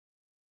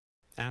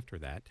After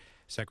that,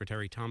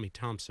 Secretary Tommy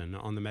Thompson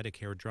on the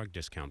Medicare drug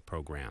discount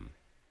program.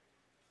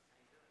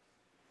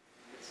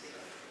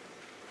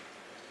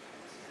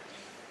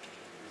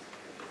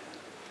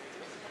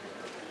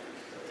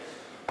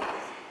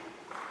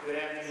 Good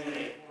afternoon.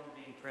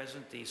 Being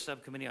present, the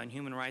Subcommittee on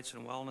Human Rights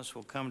and Wellness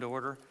will come to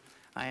order.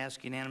 I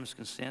ask unanimous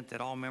consent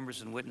that all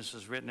members and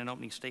witnesses' written and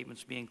opening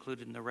statements be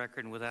included in the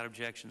record and without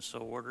objection so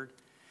ordered.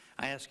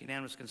 I ask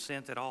unanimous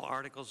consent that all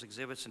articles,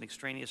 exhibits, and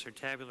extraneous or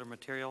tabular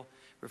material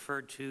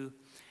referred to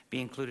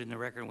be included in the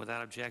record and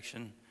without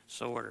objection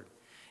so ordered.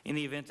 In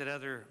the event that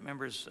other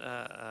members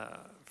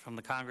from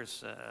the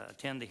Congress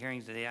attend the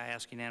hearings today, I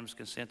ask unanimous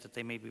consent that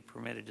they may be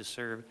permitted to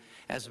serve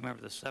as a member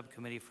of the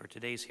subcommittee for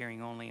today's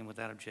hearing only and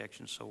without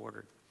objection so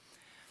ordered.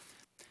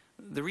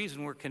 The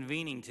reason we're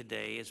convening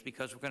today is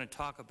because we're going to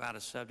talk about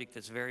a subject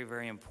that's very,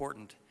 very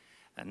important,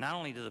 not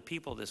only to the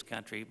people of this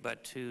country,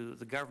 but to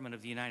the government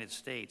of the United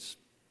States.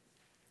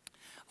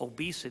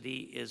 Obesity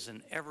is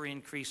an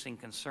ever-increasing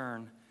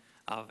concern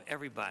of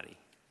everybody.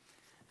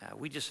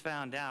 We just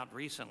found out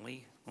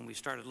recently, when we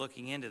started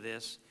looking into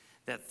this,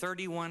 that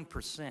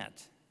 31%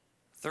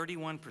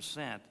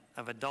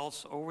 of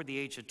adults over the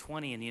age of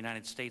 20 in the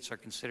United States are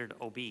considered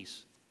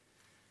obese.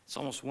 It's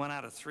almost 1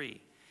 out of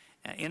 3.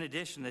 In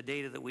addition, the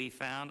data that we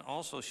found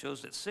also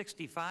shows that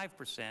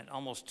 65%,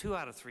 almost 2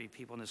 out of 3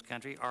 people in this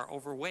country, are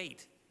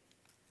overweight.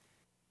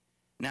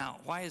 Now,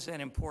 why is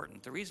that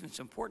important? The reason it's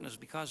important is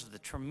because of the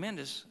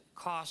tremendous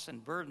costs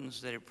and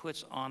burdens that it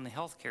puts on the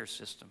healthcare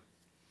system.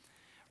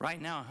 Right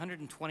now,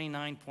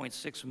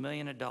 129.6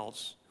 million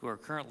adults who are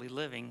currently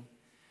living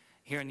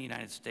here in the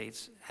United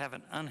States have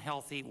an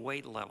unhealthy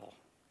weight level.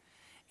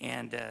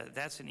 And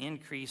that's an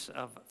increase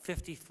of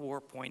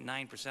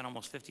 54.9%,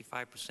 almost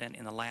 55%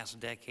 in the last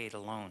decade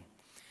alone.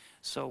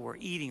 So we're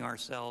eating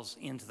ourselves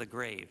into the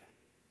grave.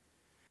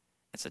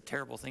 It's a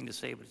terrible thing to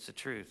say, but it's the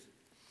truth.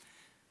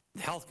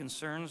 The health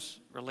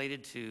concerns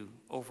related to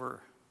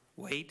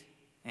overweight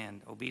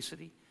and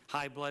obesity,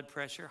 high blood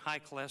pressure, high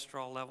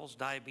cholesterol levels,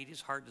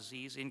 diabetes, heart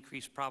disease,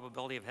 increased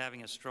probability of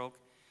having a stroke,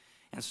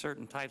 and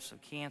certain types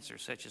of cancer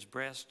such as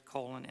breast,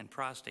 colon, and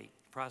prostate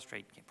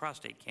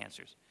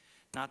cancers,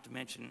 not to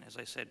mention, as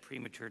I said,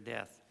 premature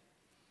death.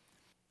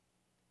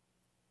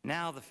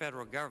 Now the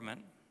federal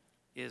government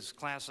is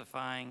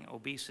classifying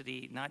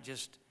obesity not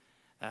just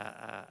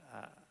a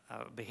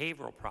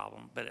behavioral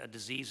problem, but a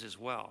disease as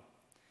well.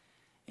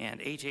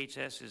 And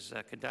HHS is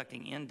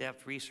conducting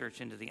in-depth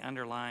research into the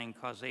underlying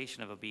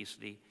causation of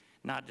obesity,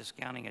 not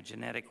discounting a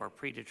genetic or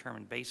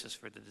predetermined basis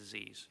for the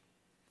disease.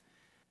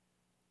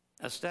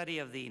 A study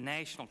of the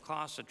national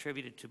costs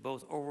attributed to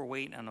both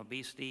overweight and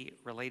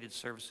obesity-related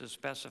services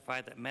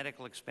specified that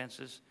medical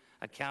expenses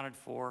accounted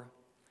for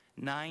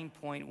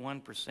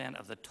 9.1%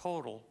 of the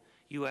total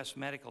U.S.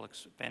 medical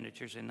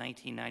expenditures in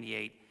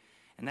 1998,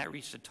 and that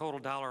reached a total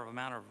dollar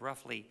amount of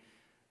roughly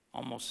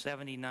almost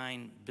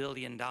 $79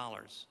 billion.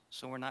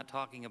 So we're not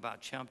talking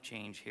about chump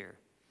change here.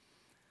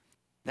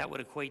 That would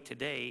equate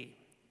today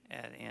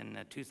in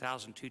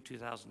 2002,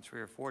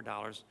 2003, or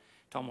 $4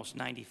 to almost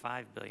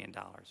 $95 billion.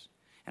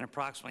 And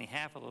approximately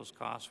half of those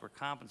costs were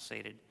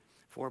compensated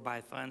for by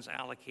funds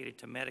allocated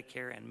to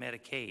Medicare and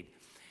Medicaid.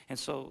 And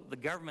so the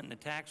government and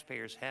the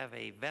taxpayers have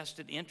a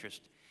vested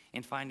interest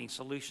in finding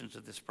solutions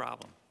to this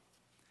problem.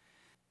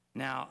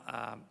 Now,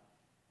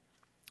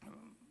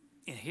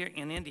 here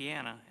in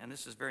Indiana, and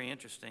this is very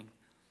interesting,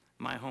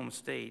 my home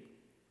state,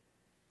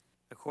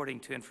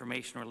 according to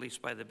information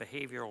released by the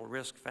Behavioral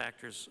Risk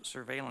Factors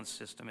Surveillance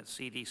System at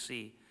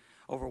CDC,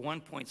 over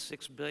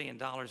 $1.6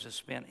 billion is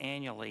spent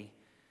annually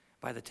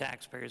by the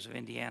taxpayers of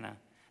Indiana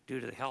due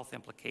to the health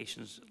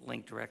implications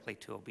linked directly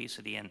to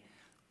obesity. And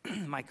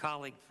my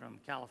colleague from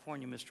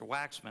California, Mr.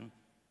 Waxman,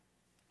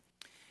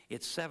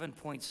 it's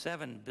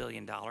 $7.7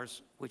 billion,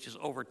 which is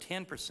over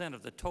 10%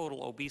 of the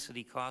total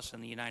obesity costs in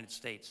the United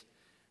States.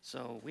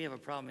 So we have a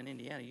problem in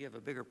Indiana. You have a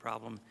bigger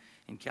problem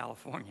in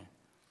California.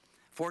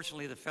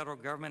 Fortunately, the federal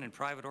government and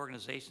private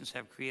organizations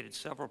have created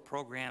several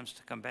programs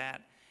to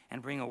combat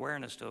and bring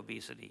awareness to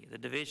obesity. The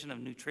Division of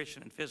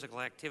Nutrition and Physical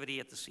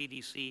Activity at the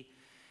CDC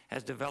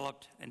has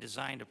developed and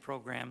designed a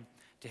program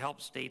to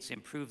help states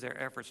improve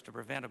their efforts to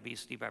prevent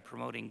obesity by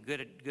promoting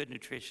good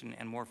nutrition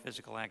and more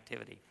physical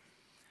activity.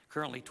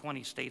 Currently,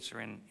 20 states are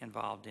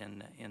involved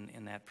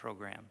in that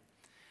program.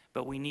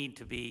 But we need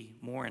to be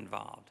more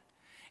involved.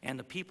 And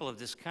the people of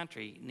this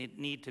country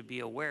need to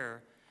be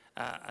aware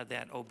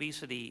that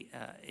obesity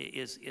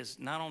is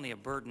not only a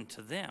burden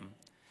to them,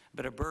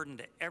 but a burden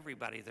to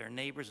everybody, their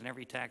neighbors and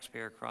every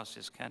taxpayer across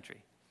this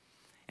country.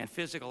 And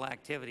physical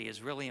activity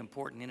is really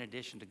important in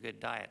addition to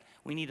good diet.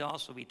 We need to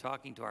also be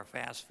talking to our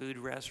fast food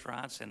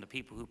restaurants and the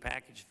people who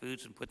package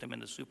foods and put them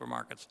into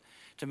supermarkets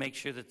to make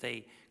sure that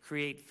they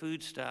create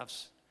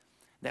foodstuffs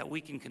that we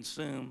can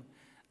consume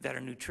that are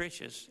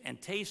nutritious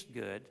and taste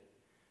good,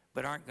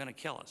 but aren't going to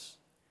kill us.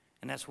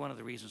 And that's one of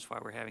the reasons why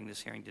we're having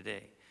this hearing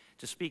today.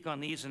 To speak on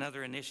these and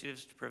other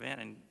initiatives to prevent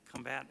and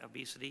combat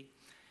obesity,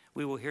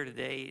 we will hear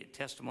today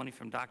testimony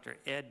from Dr.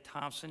 Ed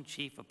Thompson,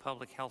 Chief of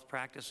Public Health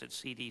Practice at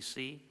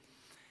CDC.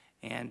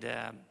 And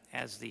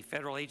as the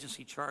federal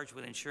agency charged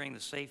with ensuring the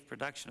safe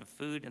production of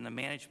food and the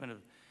management of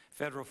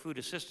federal food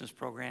assistance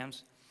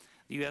programs,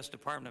 the U.S.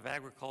 Department of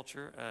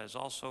Agriculture is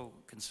also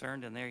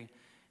concerned, and they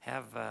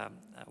have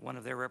one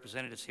of their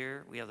representatives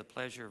here. We have the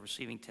pleasure of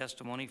receiving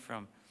testimony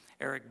from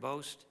Eric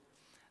Bost,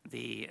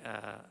 the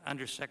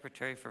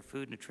Undersecretary for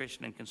Food,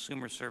 Nutrition, and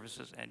Consumer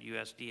Services at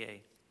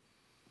USDA.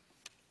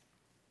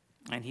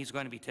 And he's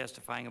going to be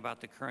testifying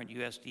about the current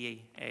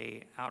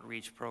USDA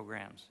outreach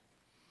programs.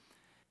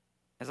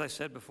 As I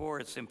said before,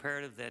 it's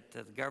imperative that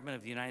the government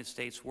of the United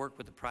States work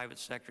with the private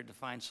sector to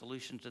find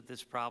solutions to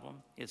this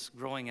problem. It's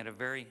growing at a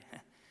very,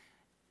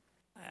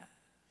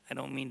 I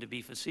don't mean to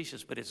be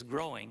facetious, but it's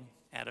growing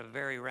at a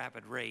very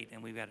rapid rate,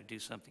 and we've got to do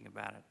something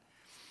about it.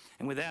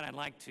 And with that, I'd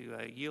like to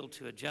yield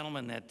to a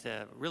gentleman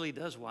that really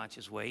does watch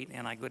his weight,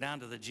 and I go down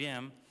to the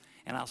gym,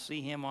 and I'll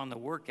see him on the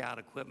workout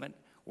equipment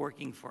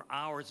working for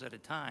hours at a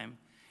time,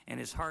 and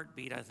his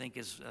heartbeat, I think,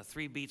 is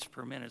 3 beats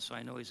per minute, so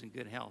I know he's in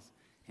good health.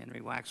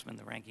 Henry Waxman,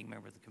 the ranking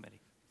member of the committee.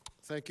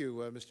 Thank you,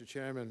 Mr.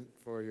 Chairman,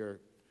 for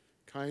your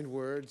kind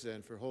words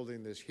and for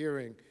holding this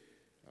hearing.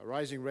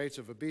 Rising rates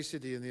of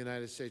obesity in the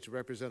United States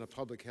represent a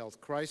public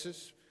health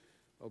crisis.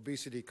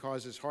 Obesity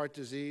causes heart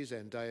disease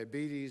and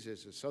diabetes,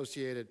 is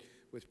associated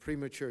with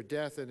premature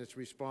death, and it's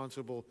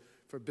responsible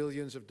for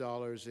billions of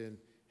dollars in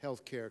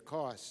health care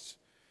costs.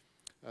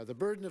 The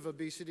burden of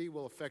obesity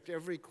will affect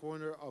every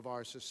corner of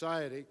our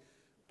society,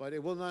 but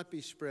it will not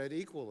be spread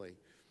equally.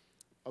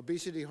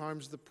 Obesity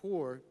harms the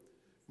poor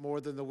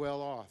more than the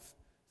well-off,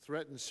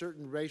 threatens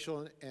certain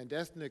racial and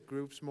ethnic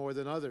groups more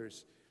than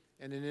others,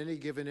 and in any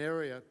given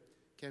area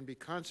can be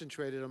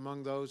concentrated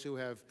among those who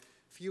have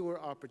fewer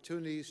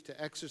opportunities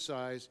to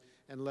exercise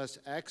and less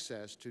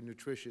access to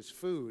nutritious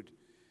food.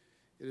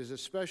 It is a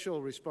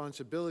special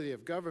responsibility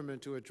of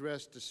government to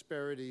address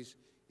disparities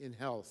in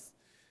health.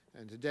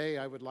 And today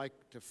I would like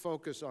to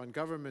focus on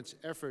government's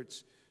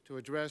efforts to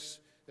address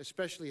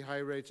especially high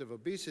rates of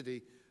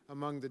obesity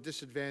among the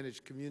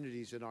disadvantaged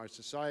communities in our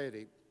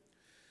society.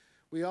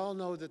 We all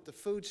know that the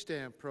food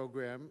stamp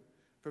program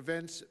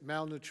prevents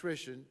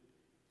malnutrition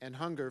and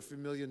hunger for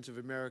millions of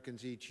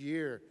Americans each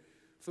year.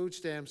 Food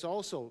stamps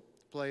also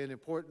play an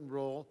important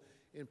role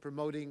in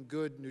promoting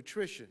good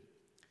nutrition.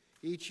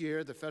 Each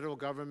year, the federal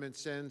government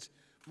sends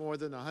more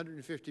than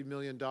 $150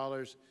 million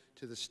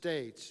to the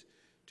states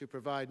to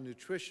provide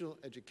nutritional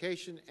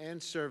education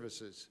and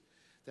services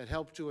that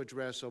help to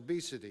address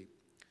obesity.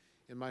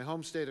 In my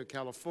home state of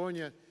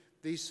California,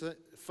 these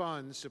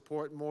funds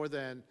support more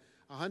than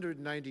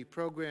 190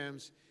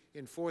 programs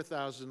in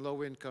 4,000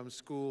 low-income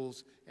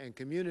schools and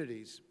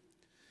communities.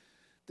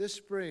 This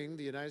spring,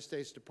 the United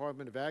States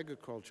Department of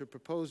Agriculture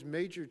proposed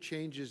major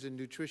changes in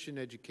nutrition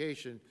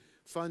education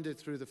funded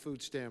through the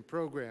food stamp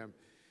program.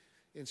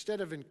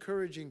 Instead of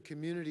encouraging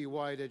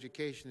community-wide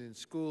education in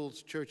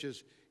schools,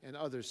 churches, and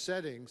other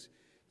settings,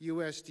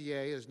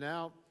 USDA is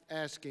now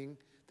asking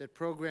that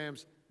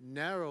programs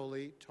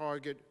narrowly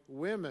target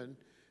women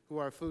who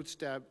are food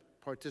stamp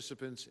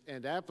participants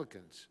and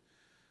applicants.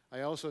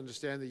 I also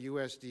understand the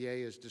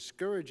USDA is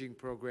discouraging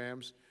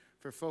programs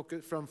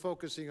from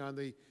focusing on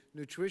the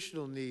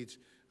nutritional needs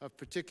of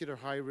particular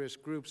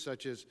high-risk groups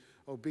such as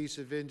obese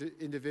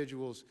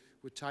individuals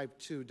with type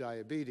 2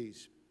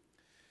 diabetes.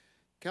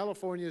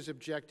 California is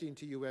objecting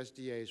to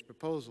USDA's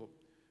proposal.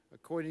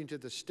 According to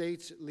the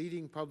state's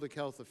leading public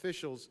health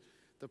officials,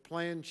 the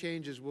planned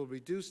changes will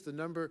reduce the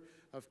number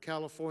of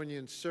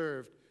Californians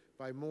served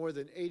by more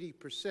than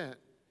 80%,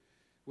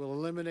 will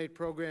eliminate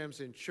programs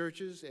in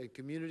churches and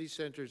community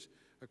centers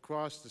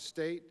across the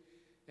state,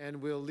 and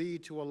will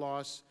lead to a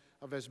loss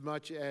of as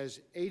much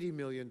as $80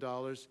 million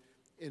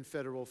in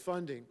federal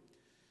funding.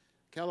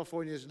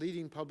 California's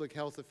leading public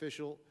health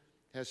official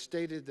has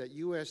stated that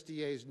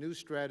USDA's new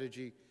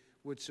strategy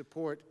would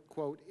support,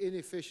 quote,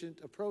 inefficient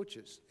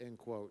approaches, end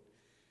quote.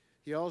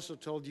 He also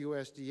told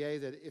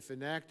USDA that if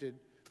enacted,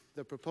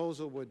 the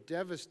proposal would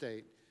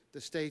devastate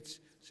the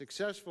state's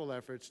successful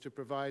efforts to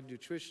provide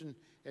nutrition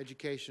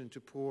education to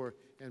poor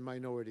and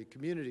minority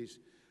communities.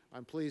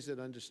 I'm pleased that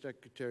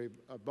Undersecretary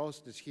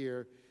Bost is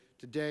here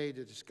today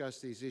to discuss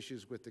these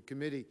issues with the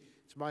committee.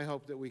 It's my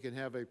hope that we can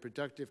have a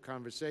productive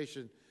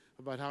conversation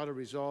about how to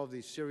resolve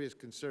these serious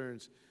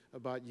concerns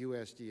about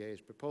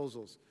USDA's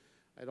proposals.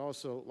 I'd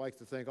also like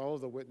to thank all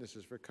of the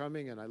witnesses for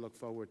coming, and I look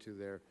forward to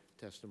their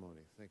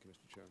testimony. Thank you,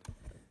 Mr. Chairman.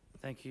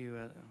 Thank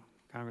you,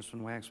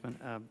 Congressman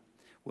Waxman.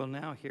 We'll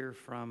now hear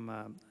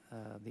from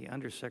the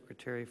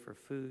Undersecretary for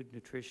Food,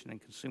 Nutrition,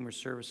 and Consumer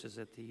Services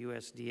at the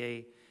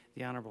USDA,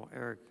 the Honorable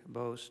Eric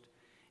Bost,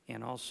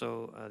 and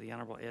also the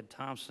Honorable Ed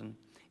Thompson,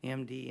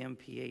 MD,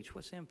 MPH.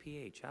 What's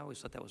MPH? I always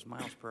thought that was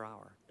miles per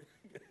hour.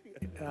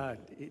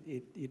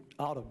 It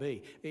ought to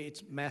be.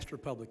 It's Master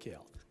of Public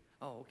Health.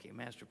 Oh, okay,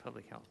 Master of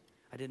Public Health.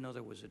 I didn't know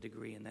there was a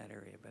degree in that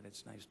area, but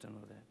it's nice to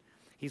know that.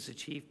 He's the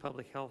Chief of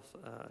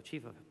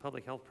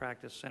Public Health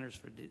Practice, Centers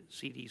for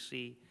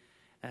CDC,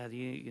 the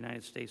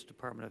United States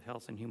Department of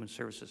Health and Human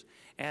Services.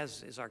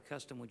 As is our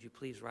custom, would you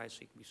please rise so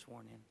you can be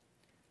sworn in?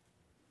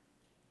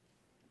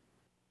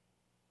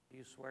 Do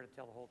you swear to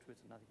tell the whole truth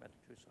and nothing but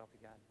the truth, so help you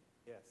God?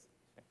 Yes.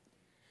 Okay.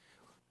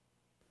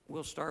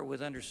 We'll start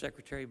with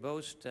Undersecretary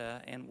Boast,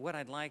 and what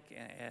I'd like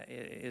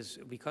is,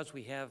 because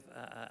we have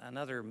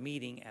another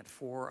meeting at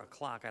 4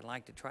 o'clock, I'd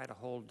like to try to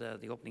hold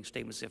the opening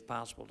statements, if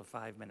possible, to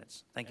 5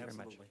 minutes. Thank you very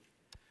much.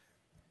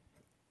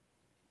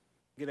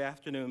 Good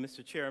afternoon,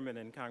 Mr. Chairman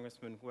and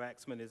Congressman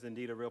Waxman. It is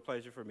indeed a real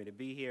pleasure for me to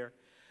be here.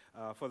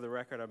 For the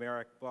record, I'm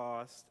Eric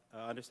Bost,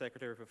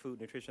 Undersecretary for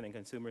Food, Nutrition, and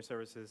Consumer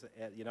Services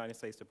at the United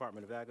States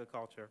Department of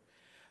Agriculture.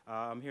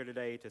 I'm here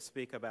today to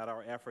speak about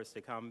our efforts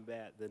to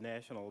combat the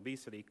national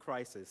obesity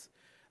crisis.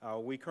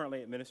 We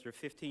currently administer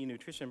 15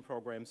 nutrition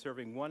programs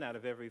serving 1 out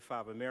of every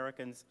 5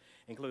 Americans,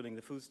 including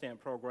the food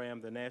stamp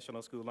program, the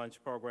National School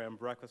Lunch Program,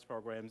 breakfast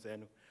programs,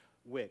 and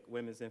WIC,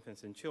 Women's,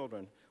 Infants, and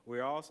Children.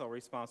 We're also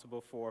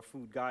responsible for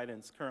food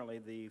guidance, currently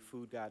the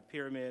Food Guide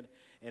Pyramid,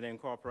 and in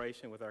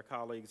cooperation with our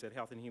colleagues at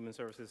Health and Human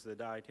Services, the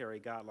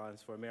Dietary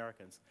Guidelines for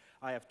Americans.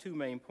 I have 2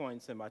 main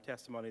points in my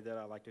testimony that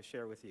I'd like to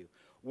share with you.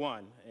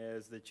 One,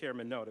 as the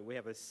chairman noted, we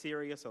have a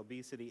serious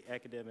obesity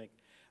epidemic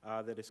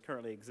that is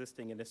currently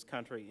existing in this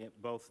country, in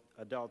both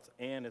adults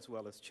and as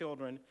well as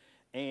children,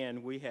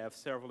 and we have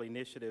several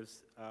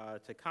initiatives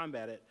to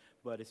combat it,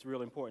 but it's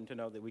really important to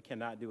know that we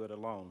cannot do it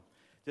alone.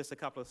 Just a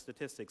couple of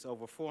statistics: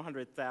 over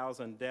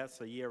 400,000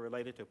 deaths a year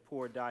related to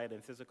poor diet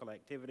and physical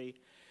activity.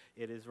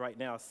 It is right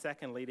now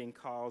 2nd leading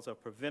cause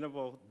of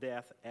preventable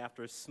death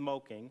after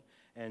smoking,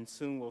 and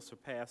soon will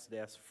surpass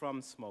deaths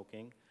from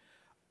smoking.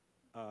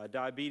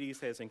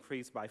 Diabetes has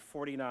increased by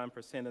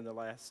 49% in the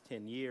last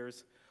 10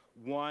 years.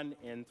 1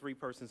 in 3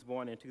 persons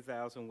born in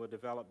 2000 will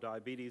develop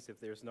diabetes if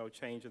there's no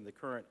change in the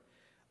current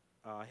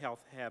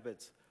health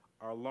habits.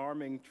 Our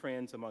alarming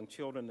trends among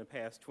children in the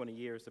past 20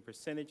 years. The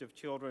percentage of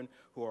children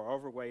who are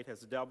overweight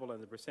has doubled,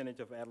 and the percentage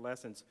of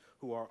adolescents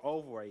who are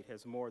overweight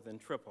has more than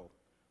tripled.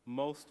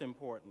 Most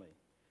importantly,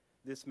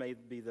 this may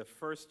be the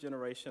first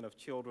generation of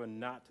children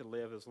not to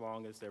live as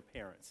long as their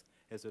parents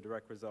as a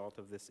direct result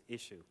of this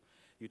issue.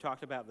 You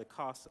talked about the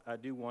costs. I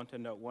do want to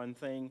note one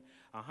thing: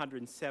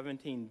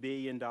 $117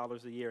 billion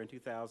a year in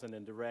 2000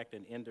 in direct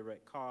and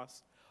indirect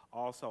costs.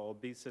 Also,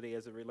 obesity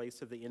as it relates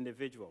to the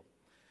individual.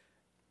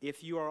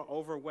 If you are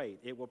overweight,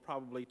 it will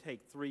probably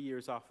take 3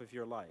 years off of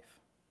your life.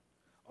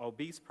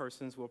 Obese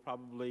persons will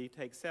probably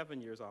take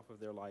 7 years off of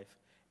their life.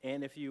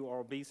 And if you are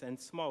obese and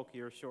smoke,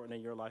 you're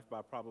shortening your life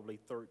by probably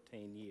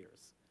 13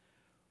 years.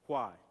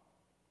 Why?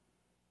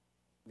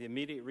 The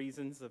immediate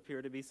reasons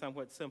appear to be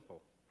somewhat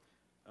simple.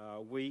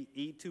 We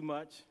eat too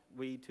much,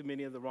 we eat too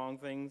many of the wrong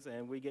things,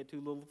 and we get too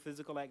little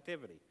physical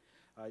activity.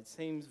 It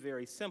seems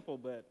very simple,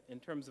 but in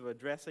terms of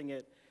addressing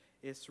it,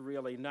 it's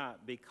really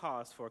not,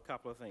 because for a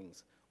couple of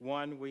things.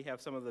 One, we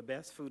have some of the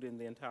best food in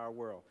the entire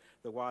world,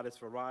 the widest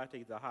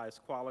variety, the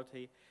highest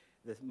quality,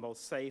 the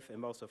most safe and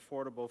most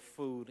affordable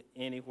food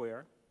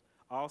anywhere.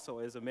 Also,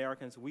 as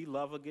Americans, we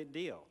love a good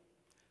deal.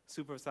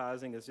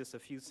 Supersizing is just a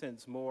few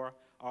cents more,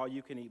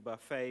 all-you-can-eat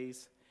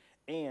buffets.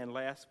 And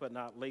last but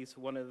not least,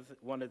 one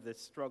of the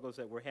struggles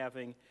that we're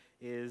having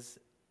is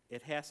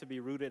it has to be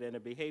rooted in a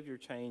behavior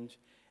change,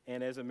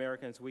 and as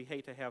Americans, we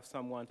hate to have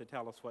someone to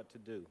tell us what to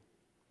do.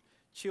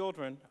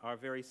 Children are a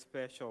very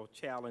special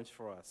challenge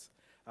for us.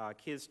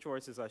 Kids'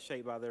 choices are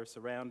shaped by their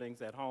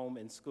surroundings at home,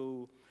 in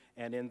school,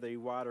 and in the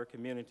wider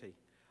community.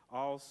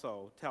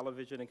 Also,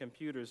 television and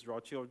computers draw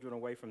children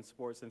away from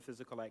sports and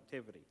physical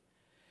activity.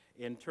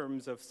 In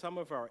terms of some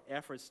of our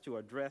efforts to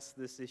address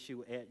this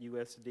issue at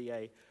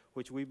USDA,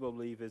 which we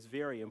believe is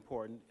very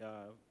important,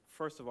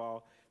 first of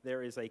all,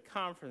 there is a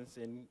conference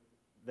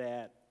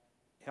that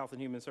Health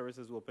and Human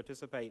Services will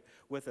participate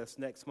with us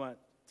next month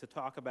to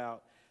talk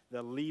about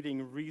the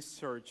leading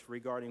research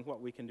regarding what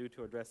we can do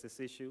to address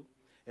this issue.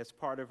 As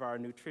part of our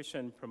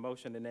nutrition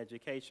promotion and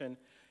education,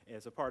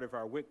 as a part of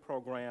our WIC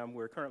program,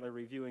 we're currently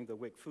reviewing the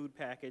WIC food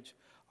package.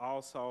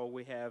 Also,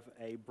 we have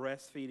a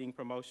breastfeeding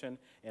promotion,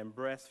 and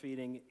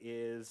breastfeeding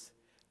is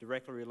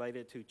directly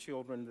related to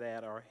children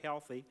that are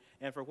healthy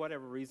and for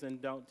whatever reason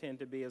don't tend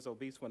to be as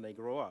obese when they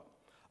grow up.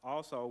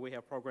 Also, we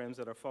have programs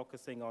that are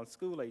focusing on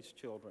school-age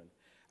children.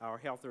 Our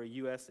Healthier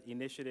U.S.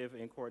 initiative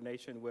in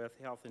coordination with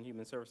Health and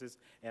Human Services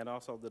and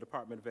also the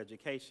Department of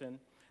Education.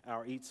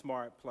 Our Eat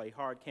Smart, Play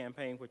Hard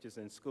campaign, which is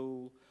in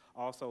school.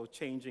 Also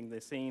Changing the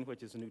Scene,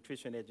 which is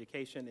nutrition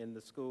education in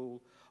the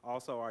school.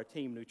 Also our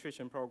team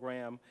nutrition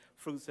program,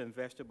 Fruits and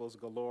Vegetables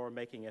Galore,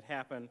 Making It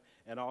Happen.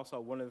 And also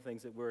one of the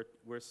things that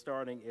we're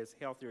starting is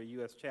Healthier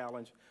U.S.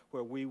 Challenge,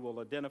 where we will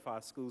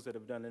identify schools that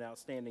have done an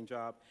outstanding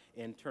job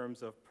in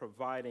terms of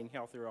providing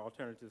healthier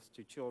alternatives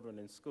to children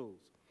in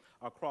schools.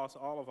 Across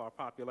all of our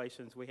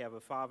populations, we have a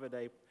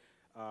 5-a-day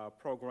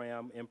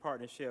program in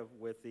partnership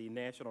with the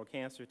National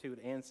Cancer Institute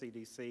and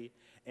CDC,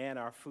 and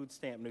our food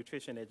stamp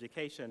nutrition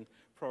education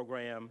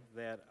program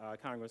that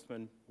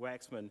Congressman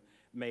Waxman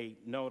made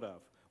note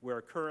of.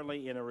 We're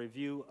currently in a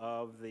review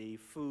of the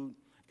Food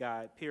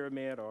Guide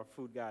Pyramid or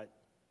Food Guide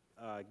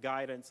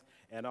guidance,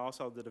 and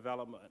also the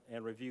development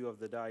and review of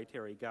the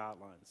Dietary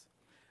Guidelines.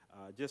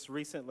 Just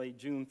recently,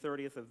 June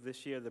 30th of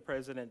this year, the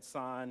President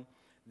signed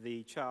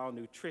the Child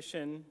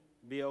Nutrition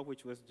bill,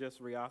 which was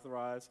just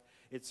reauthorized.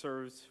 It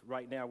serves,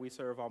 right now we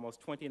serve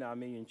almost 29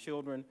 million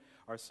children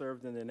are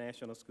served in the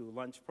National School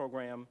Lunch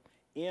Program.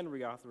 In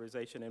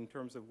reauthorization, in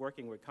terms of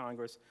working with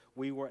Congress,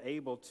 we were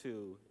able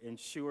to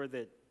ensure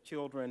that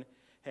children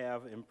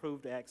have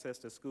improved access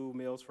to school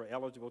meals for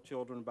eligible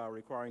children by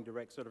requiring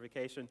direct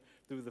certification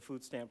through the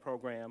food stamp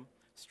program,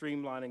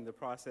 streamlining the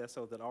process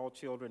so that all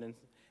children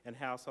and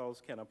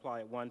households can apply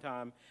at one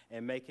time,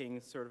 and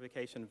making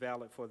certification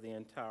valid for the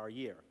entire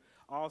year.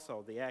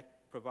 Also, the Act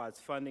provides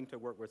funding to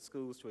work with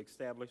schools to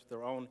establish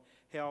their own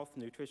health,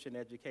 nutrition,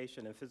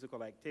 education, and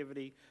physical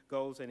activity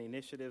goals and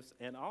initiatives,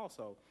 and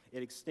also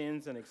it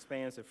extends and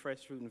expands the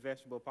fresh fruit and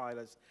vegetable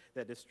pilots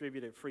that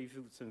distributed free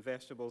fruits and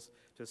vegetables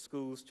to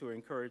schools to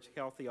encourage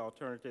healthy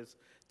alternatives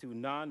to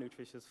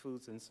non-nutritious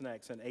foods and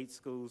snacks in 8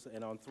 schools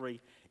and on 3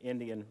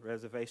 Indian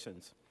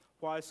reservations.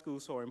 Why is school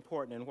so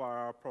important and why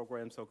are our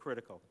programs so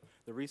critical?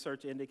 The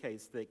research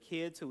indicates that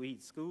kids who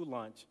eat school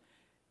lunch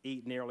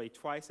eat nearly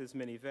twice as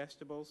many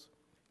vegetables.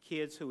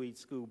 Kids who eat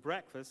school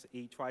breakfast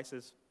eat twice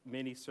as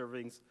many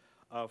servings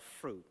of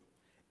fruit.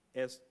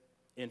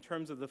 In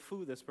terms of the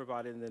food that's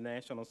provided in the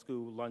National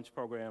School Lunch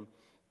Program,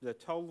 the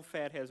total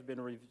fat has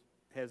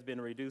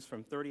been reduced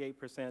from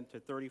 38% to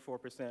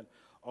 34%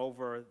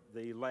 over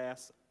the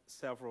last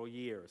several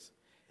years.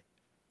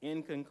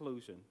 In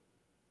conclusion,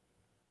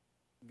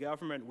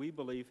 government, we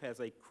believe, has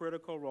a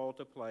critical role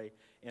to play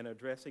in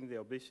addressing the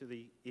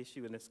obesity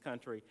issue in this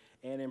country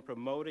and in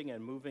promoting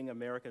and moving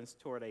Americans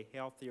toward a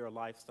healthier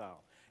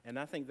lifestyle. And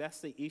I think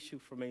that's the issue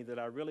for me that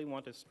I really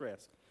want to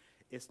stress.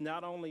 It's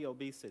not only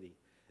obesity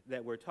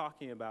that we're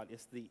talking about,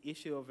 it's the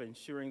issue of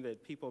ensuring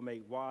that people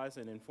make wise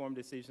and informed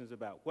decisions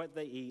about what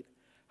they eat,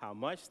 how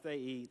much they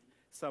eat,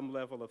 some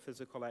level of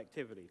physical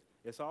activity.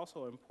 It's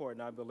also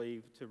important, I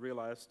believe, to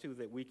realize, too,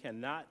 that we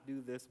cannot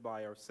do this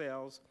by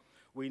ourselves.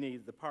 We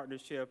need the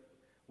partnership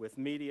with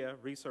media,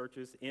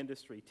 researchers,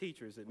 industry,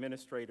 teachers,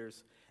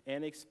 administrators,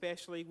 and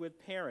especially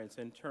with parents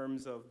in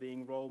terms of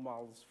being role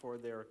models for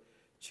their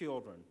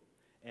children.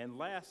 And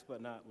last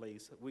but not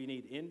least, we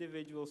need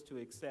individuals to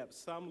accept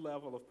some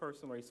level of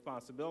personal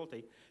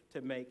responsibility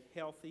to make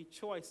healthy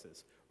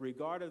choices.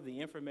 Regardless of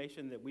the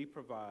information that we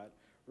provide,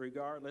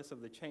 regardless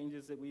of the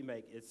changes that we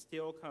make, it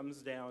still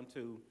comes down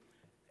to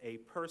a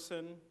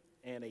person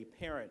and a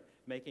parent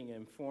making an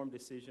informed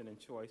decision and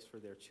choice for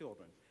their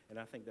children. And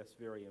I think that's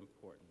very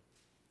important.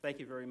 Thank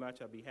you very much.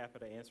 I'll be happy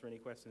to answer any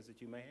questions that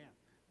you may have.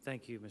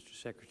 Thank you, Mr.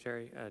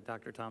 Secretary.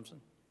 Dr.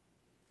 Thompson?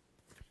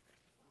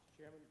 Mr.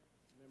 Chairman,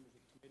 members of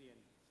the committee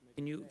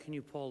and Can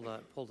you pull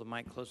the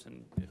mic close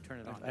and turn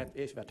it on?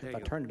 if I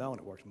turn it on,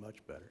 it works much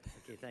better.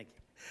 Okay, thank you.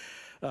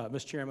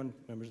 Mr. Chairman,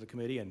 members of the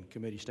committee and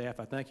committee staff,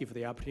 I thank you for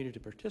the opportunity to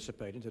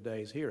participate in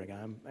today's hearing.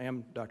 I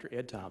am Dr.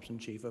 Ed Thompson,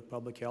 Chief of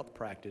Public Health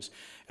Practice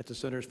at the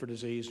Centers for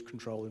Disease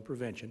Control and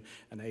Prevention,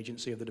 an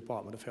agency of the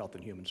Department of Health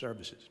and Human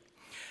Services.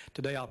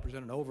 Today I'll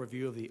present an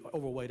overview of the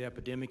overweight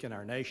epidemic in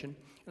our nation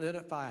and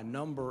identify a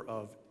number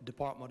of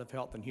Department of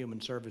Health and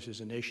Human Services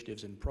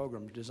initiatives and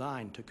programs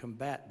designed to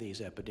combat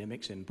these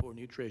epidemics in poor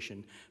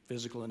nutrition,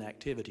 physical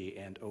inactivity,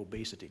 and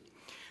obesity.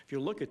 If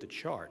you look at the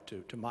chart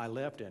to my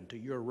left and to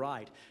your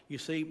right, you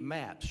see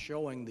maps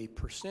showing the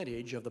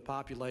percentage of the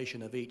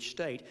population of each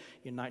state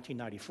in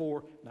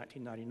 1994,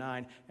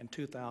 1999, and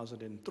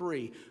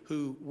 2003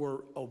 who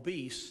were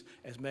obese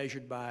as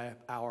measured by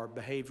our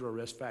behavioral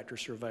risk factor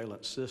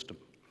surveillance system.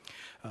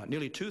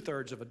 Nearly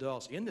 2/3 of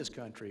adults in this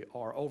country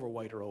are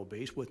overweight or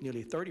obese, with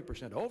nearly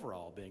 30%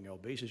 overall being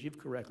obese, as you've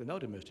correctly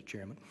noted, Mr.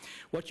 Chairman.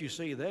 What you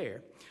see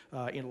there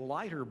in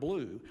lighter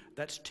blue,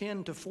 that's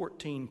 10 to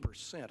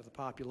 14% of the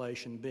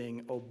population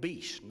being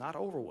obese, not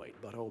overweight,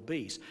 but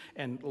obese.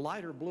 And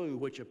lighter blue,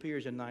 which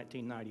appears in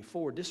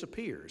 1994,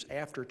 disappears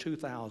after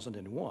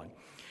 2001.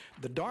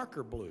 The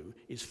darker blue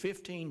is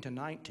 15 to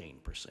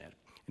 19%.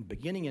 And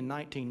beginning in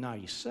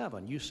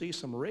 1997, you see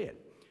some red.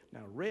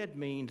 Now, red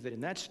means that in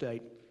that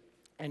state,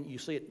 and you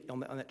see it on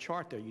that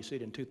chart there, you see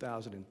it in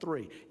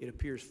 2003. It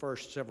appears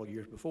first several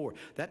years before.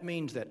 That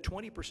means that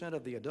 20%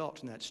 of the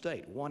adults in that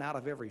state, 1 out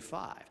of every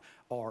 5,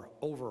 are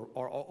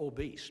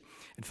obese.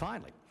 And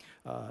finally,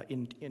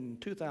 in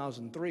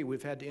 2003,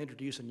 we've had to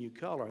introduce a new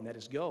color, and that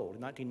is gold.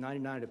 In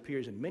 1999, it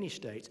appears in many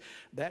states.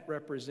 That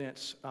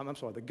represents,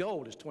 the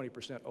gold is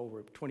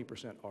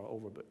 20% are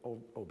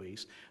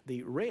obese.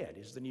 The red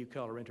is the new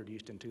color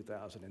introduced in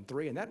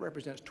 2003, and that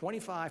represents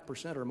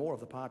 25% or more of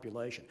the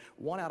population.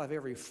 1 out of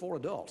every 4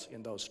 adults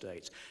in those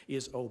states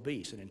is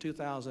obese. And in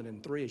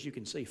 2003, as you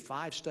can see,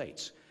 5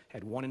 states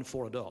had 1 in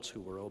 4 adults who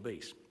were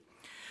obese.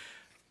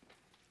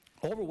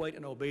 Overweight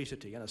and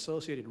obesity and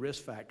associated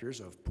risk factors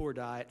of poor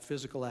diet,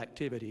 physical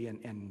activity,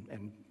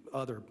 and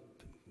other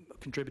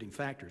contributing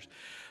factors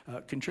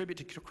contribute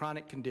to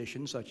chronic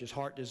conditions such as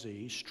heart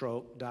disease,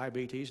 stroke,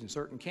 diabetes, and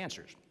certain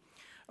cancers.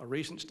 A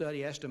recent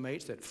study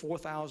estimates that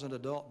 4,000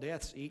 adult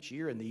deaths each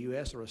year in the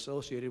U.S. are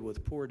associated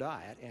with poor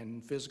diet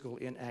and physical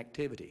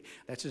inactivity.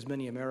 That's as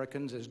many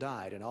Americans as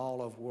died in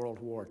all of World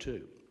War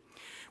II.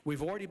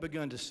 We've already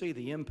begun to see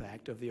the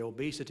impact of the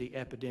obesity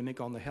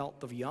epidemic on the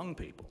health of young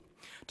people.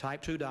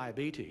 Type 2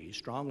 diabetes,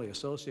 strongly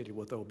associated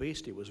with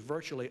obesity, was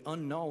virtually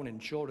unknown in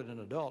children and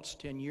adults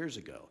 10 years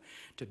ago.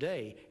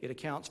 Today, it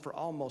accounts for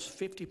almost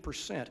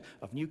 50%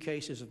 of new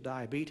cases of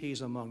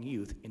diabetes among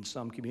youth in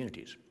some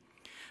communities.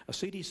 A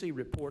CDC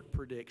report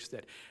predicts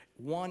that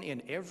 1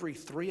 in every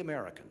 3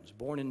 Americans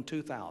born in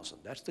 2000,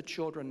 that's the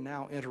children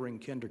now entering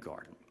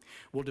kindergarten,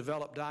 will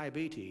develop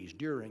diabetes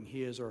during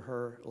his or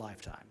her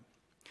lifetime.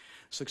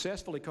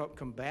 Successfully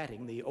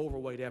combating the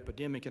overweight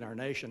epidemic in our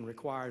nation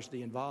requires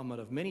the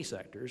involvement of many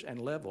sectors and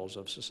levels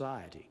of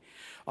society.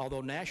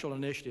 Although national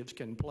initiatives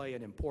can play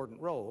an important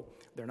role,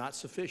 they're not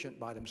sufficient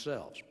by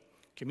themselves.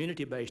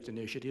 Community-based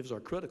initiatives are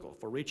critical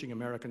for reaching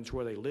Americans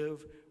where they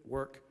live,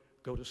 work,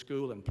 go to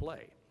school, and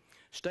play.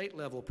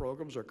 State-level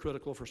programs are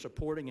critical for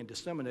supporting and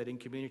disseminating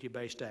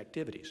community-based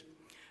activities.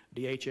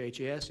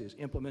 DHHS is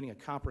implementing a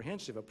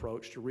comprehensive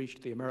approach to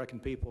reach the American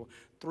people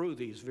through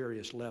these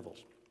various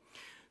levels.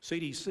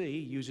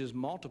 CDC uses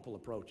multiple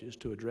approaches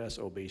to address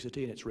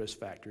obesity and its risk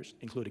factors,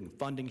 including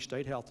funding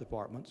state health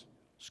departments,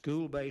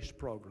 school-based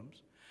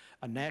programs,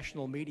 a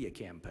national media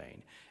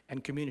campaign,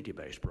 and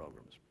community-based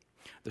programs.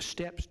 The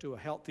Steps to a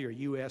Healthier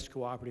U.S.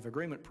 Cooperative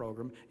Agreement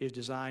Program is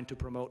designed to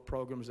promote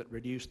programs that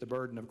reduce the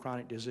burden of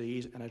chronic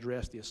disease and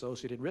address the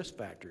associated risk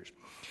factors.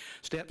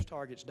 STEPS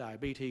targets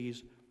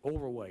diabetes,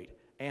 overweight,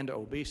 and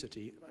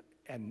obesity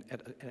and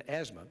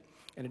asthma,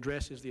 and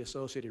addresses the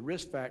associated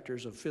risk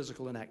factors of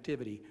physical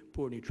inactivity,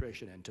 poor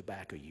nutrition, and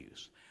tobacco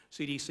use.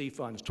 CDC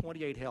funds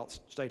 28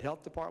 state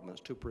health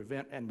departments to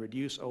prevent and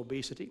reduce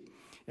obesity,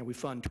 and we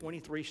fund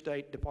 23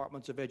 state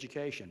departments of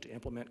education to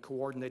implement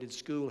coordinated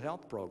school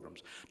health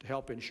programs to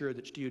help ensure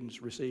that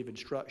students receive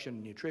instruction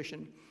in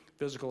nutrition,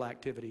 physical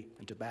activity,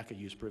 and tobacco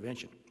use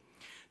prevention.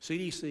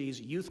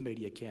 CDC's youth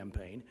media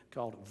campaign,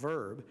 called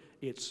VERB,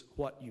 It's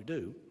What You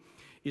Do,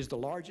 is the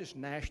largest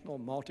national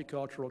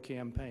multicultural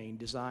campaign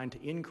designed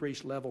to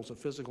increase levels of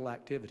physical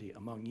activity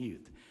among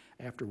youth.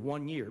 After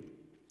 1 year,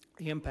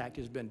 the impact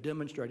has been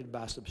demonstrated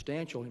by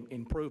substantial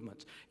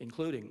improvements,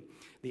 including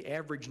the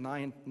average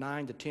 9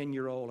 to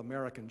 10-year-old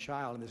American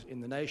child in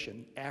the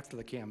nation after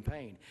the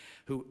campaign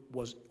who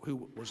was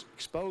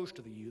exposed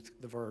to the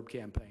VERB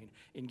campaign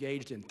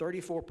engaged in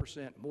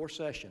 34% more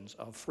sessions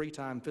of free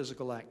time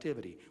physical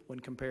activity when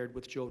compared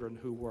with children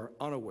who were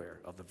unaware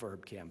of the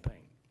VERB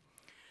campaign.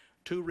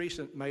 2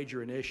 recent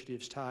major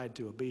initiatives tied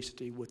to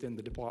obesity within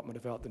the Department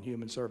of Health and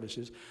Human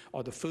Services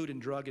are the Food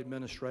and Drug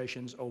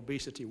Administration's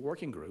Obesity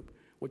Working Group,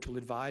 which will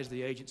advise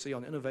the agency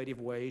on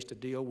innovative ways to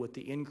deal with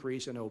the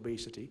increase in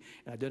obesity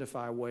and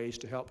identify ways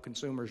to help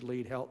consumers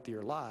lead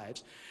healthier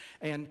lives,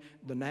 and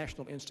the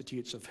National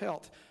Institutes of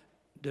Health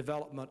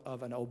development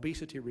of an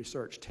obesity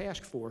research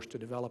task force to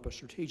develop a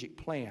strategic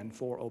plan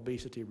for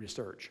obesity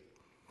research.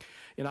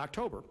 In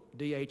October,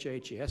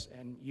 DHHS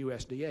and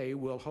USDA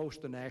will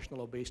host the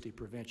National Obesity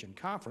Prevention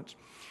Conference.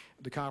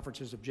 The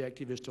conference's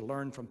objective is to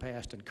learn from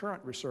past and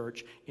current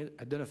research in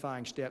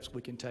identifying steps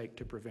we can take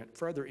to prevent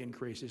further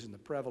increases in the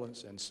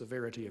prevalence and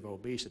severity of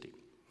obesity.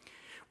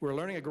 We're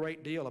learning a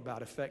great deal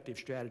about effective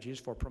strategies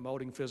for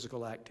promoting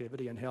physical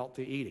activity and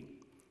healthy eating.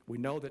 We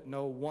know that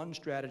no one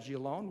strategy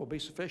alone will be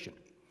sufficient.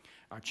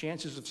 Our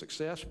chances of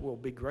success will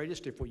be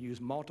greatest if we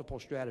use multiple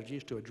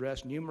strategies to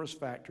address numerous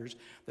factors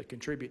that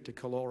contribute to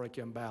caloric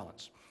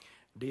imbalance.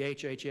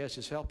 DHHS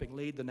is helping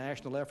lead the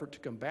national effort to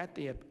combat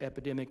the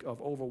epidemic of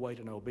overweight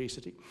and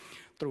obesity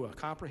through a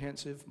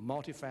comprehensive,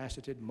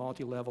 multifaceted,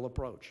 multi-level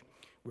approach.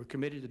 We're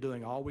committed to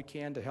doing all we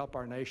can to help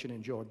our nation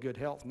enjoy good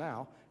health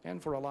now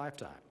and for a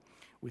lifetime.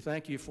 We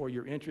thank you for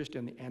your interest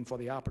and for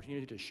the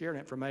opportunity to share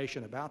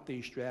information about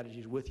these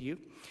strategies with you,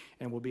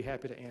 and we'll be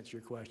happy to answer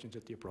your questions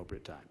at the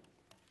appropriate time.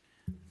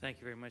 Thank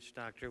you very much,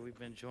 Doctor. We've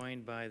been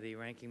joined by the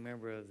ranking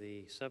member of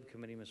the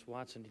subcommittee, Ms.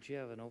 Watson. Did you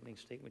have an opening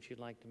statement you'd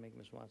like to make,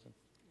 Ms. Watson?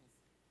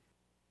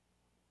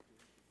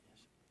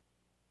 Yes.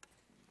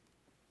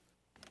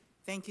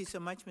 Thank you so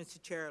much,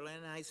 Mr.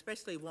 Chairman. I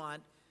especially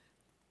want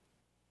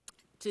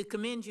to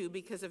commend you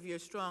because of your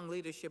strong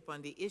leadership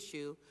on the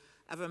issue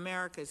of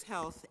America's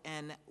health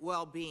and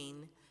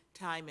well-being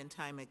time and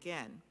time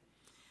again.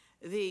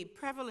 The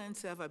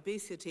prevalence of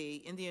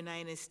obesity in the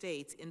United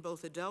States in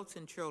both adults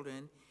and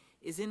children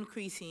is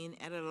increasing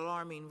at an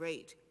alarming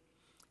rate.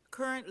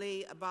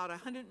 Currently, about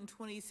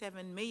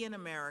 127 million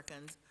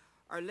Americans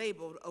are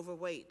labeled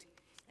overweight,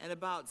 and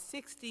about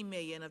 60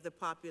 million of the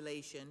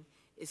population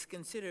is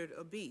considered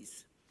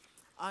obese.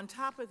 On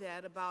top of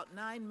that, about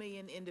 9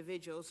 million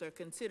individuals are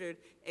considered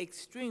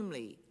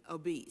extremely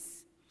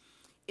obese.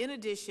 In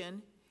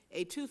addition,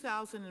 a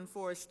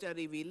 2004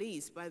 study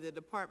released by the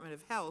Department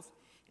of Health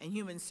and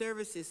Human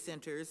Services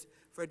Centers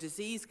for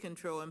Disease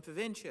Control and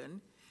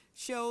Prevention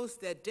shows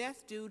that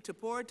death due to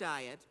poor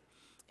diet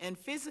and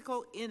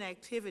physical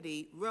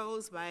inactivity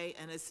rose by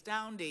an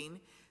astounding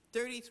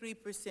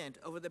 33%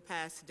 over the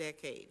past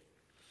decade.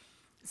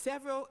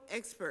 Several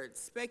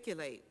experts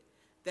speculate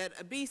that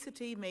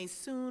obesity may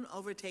soon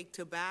overtake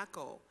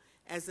tobacco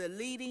as a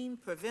leading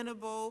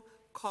preventable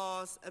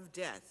cause of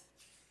death.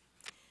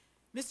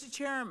 Mr.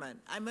 Chairman,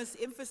 I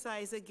must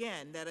emphasize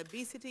again that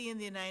obesity in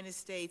the United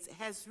States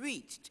has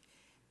reached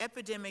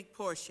epidemic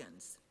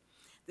portions.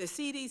 The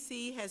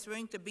CDC has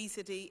ranked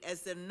obesity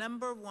as the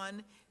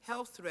 #1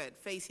 health threat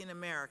facing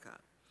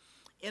America.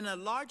 In a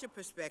larger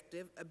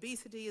perspective,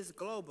 obesity is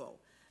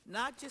global,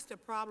 not just a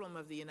problem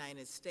of the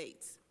United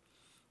States.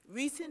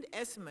 Recent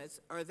estimates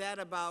are that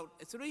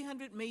about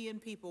 300 million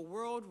people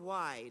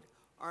worldwide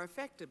are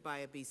affected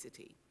by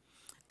obesity.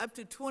 Up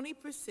to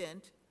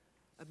 20%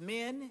 of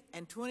men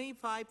and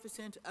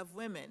 25% of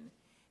women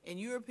in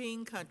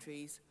European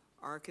countries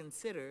are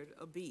considered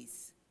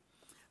obese.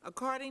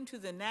 According to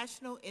the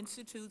National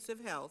Institutes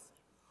of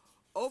Health,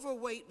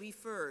 overweight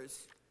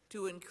refers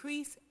to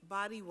increased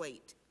body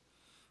weight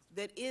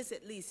that is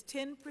at least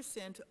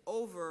 10%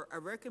 over a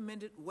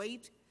recommended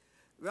weight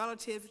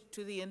relative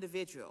to the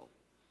individual.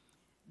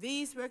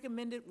 These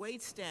recommended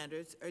weight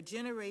standards are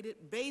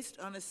generated based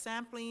on a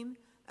sampling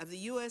of the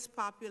U.S.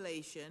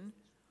 population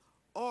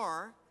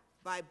or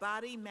by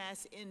body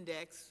mass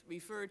index,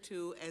 referred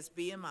to as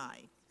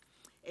BMI,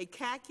 a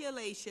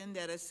calculation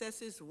that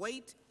assesses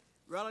weight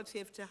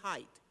relative to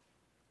height.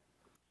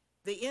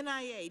 The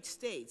NIH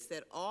states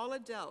that all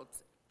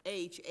adults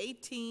age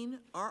 18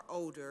 or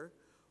older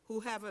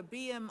who have a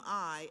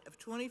BMI of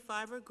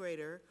 25 or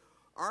greater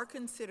are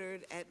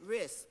considered at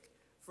risk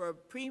for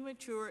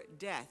premature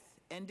death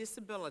and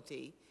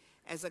disability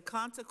as a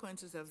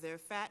consequence of their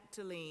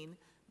fat-to-lean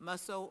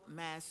muscle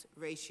mass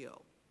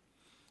ratio.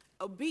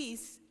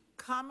 Obese,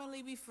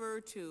 commonly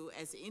referred to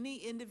as any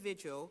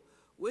individual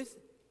with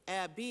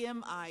a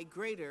BMI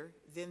greater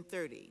than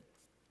 30.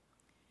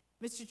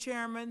 Mr.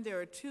 Chairman, there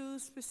are two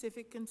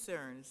specific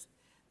concerns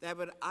that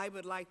I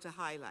would like to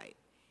highlight,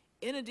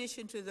 in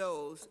addition to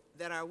those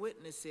that our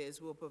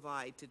witnesses will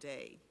provide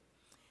today.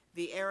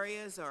 The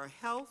areas are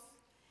health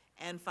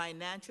and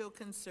financial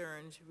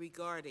concerns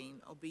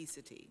regarding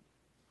obesity.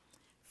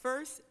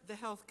 First, the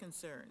health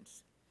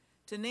concerns.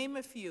 To name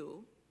a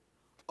few,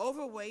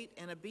 overweight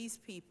and obese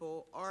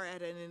people are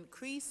at an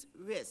increased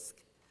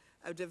risk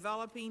of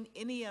developing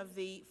any of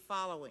the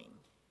following: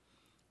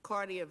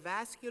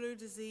 cardiovascular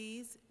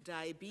disease,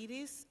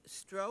 diabetes,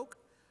 stroke,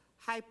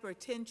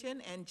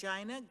 hypertension,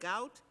 angina,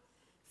 gout,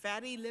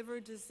 fatty liver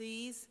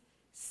disease,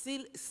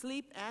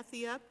 sleep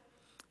apnea,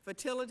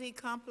 fertility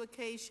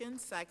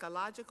complications,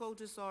 psychological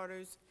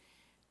disorders,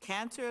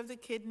 cancer of the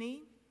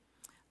kidney,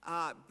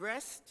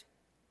 breast,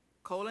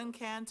 colon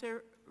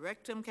cancer,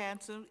 rectum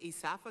cancer,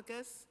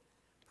 esophagus,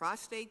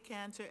 prostate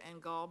cancer,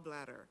 and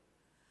gallbladder.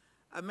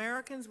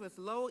 Americans with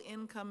low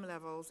income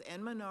levels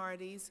and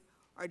minorities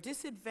are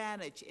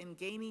disadvantaged in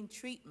gaining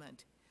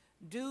treatment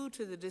due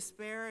to the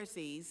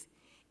disparities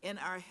in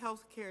our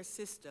health care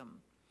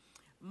system.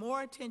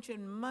 More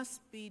attention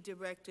must be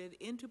directed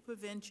into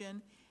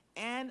prevention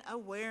and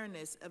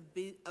awareness of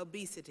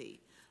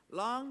obesity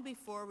long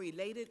before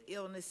related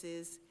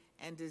illnesses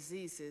and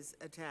diseases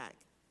attack.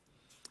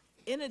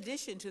 In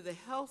addition to the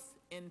health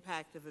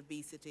impact of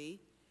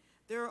obesity,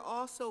 there are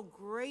also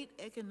great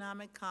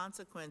economic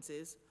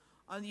consequences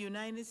on the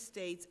United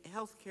States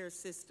healthcare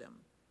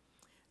system.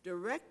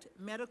 Direct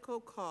medical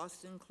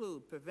costs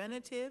include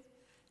preventative,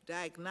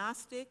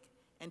 diagnostic,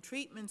 and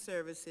treatment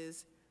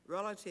services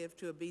relative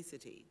to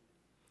obesity.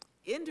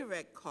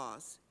 Indirect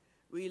costs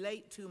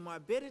relate to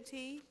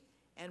morbidity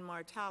and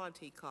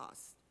mortality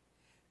costs.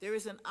 There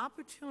is an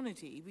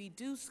opportunity to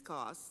reduce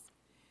costs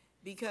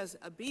because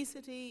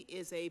obesity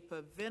is a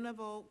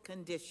preventable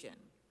condition.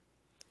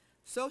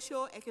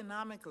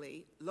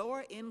 Socioeconomically,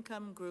 lower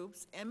income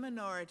groups and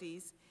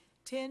minorities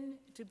tend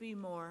to be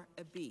more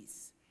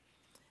obese.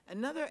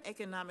 Another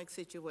economic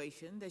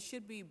situation that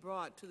should be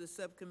brought to the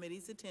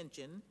subcommittee's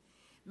attention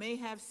may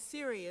have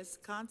serious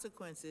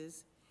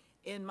consequences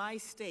in my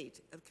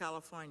state of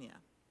California.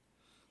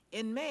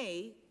 In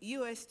May,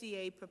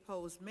 USDA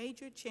proposed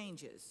major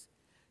changes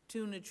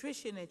to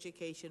nutrition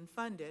education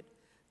funded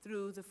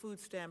through the food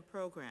stamp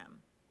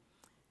program.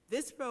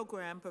 This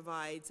program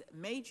provides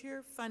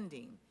major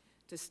funding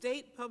to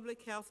state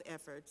public health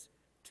efforts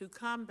to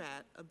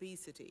combat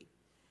obesity.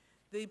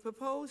 The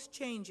proposed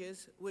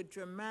changes would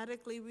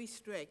dramatically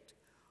restrict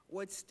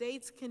what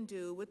states can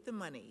do with the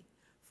money,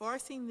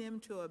 forcing them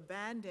to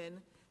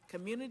abandon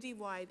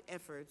community-wide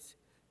efforts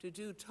to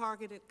do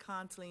targeted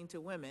counseling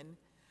to women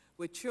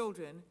with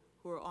children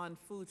who are on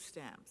food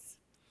stamps.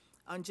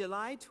 On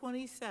July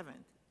 27,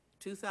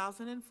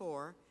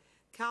 2004,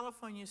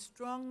 California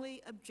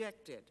strongly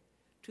objected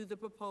to the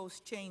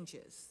proposed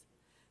changes.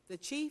 The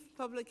Chief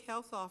Public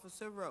Health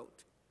Officer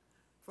wrote,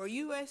 "For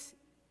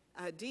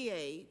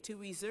USDA to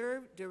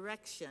reserve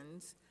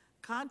directions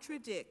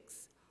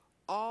contradicts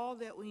all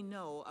that we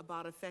know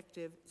about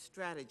effective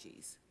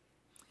strategies."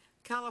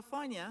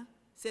 California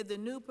said the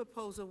new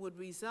proposal would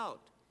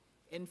result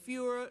in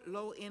fewer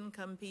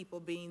low-income people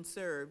being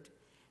served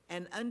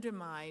and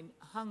undermine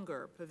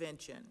hunger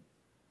prevention.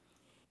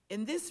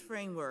 In this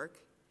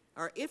framework,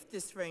 or if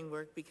this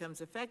framework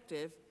becomes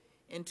effective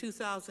in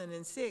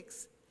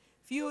 2006,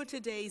 fewer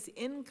today's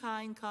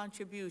in-kind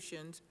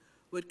contributions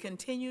would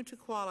continue to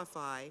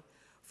qualify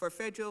for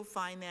federal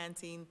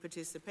financing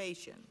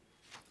participation.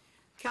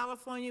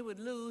 California would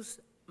lose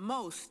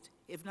most,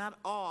 if not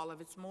all, of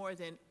its more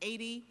than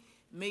 80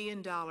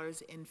 million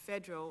in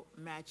federal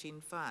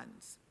matching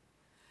funds.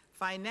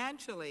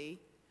 Financially,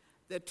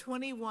 the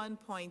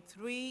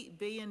 $21.3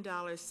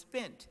 billion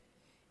spent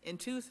in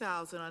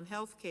 2000 on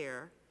health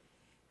care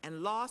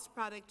and lost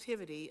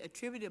productivity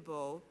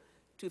attributable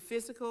to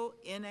physical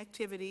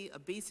inactivity,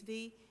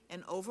 obesity,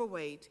 and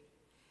overweight,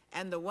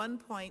 and the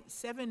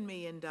 $1.7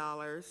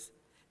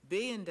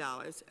 billion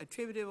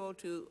attributable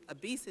to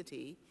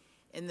obesity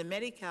in the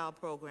Medi-Cal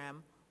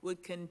program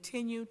would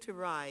continue to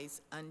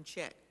rise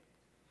unchecked.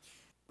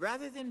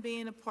 Rather than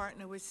being a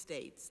partner with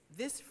states,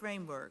 this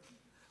framework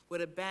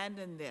would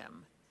abandon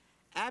them,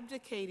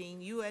 abdicating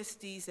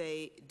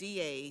USDA's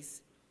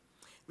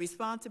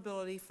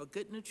responsibility for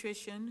good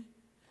nutrition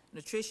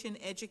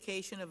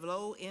education of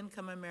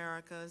low-income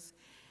Americans,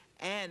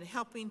 and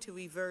helping to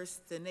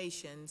reverse the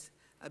nation's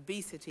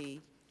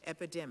obesity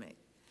epidemic.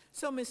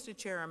 So, Mr.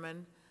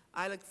 Chairman,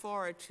 I look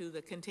forward to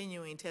the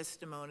continuing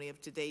testimony of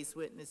today's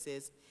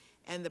witnesses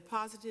and the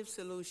positive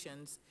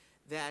solutions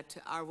that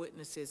our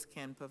witnesses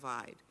can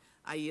provide.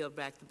 I yield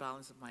back the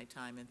balance of my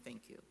time, and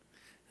thank you.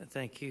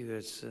 Thank you.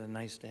 It's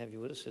nice to have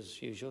you with us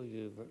as usual.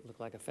 You look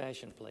like a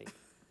fashion plate.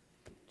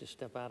 Just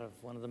step out of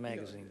one of the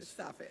magazines.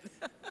 Stop it.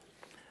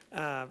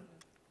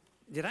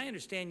 Did I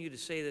understand you to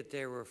say that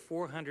there were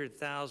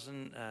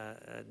 400,000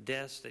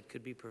 deaths that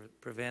could be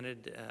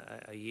prevented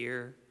a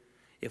year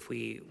if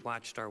we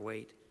watched our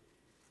weight?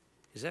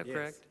 Is that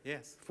correct?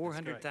 Yes.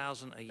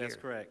 400,000 a year. That's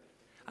correct.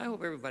 I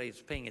hope everybody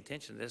who's paying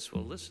attention to this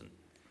will listen.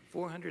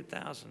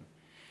 400,000.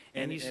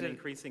 And you said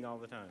increasing all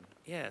the time.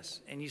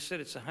 Yes, and you said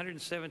it's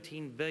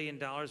 $117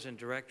 billion in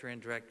direct or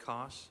indirect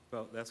costs?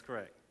 Well, that's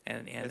correct.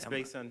 And it's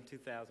based on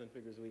 2,000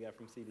 figures we got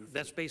from CDC.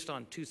 That's based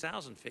on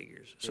 2,000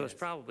 figures, so Yes. it's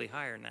probably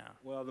higher now.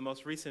 Well, the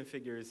most recent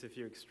figures, if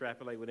you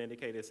extrapolate, would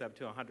indicate it's up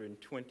to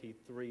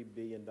 $123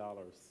 billion.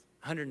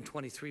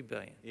 $123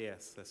 billion.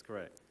 Yes, that's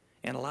correct.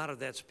 And a lot of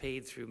that's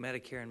paid through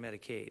Medicare and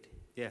Medicaid.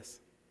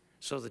 Yes.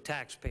 So the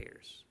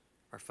taxpayers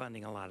are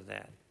funding a lot of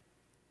that.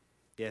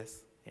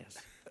 Yes. Yes.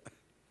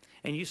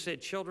 And you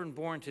said children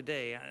born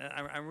today,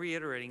 I'm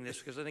reiterating this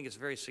because I think it's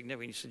very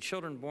significant. You said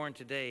children born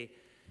today,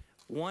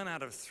 1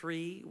 out of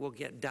 3 will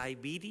get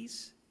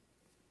diabetes?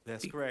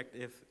 That's correct.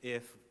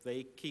 If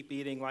they keep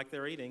eating like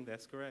they're eating,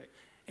 that's correct.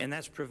 And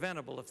that's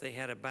preventable if they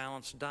had a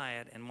balanced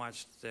diet and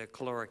watched the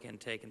caloric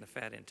intake and the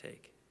fat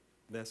intake.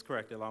 That's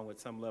correct, along with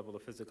some level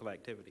of physical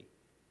activity.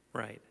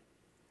 Right.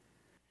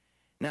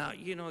 Now,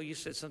 you know, you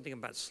said something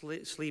about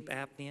sleep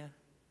apnea.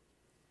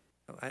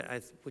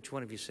 Which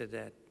one of you said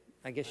that?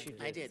 I guess you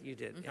did. I did. You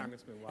did. Mm-hmm.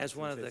 Congressman As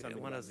one Watson of said the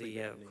something about sleep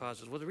apnea.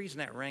 causes. Well, the reason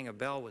that rang a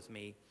bell with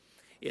me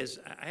is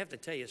I have to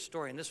tell you a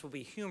story, and this will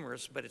be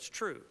humorous, but it's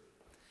true.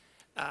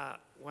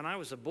 When I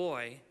was a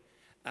boy,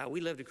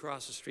 we lived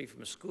across the street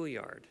from a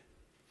schoolyard,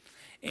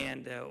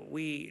 and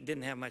we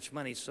didn't have much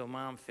money, so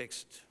Mom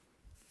fixed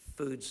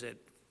foods that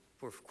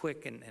were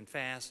quick and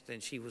fast,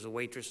 and she was a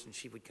waitress, and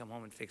she would come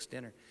home and fix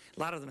dinner. A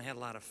lot of them had a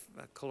lot of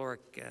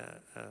caloric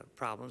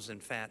problems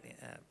and fat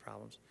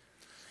problems.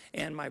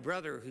 And my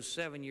brother, who's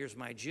 7 years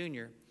my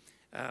junior,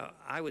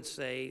 I would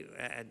say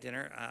at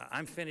dinner,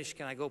 I'm finished,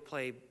 can I go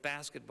play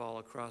basketball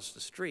across the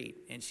street?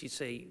 And she'd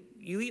say,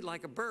 you eat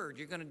like a bird,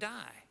 you're going to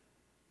die.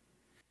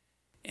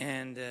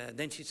 And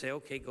then she'd say,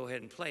 okay, go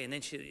ahead and play. And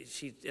then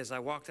she, as I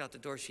walked out the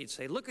door, she'd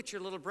say, look at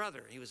your little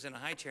brother. He was in a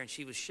high chair, and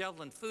she was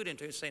shoveling food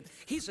into him, saying,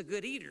 he's a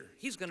good eater.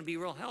 He's going to be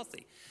real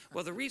healthy.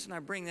 Well, the reason I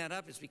bring that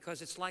up is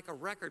because it's like a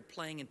record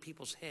playing in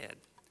people's head.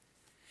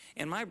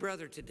 And my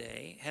brother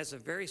today has a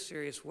very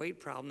serious weight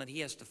problem that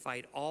he has to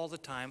fight all the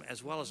time,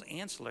 as well as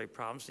ancillary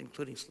problems,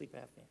 including sleep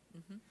apnea.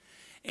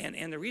 Mm-hmm.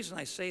 And the reason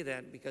I say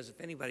that, because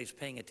if anybody's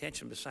paying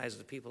attention besides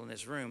the people in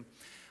this room,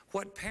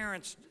 what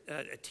parents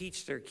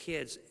teach their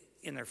kids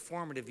in their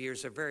formative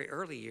years, their very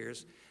early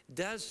years,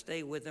 does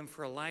stay with them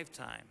for a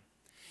lifetime.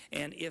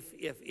 And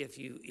if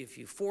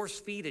you force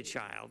feed a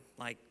child,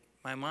 like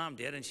my mom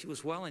did, and she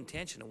was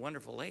well-intentioned, a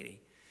wonderful lady,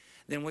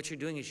 then what you're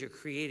doing is you're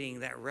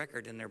creating that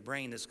record in their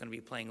brain that's going to be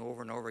playing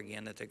over and over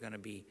again that they're going to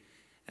be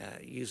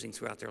using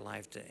throughout their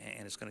life,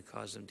 and it's going to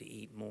cause them to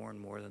eat more and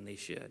more than they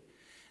should.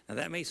 Now,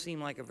 that may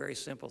seem like a very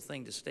simple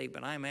thing to state,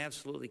 but I'm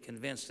absolutely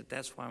convinced that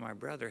that's why my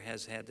brother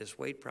has had this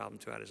weight problem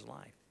throughout his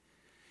life.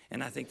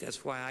 And I think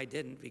that's why I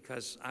didn't,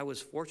 because I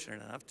was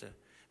fortunate enough to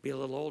be a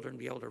little older and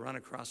be able to run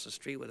across the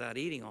street without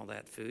eating all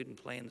that food and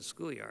play in the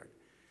schoolyard.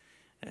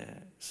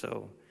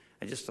 So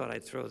I just thought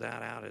I'd throw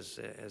that out as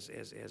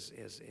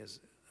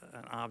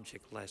an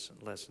object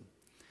lesson.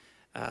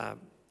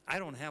 I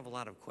don't have a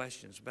lot of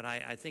questions, but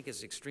I think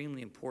it's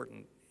extremely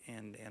important,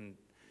 and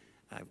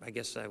I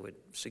guess I would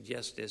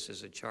suggest this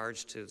as a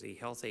charge to the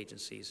health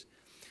agencies,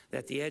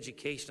 that the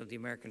education of the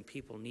American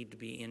people need to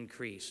be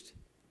increased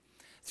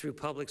through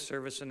public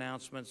service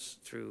announcements,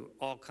 through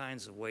all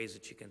kinds of ways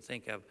that you can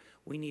think of.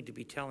 We need to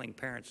be telling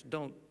parents,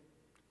 don't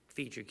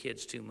feed your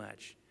kids too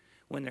much.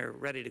 When they're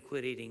ready to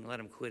quit eating, let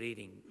them quit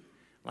eating,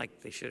 like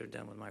they should have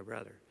done with my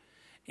brother.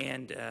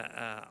 And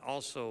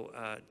also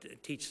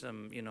teach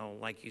them, you know,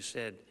 like you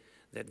said,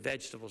 that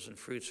vegetables and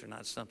fruits are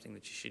not something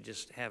that you should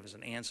just have as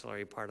an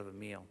ancillary part of a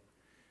meal.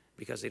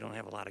 because they don't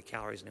have a lot of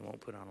calories and they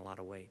won't put on a lot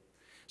of weight.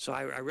 So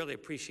I really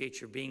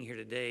appreciate your being here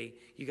today.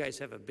 You guys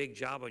have a big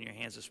job on your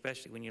hands,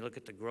 especially when you look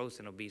at the growth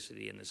in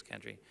obesity in this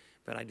country.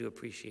 But I do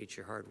appreciate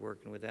your hard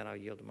work, and with that, I'll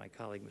yield to my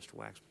colleague, Mr.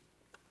 Waxman.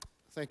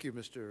 Thank you,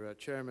 Mr.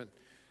 Chairman.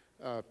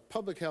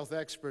 Public health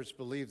experts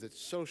believe that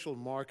social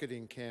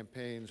marketing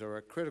campaigns are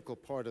a critical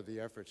part of the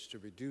efforts to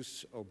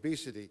reduce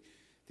obesity.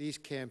 These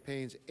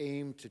campaigns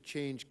aim to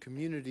change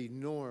community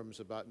norms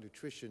about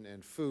nutrition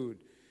and food.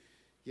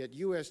 Yet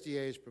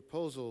USDA's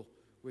proposal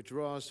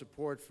withdraws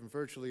support from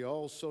virtually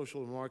all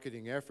social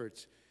marketing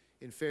efforts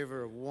in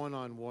favor of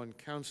one-on-one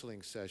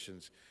counseling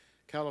sessions.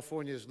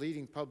 California's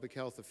leading public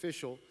health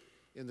official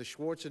in the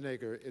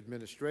Schwarzenegger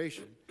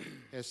administration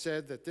has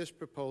said that this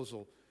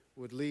proposal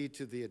would lead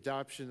to the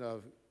adoption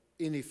of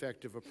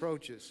ineffective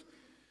approaches.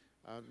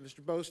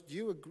 Mr. Bose, do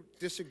you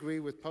disagree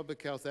with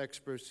public health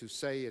experts who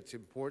say it's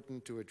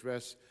important to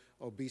address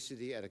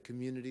obesity at a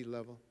community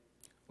level?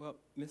 Well,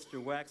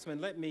 Mr. Waxman,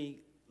 let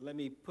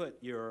me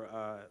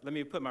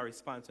put my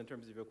response in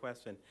terms of your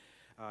question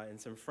in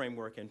some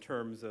framework in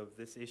terms of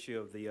this issue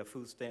of the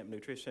food stamp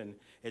nutrition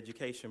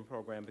education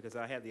program, because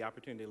I had the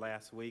opportunity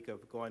last week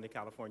of going to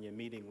California and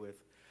meeting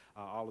with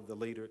all of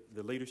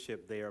the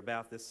leadership there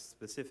about this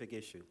specific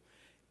issue.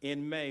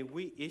 In May,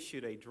 we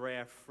issued a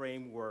draft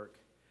framework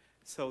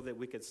so that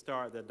we could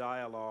start the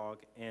dialogue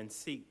and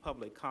seek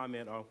public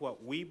comment on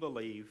what we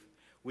believe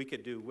we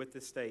could do with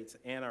the states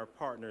and our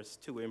partners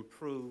to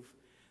improve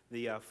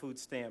the food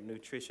stamp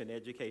nutrition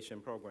education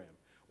program.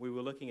 We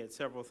were looking at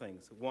several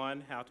things.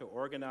 One, how to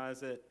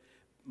organize it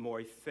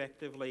more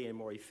effectively and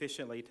more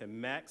efficiently to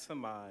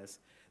maximize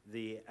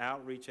the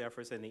outreach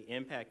efforts and the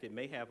impact it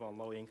may have on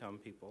low-income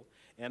people,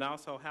 and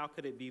also how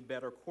could it be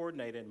better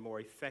coordinated and more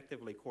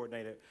effectively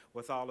coordinated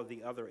with all of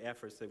the other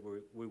efforts that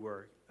we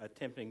were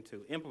attempting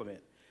to implement.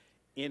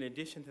 In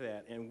addition to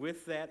that, and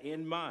with that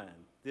in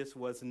mind, this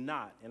was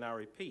not, and I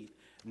repeat,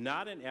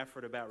 not an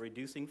effort about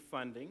reducing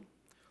funding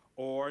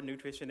or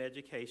nutrition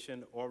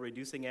education or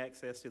reducing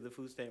access to the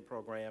food stamp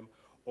program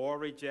or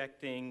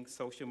rejecting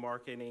social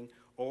marketing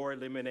or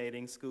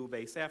eliminating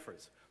school-based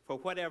efforts. For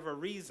whatever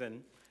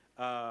reason,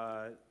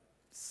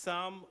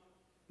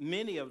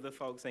 many of the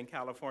folks in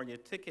California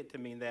took it to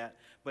mean that,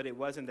 but it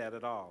wasn't that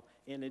at all.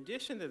 In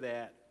addition to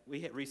that, we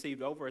had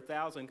received over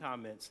 1,000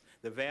 comments.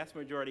 The vast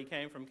majority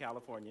came from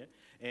California,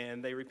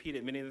 and they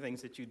repeated many of the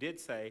things that you did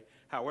say.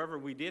 However,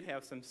 we did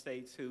have some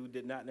states who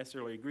did not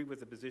necessarily agree with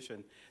the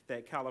position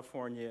that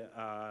California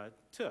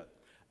took.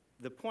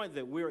 The point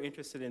that we're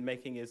interested in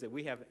making is that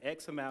we have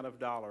X amount of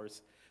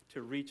dollars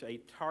to reach a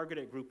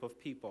targeted group of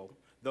people,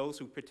 those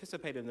who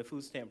participate in the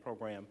food stamp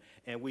program,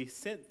 and we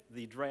sent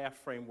the draft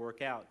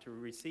framework out to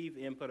receive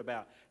input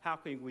about how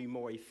can we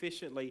more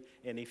efficiently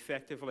and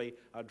effectively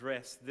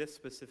address this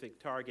specific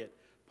target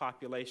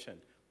population.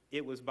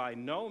 It was by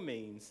no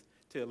means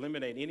to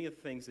eliminate any of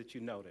the things that you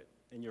noted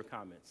in your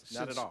comments,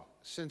 not at all.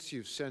 Since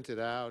you've sent it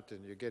out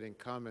and you're getting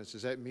comments,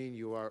 does that mean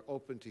you are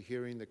open to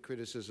hearing the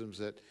criticisms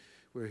that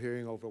we're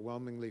hearing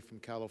overwhelmingly from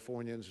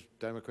Californians,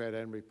 Democrat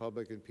and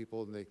Republican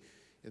people in the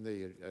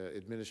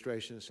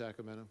administration in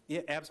Sacramento?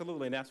 Yeah,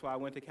 absolutely, and that's why I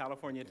went to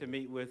California to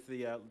meet with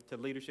the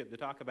leadership to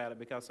talk about it,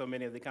 because so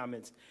many of the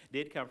comments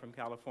did come from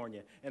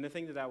California. And the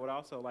thing that I would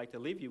also like to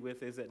leave you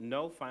with is that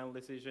no final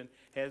decision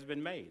has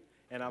been made,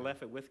 and I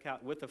left it with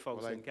the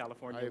folks in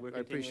California. We're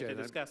continuing to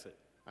discuss it.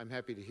 I'm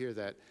happy to hear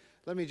that.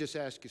 Let me just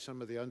ask you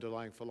some of the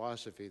underlying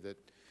philosophy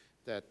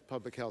that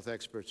public health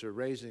experts are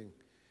raising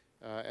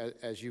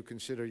as you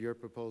consider your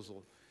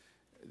proposal.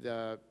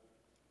 The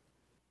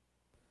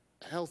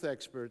health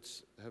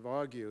experts have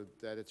argued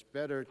that it's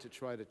better to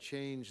try to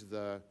change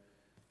the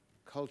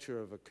culture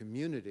of a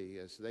community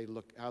as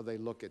how they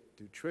look at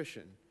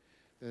nutrition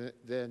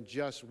than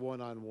just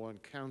one-on-one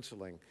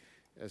counseling.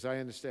 As I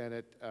understand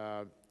it,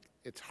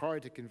 it's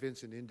hard to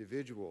convince an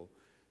individual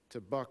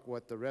to buck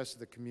what the rest of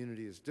the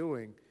community is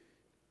doing.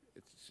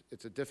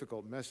 It's a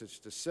difficult message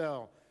to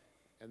sell,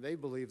 and they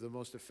believe the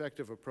most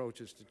effective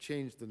approach is to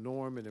change the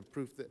norm and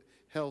improve the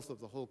health of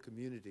the whole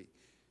community.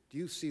 Do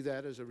you see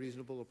that as a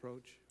reasonable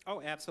approach?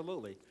 Oh,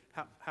 absolutely.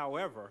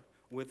 However,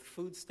 with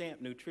food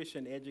stamp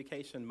nutrition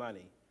education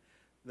money,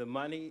 the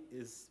money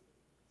is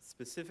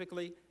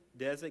specifically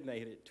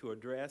designated to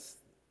address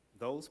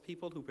those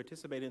people who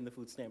participate in the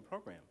food stamp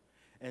program.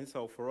 And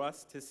so for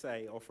us to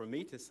say, or for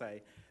me to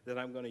say, that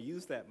I'm going to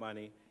use that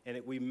money,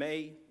 and we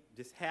may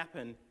just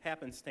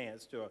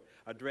happenstance to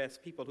address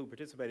people who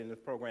participate in this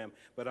program,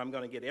 but I'm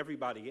going to get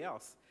everybody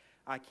else,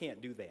 I can't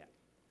do that.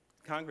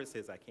 Congress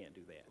says I can't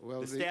do that.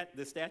 Well,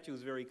 the statute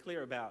is very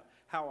clear about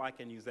how I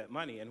can use that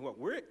money, and what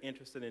we were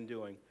interested in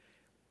doing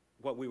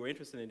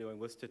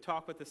was to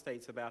talk with the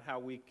states about how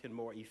we can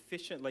more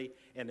efficiently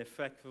and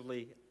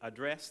effectively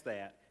address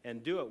that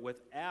and do it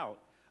without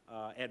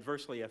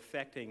adversely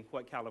affecting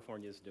what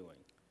California is doing.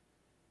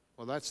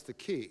 Well, that's the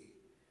key,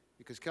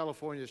 because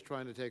California is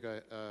trying to take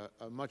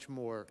a much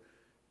more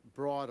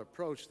broad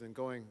approach than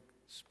going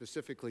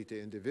specifically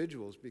to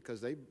individuals,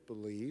 because they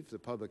believe, the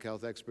public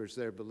health experts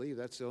there believe,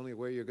 that's the only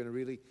way you're going to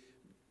really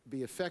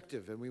be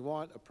effective, and we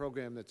want a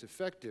program that's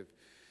effective.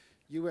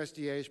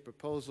 USDA's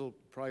proposal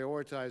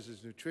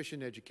prioritizes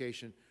nutrition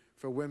education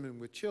for women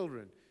with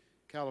children.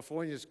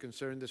 California is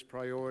concerned this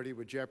priority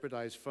would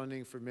jeopardize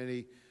funding for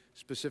many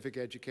specific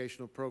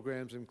educational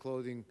programs,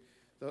 including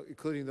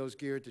those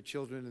geared to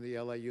children in the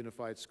LA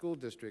Unified School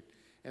District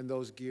and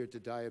those geared to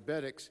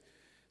diabetics.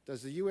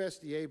 Does the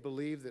USDA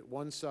believe that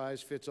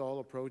one-size-fits-all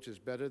approach is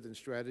better than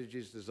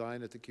strategies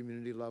designed at the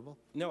community level?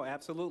 No,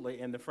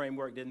 absolutely, and the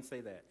framework didn't say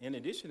that. In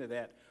addition to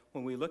that,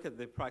 when we look at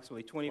the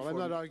approximately 24... Well,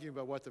 I'm not arguing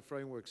about what the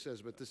framework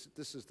says, but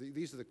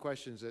these are the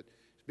questions that is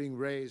being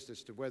raised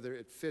as to whether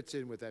it fits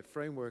in with that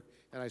framework,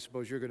 and I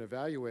suppose you're going to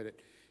evaluate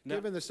it. No.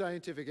 Given the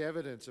scientific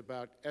evidence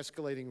about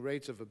escalating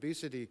rates of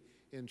obesity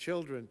in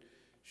children,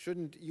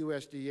 shouldn't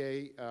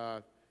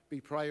USDA be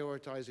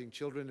prioritizing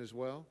children as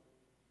well?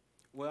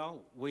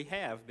 Well, we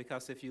have,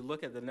 because if you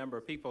look at the number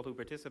of people who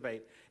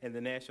participate in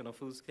the National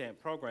Food Stamp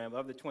Program,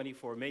 of the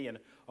 24 million,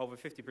 over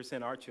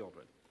 50% are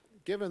children.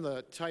 Given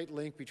the tight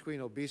link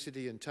between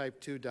obesity and type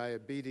 2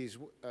 diabetes,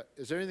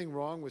 is there anything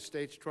wrong with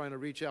states trying to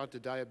reach out to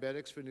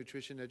diabetics for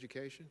nutrition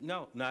education?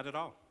 No, not at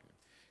all.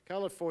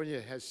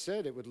 California has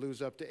said it would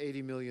lose up to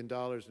 $80 million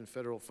in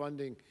federal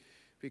funding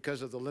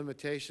because of the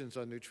limitations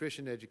on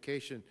nutrition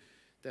education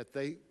that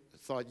they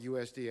thought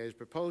USDA is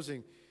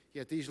proposing,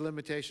 yet these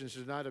limitations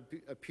do not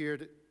appear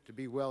to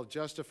be well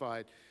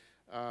justified.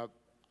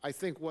 I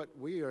think what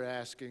we are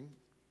asking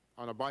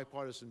on a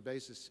bipartisan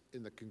basis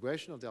in the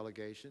congressional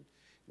delegation,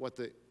 what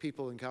the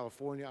people in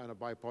California on a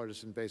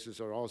bipartisan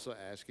basis are also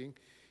asking,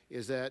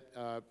 is that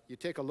you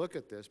take a look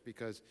at this,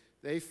 because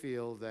they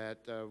feel that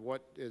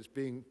what is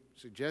being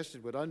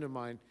suggested would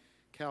undermine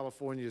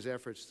California's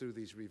efforts through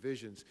these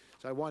revisions.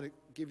 So I want to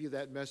give you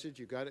that message.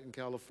 You got it in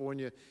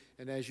California,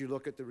 and as you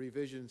look at the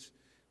revisions,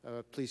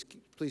 please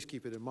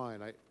keep it in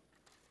mind.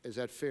 Is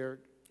that fair?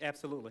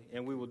 Absolutely,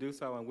 and we will do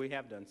so, and we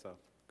have done so.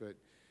 Good.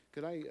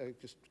 Could I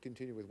just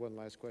continue with one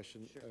last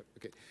question? Sure.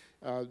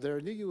 Okay. There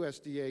are new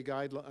USDA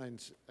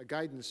guidelines,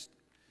 guidance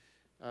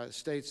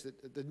states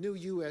that the new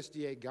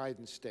USDA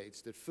guidance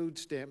states that food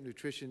stamp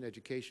nutrition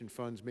education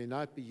funds may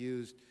not be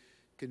used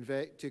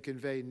to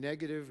convey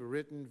negative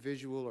written,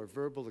 visual, or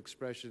verbal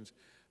expressions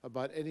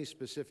about any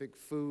specific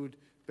food,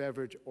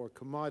 beverage, or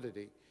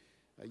commodity.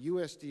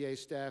 USDA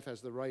staff has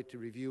the right to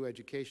review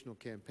educational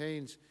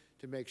campaigns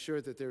to make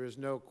sure that there is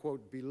no,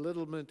 quote,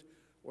 belittlement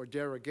or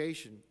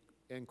derogation,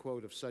 end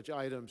quote, of such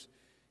items.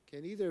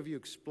 Can either of you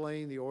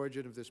explain the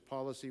origin of this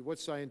policy? What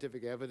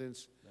scientific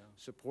evidence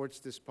supports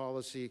this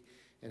policy,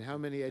 and how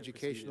many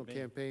educational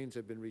campaigns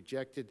have been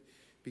rejected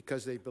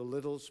because they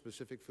belittle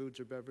specific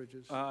foods or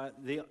beverages?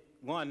 The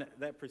one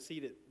that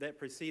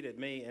preceded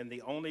me, and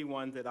the only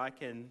one that I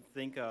can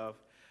think of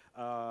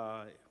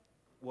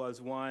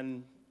was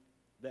one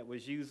that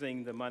was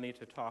using the money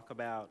to talk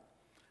about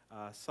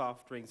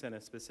soft drinks in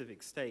a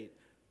specific state,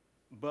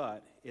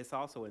 but it's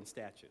also in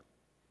statute.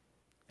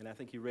 And I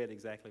think you read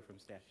exactly from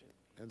statute.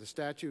 And the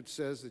statute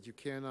says that you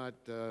cannot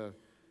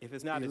if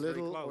it's not, it's very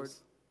belittle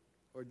close.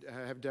 Or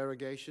have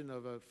derogation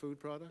of a food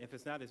product? If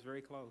it's not, it's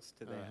very close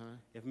to that,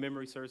 if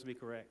memory serves me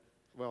correct.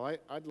 Well,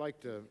 I'd like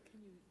to,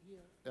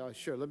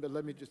 sure,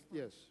 let me just,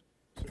 yes.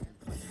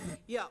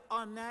 Yeah,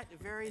 on that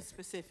very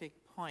specific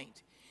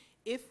point,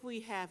 if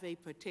we have a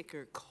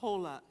particular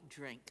cola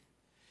drink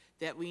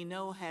that we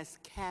know has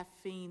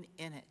caffeine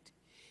in it,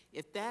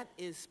 if that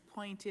is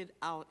pointed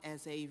out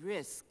as a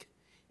risk,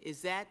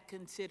 is that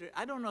considered,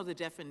 I don't know the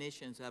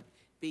definitions of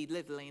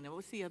belittling, and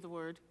what's the other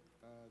word?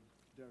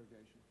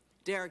 Derogation.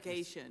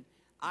 Derogation.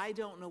 I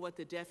don't know what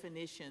the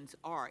definitions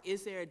are.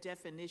 Is there a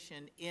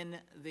definition in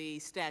the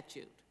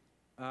statute?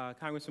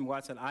 Congressman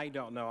Watson, I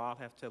don't know. I'll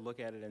have to look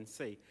at it and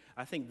see.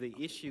 I think the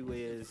issue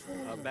is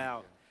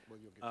about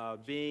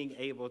being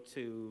able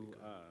to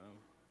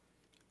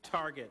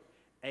target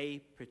a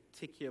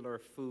particular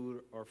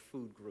food or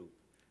food group.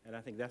 And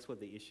I think that's what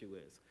the issue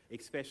is,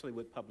 especially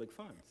with public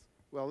funds.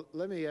 Well,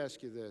 let me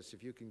ask you this,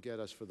 if you can get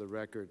us for the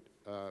record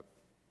a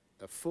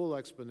full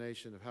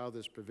explanation of how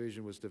this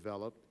provision was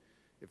developed.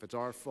 If it's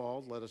our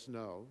fault, let us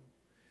know.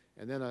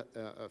 And then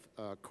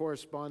a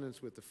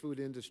correspondence with the food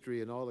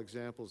industry and all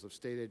examples of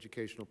state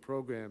educational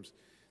programs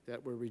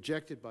that were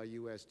rejected by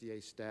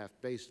USDA staff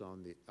based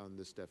on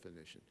this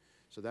definition.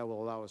 So that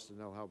will allow us to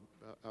know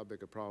how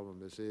big a problem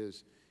this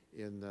is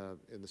in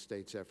the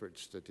state's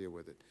efforts to deal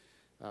with it.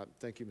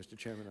 Thank you, Mr.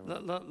 Chairman.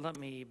 Let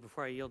me,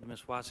 before I yield to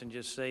Ms. Watson,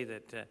 just say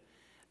that,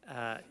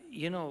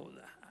 you know,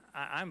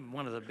 I'm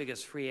one of the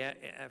biggest free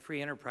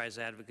enterprise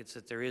advocates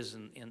that there is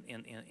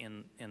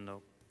in the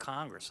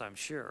Congress, I'm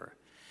sure.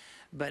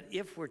 But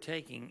if we're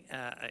taking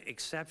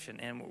exception,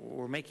 and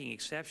we're making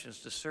exceptions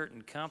to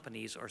certain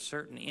companies or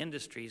certain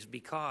industries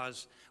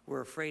because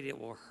we're afraid it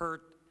will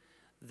hurt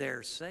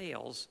their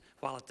sales,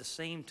 while at the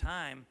same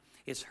time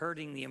it's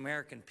hurting the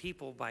American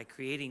people by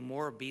creating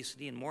more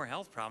obesity and more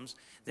health problems,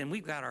 then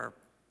we've got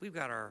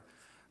our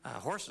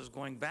horses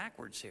going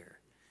backwards here.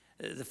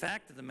 The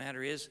fact of the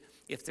matter is,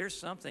 if there's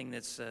something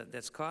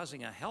that's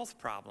causing a health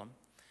problem,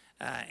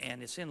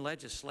 and it's in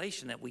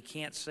legislation that we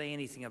can't say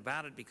anything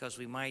about it because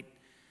we might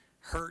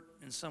hurt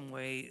in some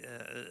way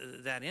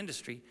that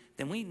industry,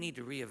 then we need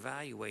to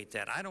reevaluate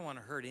that. I don't want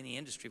to hurt any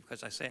industry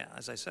because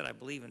as I said, I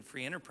believe in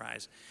free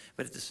enterprise.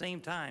 But at the same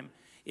time,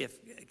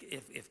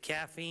 if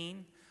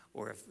caffeine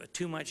or if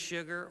too much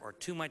sugar or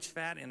too much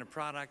fat in a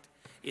product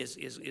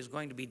is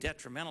going to be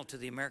detrimental to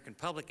the American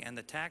public and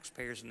the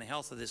taxpayers and the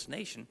health of this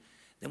nation,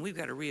 then we've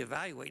got to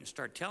reevaluate and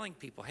start telling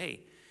people,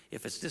 hey,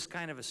 if it's this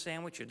kind of a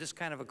sandwich or this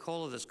kind of a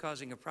cola that's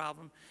causing a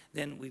problem,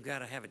 then we've got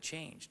to have it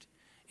changed.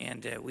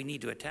 And we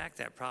need to attack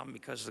that problem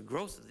because the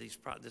growth of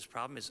this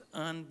problem is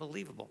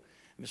unbelievable.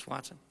 Ms.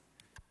 Watson?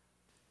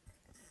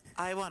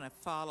 I want to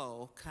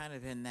follow kind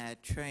of in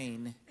that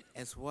train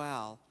as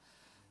well.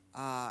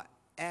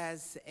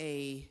 As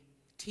a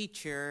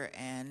teacher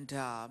and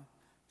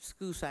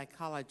school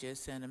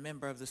psychologist and a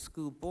member of the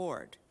school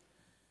board,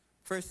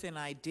 first thing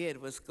I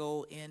did was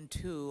go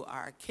into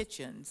our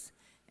kitchens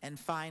and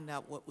find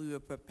out what we were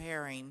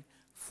preparing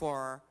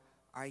for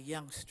our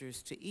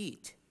youngsters to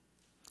eat.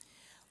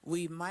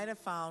 We might have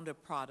found a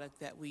product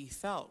that we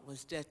felt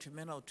was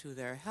detrimental to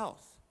their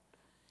health.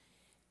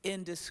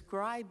 In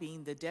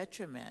describing the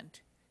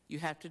detriment, you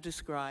have to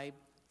describe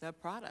the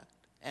product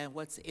and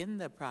what's in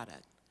the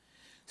product.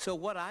 So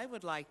what I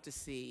would like to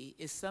see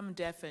is some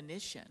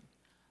definition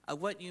of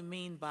what you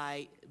mean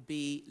by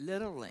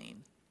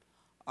belittling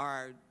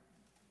or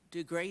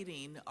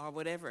degrading or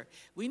whatever.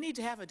 We need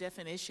to have a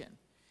definition,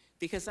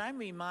 because I'm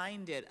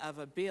reminded of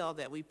a bill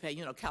that we pay.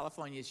 You know,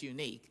 California is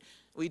unique.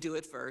 We do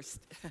it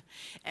first.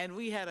 And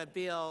we had a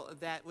bill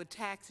that would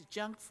tax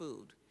junk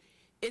food.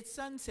 It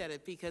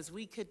sunsetted because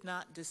we could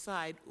not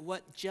decide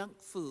what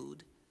junk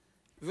food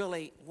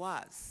really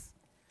was.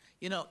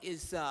 You know,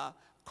 is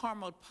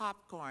caramel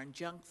popcorn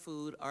junk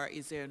food, or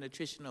is there a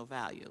nutritional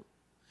value?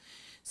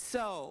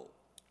 So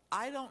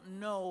I don't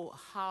know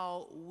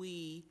how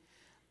we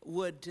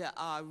would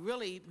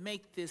really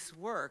make this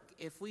work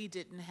if we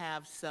didn't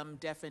have some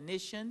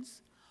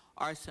definitions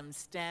or some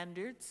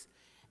standards,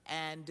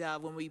 and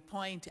when we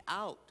point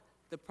out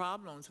the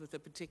problems with a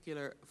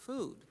particular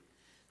food.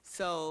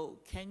 So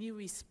can you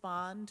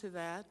respond to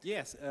that?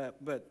 Yes,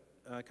 but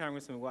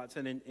Congressman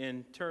Watson,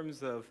 in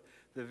terms of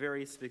the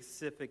very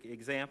specific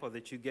example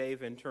that you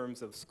gave in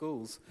terms of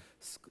schools,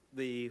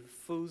 the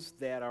foods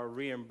that are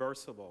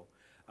reimbursable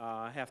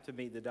have to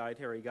meet the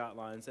dietary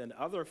guidelines, and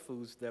other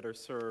foods that are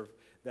served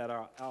that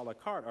are a la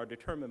carte are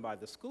determined by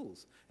the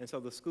schools. And so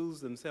the schools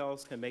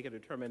themselves can make a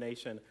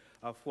determination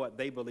of what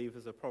they believe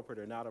is appropriate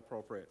or not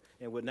appropriate,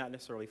 and would not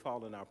necessarily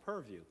fall in our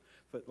purview.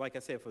 But like I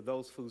said, for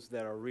those foods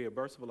that are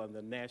reimbursable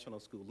under the National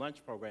School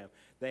Lunch Program,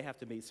 they have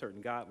to meet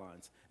certain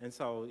guidelines. And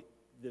so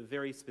the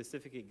very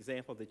specific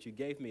example that you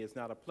gave me is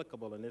not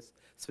applicable in this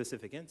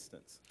specific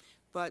instance.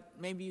 But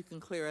maybe you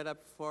can clear it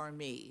up for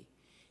me.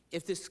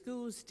 If the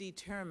schools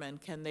determine,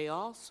 can they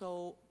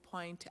also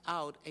point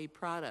out a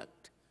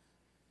product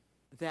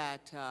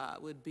that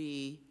would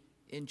be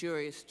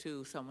injurious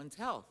to someone's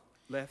health?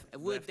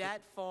 Would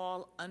that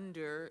fall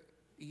under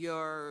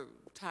your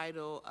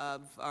title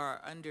of, or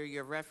under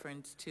your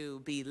reference to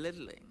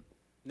belittling?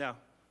 No,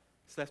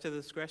 it's left to the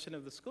discretion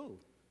of the school.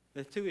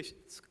 There are two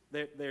issues.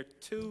 There are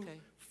two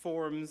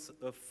forms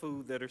of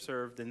food that are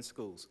served in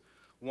schools.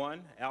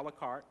 One, a la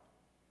carte,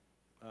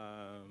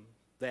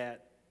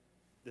 that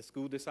the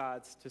school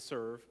decides to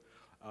serve,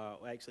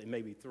 actually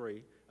maybe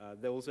three,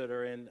 those that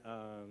are in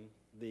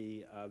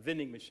the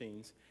vending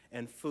machines,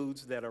 and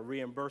foods that are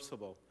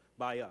reimbursable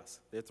by us.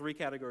 There are three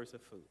categories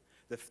of food.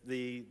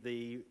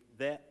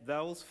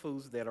 Those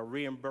foods that are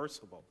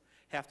reimbursable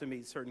have to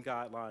meet certain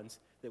guidelines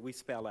that we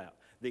spell out.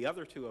 The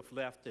other two are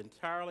left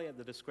entirely at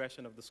the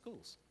discretion of the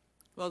schools.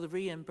 Well, the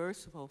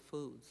reimbursable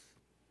foods,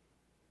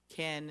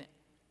 can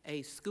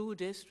a school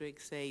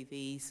district say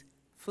these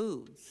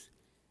foods,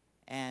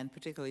 and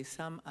particularly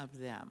some of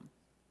them,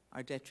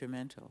 are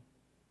detrimental?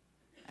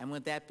 And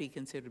would that be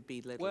considered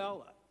belittling?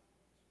 Well,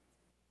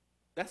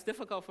 that's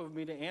difficult for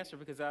me to answer,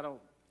 because I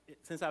don't,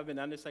 since I've been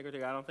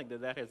undersecretary, I don't think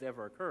that has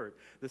ever occurred.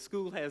 The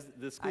school has,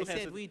 I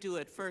said we do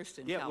it first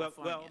in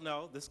California. Well,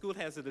 no, the school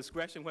has the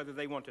discretion whether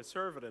they want to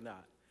serve it or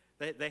not.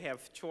 They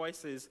have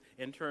choices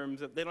in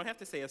terms of, they don't have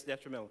to say it's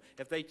detrimental.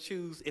 If they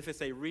choose, if it's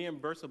a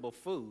reimbursable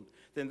food,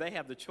 then they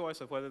have the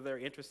choice of whether they're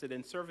interested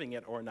in serving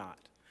it or not.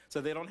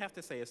 So they don't have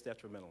to say it's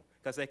detrimental,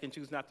 because they can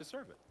choose not to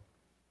serve it.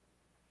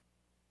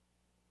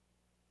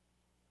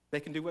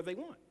 They can do what they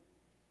want.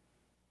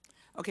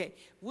 Okay,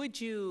 would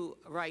you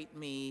write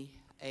me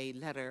a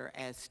letter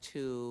as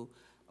to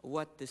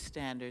what the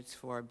standards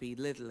for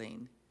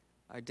belittling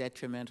or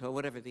detrimental,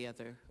 whatever the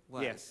other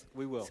was? Yes,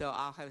 we will. So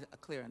I'll have a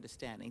clear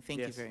understanding. Thank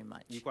you very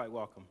much. You're quite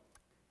welcome.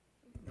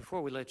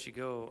 Before we let you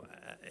go,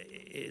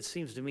 it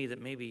seems to me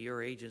that maybe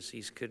your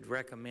agencies could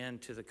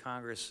recommend to the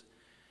Congress,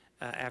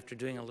 after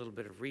doing a little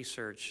bit of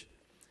research,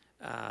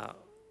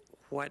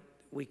 what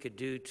we could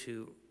do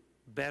to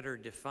better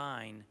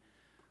define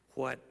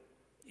what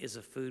is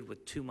a food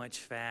with too much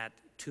fat,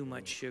 too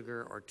much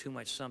sugar, or too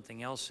much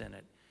something else in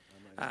it.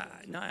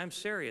 No, I'm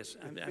serious.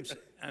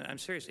 I'm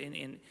serious.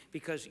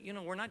 Because, you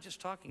know, we're not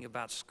just talking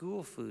about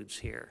school foods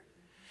here.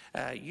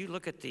 You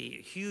look at the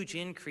huge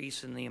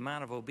increase in the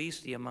amount of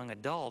obesity among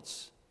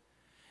adults,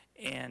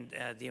 and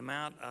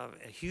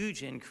a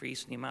huge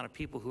increase in the amount of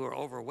people who are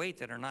overweight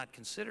that are not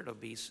considered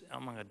obese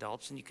among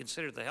adults, and you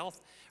consider the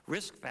health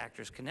risk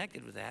factors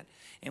connected with that,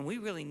 and we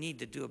really need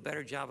to do a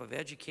better job of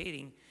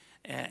educating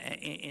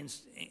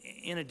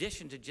in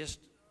addition to just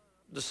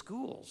the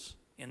schools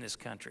in this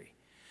country.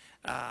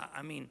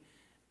 I mean,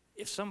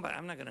 if somebody,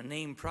 I'm not going to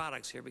name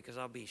products here because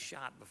I'll be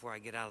shot before I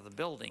get out of the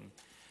building,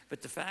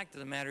 but the fact of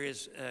the matter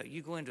is,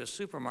 you go into a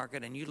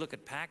supermarket and you look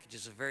at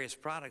packages of various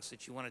products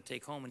that you want to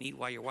take home and eat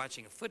while you're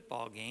watching a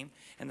football game,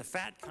 and the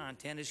fat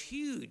content is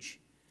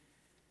huge.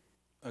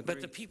 Agreed.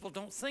 But the people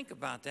don't think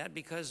about that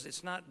because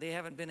it's not, they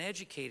haven't been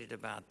educated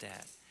about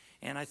that.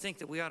 And I think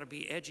that we ought to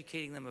be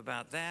educating them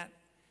about that,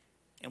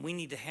 and we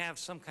need to have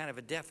some kind of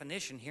a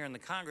definition here in the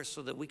Congress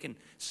so that we can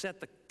set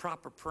the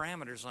proper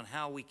parameters on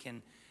how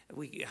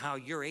how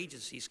your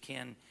agencies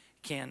can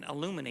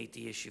illuminate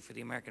the issue for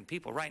the American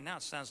people. Right now,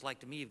 it sounds like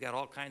to me you've got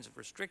all kinds of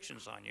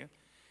restrictions on you,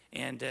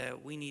 and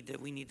we need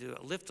to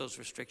lift those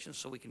restrictions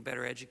so we can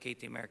better educate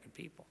the American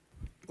people.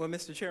 Well,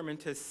 Mr. Chairman,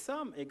 to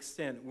some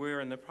extent,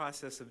 we're in the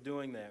process of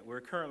doing that.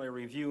 We're currently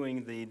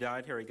reviewing the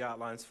dietary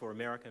guidelines for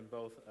American,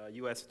 both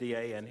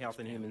USDA and Health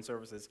and Human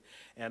Services,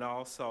 and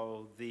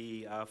also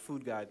the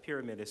food guide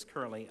pyramid is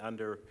currently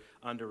under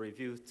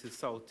review.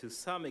 So to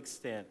some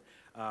extent,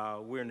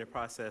 we're in the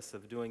process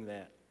of doing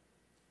that.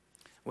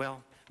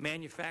 Well,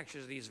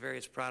 manufacturers of these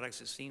various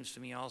products, it seems to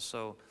me,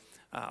 also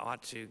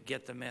ought to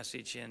get the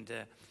message, and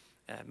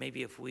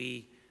maybe if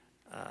we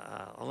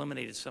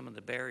eliminated some of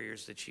the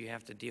barriers that you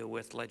have to deal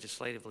with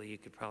legislatively, you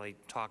could probably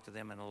talk to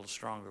them in a little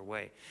stronger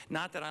way.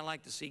 Not that I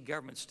like to see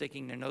government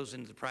sticking their nose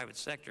into the private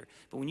sector,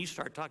 but when you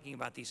start talking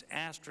about these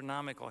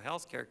astronomical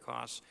health care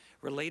costs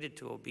related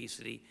to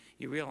obesity,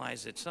 you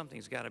realize that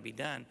something's got to be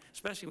done,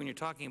 especially when you're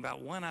talking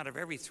about 1 out of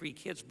every 3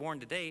 kids born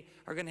today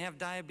are going to have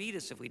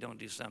diabetes if we don't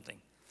do something.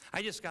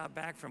 I just got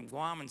back from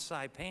Guam and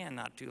Saipan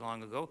not too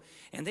long ago,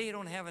 and they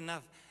don't have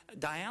enough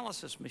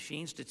dialysis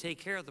machines to take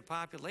care of the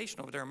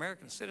population of their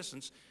American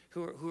citizens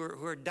who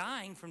are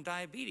dying from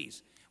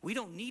diabetes. We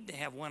don't need to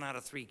have 1 out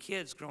of 3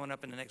 kids growing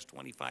up in the next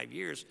 25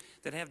 years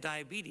that have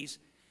diabetes.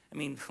 I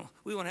mean,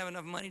 we won't have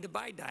enough money to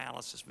buy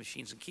dialysis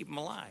machines and keep them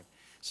alive.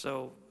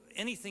 So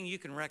anything you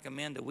can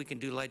recommend that we can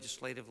do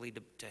legislatively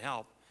to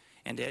help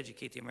and to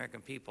educate the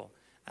American people,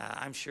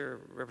 I'm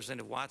sure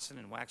Representative Watson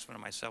and Waxman and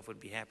myself would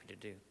be happy to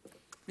do.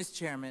 Mr.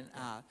 Chairman,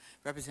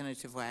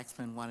 Representative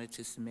Waxman wanted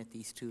to submit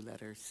these 2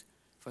 letters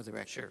for the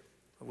record. Sure.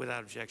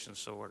 Without objection,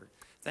 so ordered.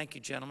 Thank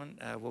you, gentlemen.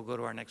 We'll go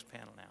to our next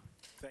panel now.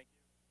 Thank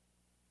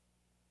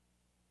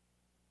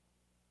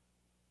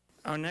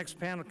you. Our next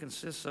panel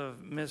consists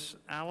of Ms.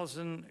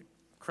 Allison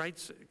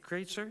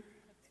Kretzer.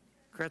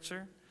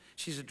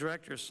 She's the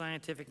Director of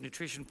Scientific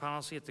Nutrition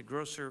Policy at the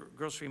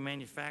Grocery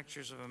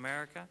Manufacturers of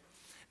America.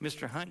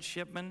 Mr. Hunt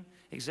Shipman,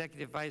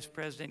 Executive Vice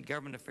President,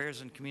 Government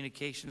Affairs and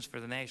Communications for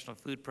the National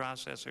Food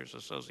Processors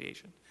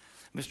Association.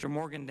 Mr.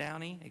 Morgan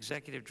Downey,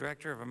 Executive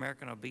Director of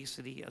American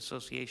Obesity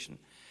Association.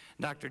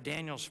 Dr.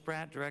 Daniel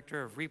Spratt,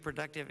 Director of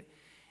Reproductive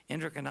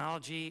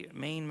Endocrinology,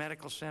 Maine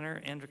Medical Center,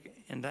 Endocrine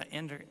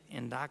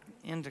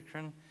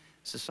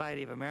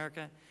Society of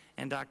America,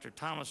 and Dr.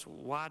 Thomas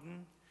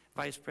Wadden,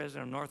 Vice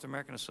President of North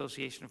American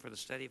Association for the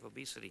Study of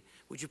Obesity.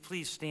 Would you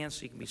please stand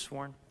so you can be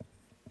sworn?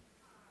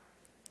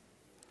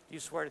 Do you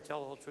swear to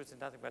tell the whole truth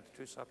and nothing but the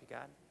truth, so help you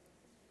God?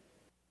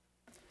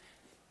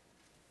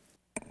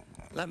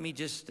 Let me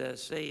just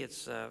say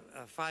it's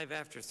 5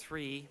 after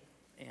 3,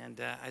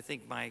 and I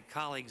think my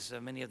colleagues,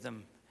 many of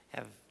them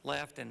have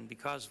left, and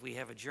because we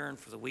have adjourned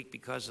for the week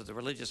because of the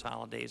religious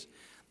holidays,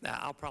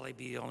 I'll probably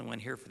be the only one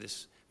here for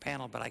this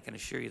panel, but I can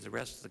assure you the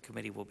rest of the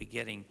committee will be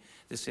getting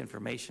this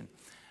information.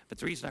 But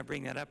the reason I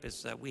bring that up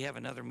is that we have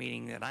another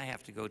meeting that I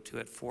have to go to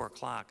at 4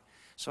 o'clock.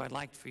 So I'd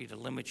like for you to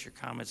limit your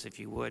comments, if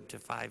you would, to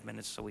 5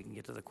 minutes so we can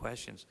get to the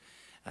questions.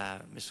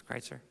 Ms.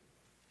 Kreitzer?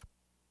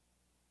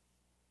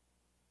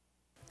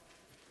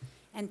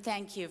 And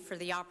thank you for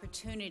the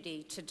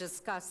opportunity to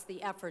discuss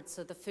the efforts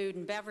of the food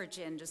and beverage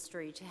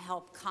industry to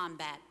help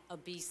combat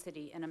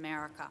obesity in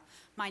America.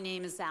 My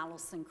name is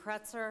Allison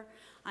Kretzer.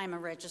 I'm a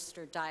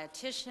registered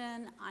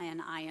dietitian,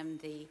 and I am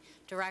the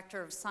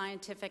Director of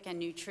Scientific and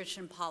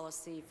Nutrition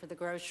Policy for the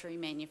Grocery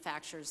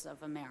Manufacturers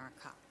of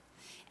America.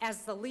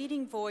 As the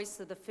leading voice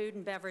of the food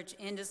and beverage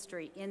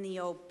industry in the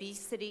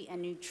obesity and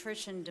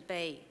nutrition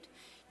debate,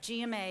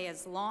 GMA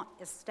has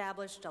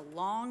established a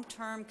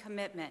long-term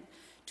commitment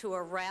to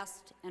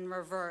arrest and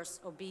reverse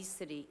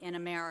obesity in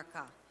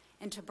America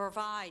and to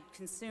provide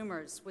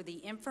consumers with the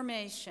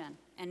information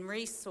and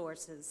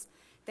resources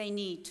they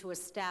need to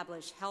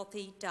establish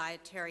healthy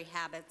dietary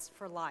habits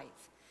for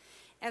life.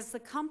 As the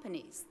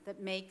companies that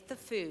make the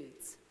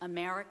foods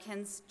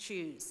Americans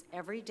choose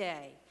every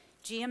day,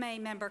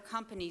 GMA member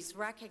companies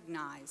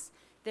recognize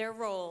their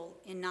role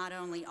in not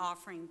only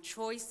offering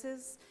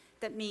choices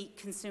that meet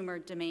consumer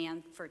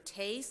demand for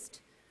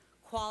taste,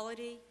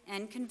 quality,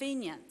 and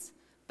convenience,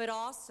 but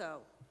also,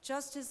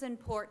 just as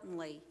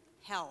importantly,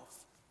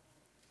 health.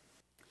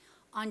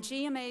 On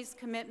GMA's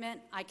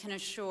commitment, I can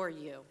assure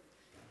you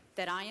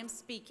that I am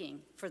speaking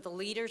for the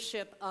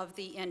leadership of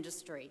the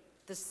industry.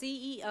 The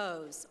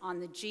CEOs on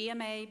the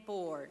GMA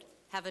board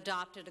have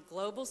adopted a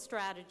global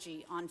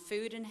strategy on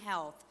food and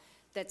health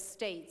that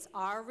states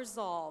our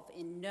resolve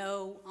in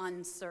no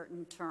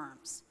uncertain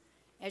terms.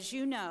 As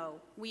you know,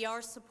 we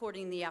are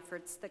supporting the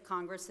efforts that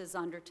Congress has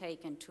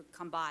undertaken to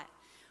combat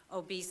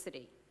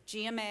obesity.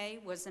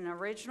 GMA was an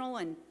original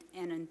and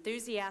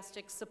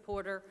enthusiastic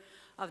supporter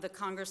of the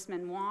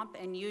Congressman Wamp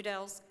and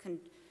Udall's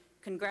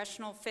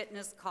Congressional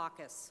Fitness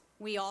Caucus.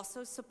 We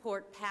also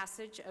support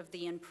passage of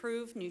the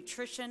Improved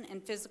Nutrition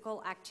and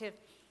Physical Activity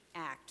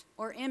Act,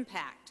 or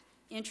IMPACT,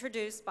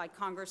 introduced by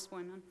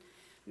Congresswoman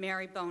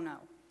Mary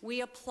Bono.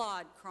 We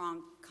applaud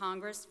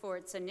Congress for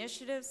its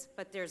initiatives,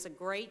 but there's a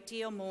great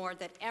deal more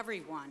that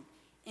everyone,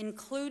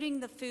 including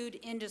the food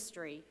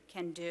industry,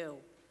 can do.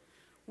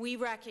 We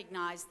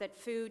recognize that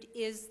food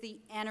is the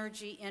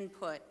energy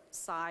input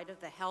side of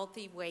the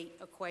healthy weight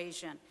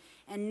equation,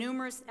 and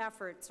numerous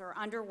efforts are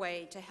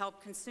underway to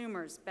help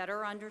consumers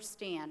better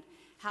understand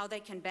how they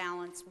can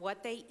balance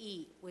what they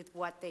eat with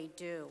what they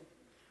do.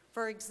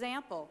 For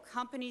example,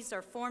 companies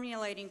are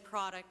formulating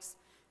products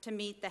to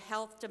meet the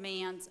health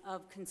demands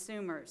of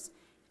consumers.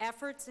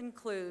 Efforts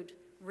include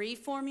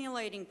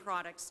reformulating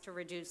products to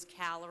reduce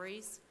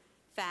calories,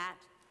 fat,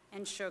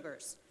 and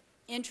sugars,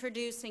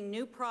 introducing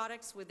new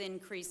products with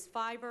increased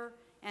fiber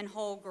and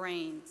whole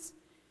grains,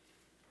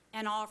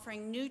 and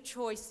offering new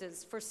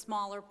choices for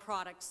smaller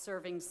product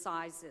serving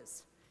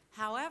sizes.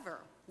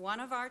 However,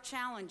 one of our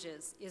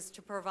challenges is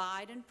to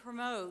provide and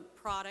promote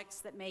products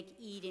that make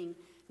eating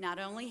not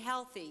only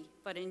healthy,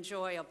 but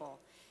enjoyable.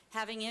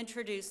 Having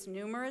introduced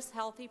numerous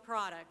healthy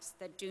products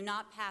that do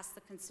not pass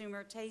the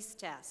consumer taste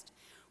test,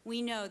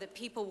 we know that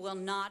people will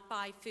not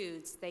buy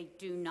foods they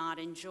do not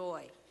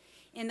enjoy.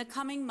 In the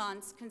coming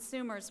months,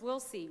 consumers will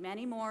see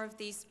many more of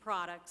these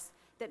products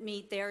that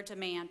meet their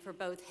demand for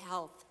both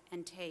health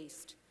and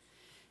taste.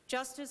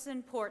 Just as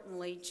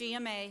importantly,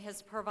 GMA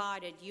has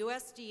provided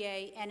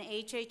USDA and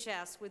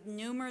HHS with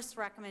numerous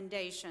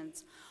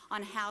recommendations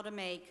on how to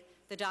make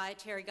the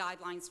dietary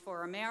guidelines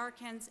for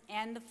Americans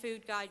and the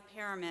food guide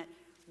pyramid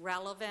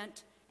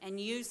relevant and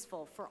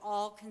useful for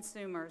all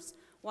consumers,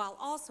 while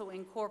also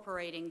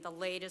incorporating the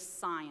latest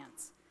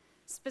science.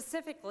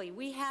 Specifically,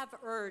 we have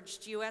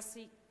urged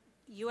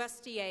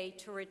USDA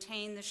to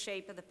retain the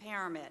shape of the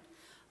pyramid,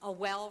 a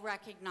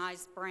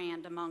well-recognized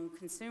brand among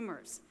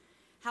consumers.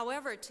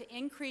 However, to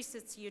increase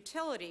its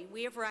utility,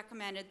 we have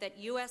recommended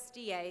that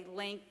USDA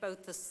link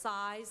both the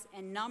size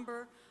and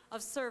number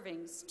of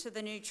servings to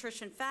the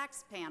Nutrition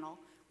Facts Panel,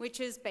 which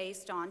is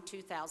based on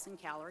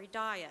 2,000-calorie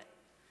diet.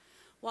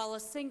 While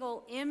a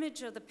single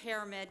image of the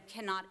pyramid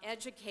cannot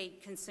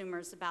educate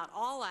consumers about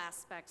all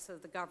aspects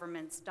of the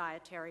government's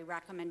dietary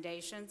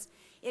recommendations,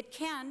 it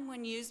can,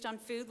 when used on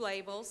food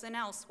labels and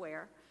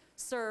elsewhere,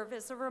 serve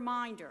as a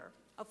reminder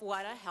of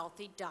what a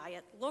healthy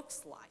diet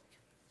looks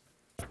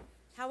like.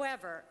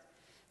 However,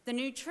 the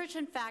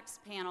Nutrition Facts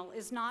Panel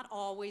is not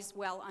always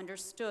well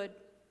understood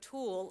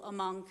tool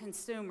among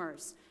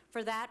consumers.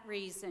 For that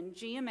reason,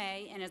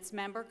 GMA and its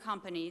member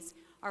companies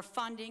are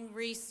funding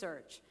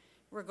research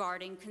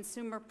regarding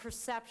consumer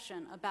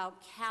perception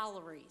about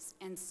calories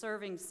and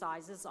serving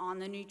sizes on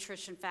the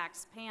Nutrition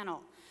Facts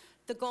Panel.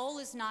 The goal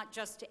is not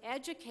just to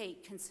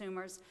educate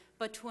consumers,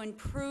 but to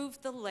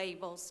improve the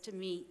labels to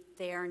meet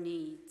their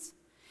needs.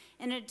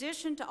 In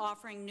addition to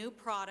offering new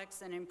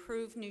products and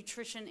improved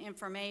nutrition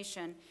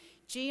information,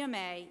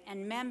 GMA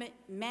and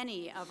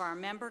many of our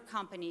member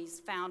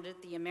companies founded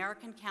the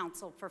American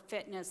Council for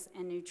Fitness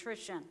and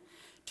Nutrition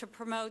to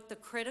promote the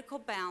critical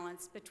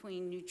balance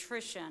between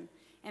nutrition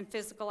and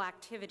physical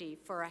activity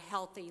for a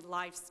healthy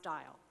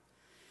lifestyle.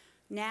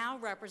 Now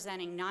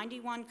representing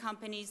 91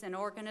 companies and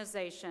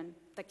organizations,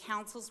 the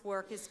Council's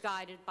work is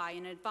guided by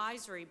an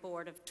advisory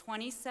board of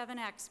 27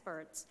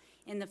 experts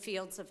in the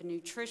fields of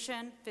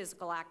nutrition,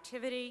 physical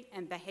activity,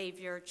 and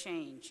behavior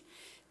change.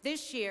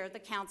 This year, the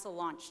Council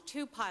launched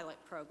 2 pilot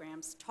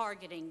programs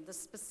targeting the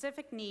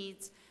specific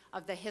needs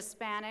of the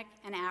Hispanic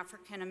and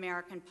African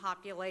American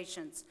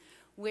populations,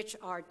 which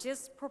are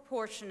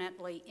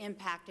disproportionately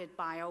impacted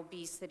by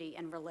obesity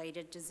and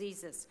related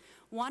diseases.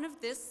 One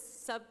of this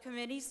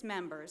subcommittee's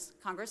members,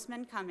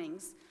 Congressman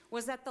Cummings,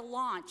 was at the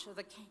launch of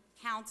the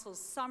Council's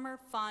Summer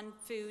Fun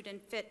Food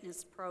and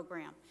Fitness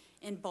program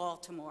in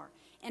Baltimore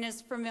and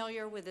is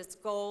familiar with its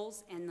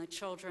goals and the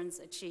children's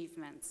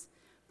achievements.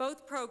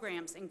 Both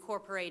programs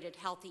incorporated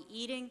healthy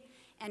eating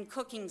and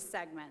cooking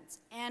segments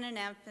and an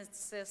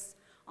emphasis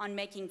on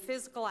making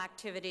physical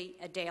activity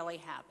a daily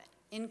habit.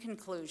 In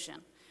conclusion,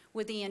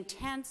 with the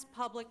intense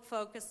public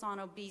focus on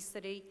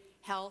obesity,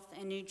 health,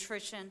 and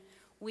nutrition,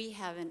 we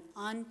have an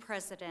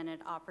unprecedented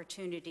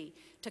opportunity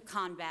to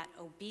combat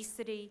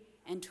obesity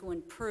and to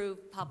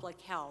improve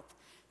public health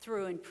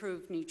through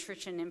improved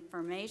nutrition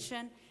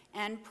information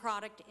and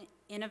product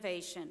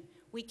innovation.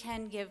 We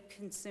can give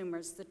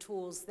consumers the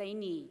tools they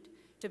need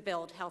to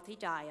build healthy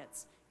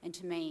diets and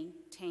to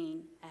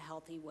maintain a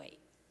healthy weight.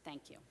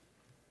 Thank you.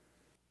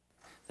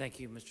 Thank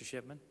you, Mr.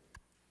 Shipman.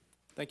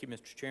 Thank you,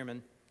 Mr.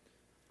 Chairman.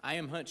 I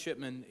am Hunt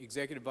Shipman,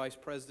 Executive Vice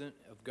President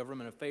of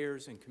Government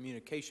Affairs and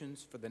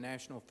Communications for the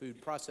National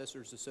Food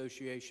Processors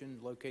Association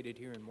located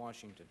here in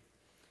Washington.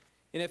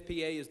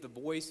 NFPA is the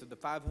voice of the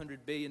 $500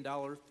 billion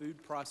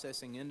food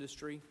processing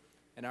industry,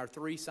 and our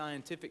 3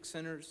 scientific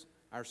centers,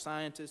 our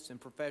scientists and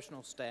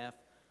professional staff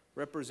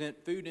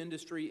represent food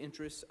industry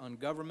interests on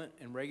government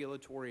and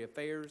regulatory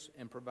affairs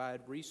and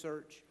provide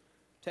research,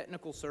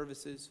 technical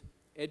services,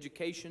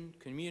 education,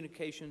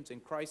 communications,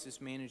 and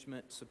crisis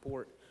management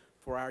support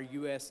for our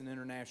U.S. and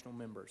international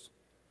members.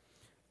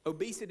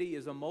 Obesity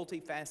is a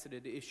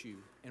multifaceted issue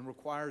and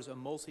requires a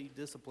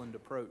multidisciplined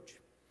approach.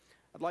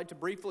 I'd like to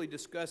briefly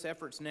discuss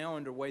efforts now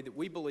underway that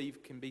we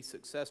believe can be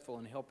successful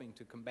in helping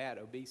to combat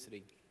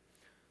obesity.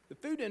 The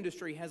food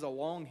industry has a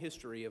long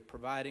history of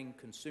providing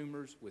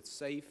consumers with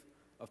safe,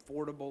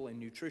 affordable, and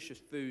nutritious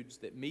foods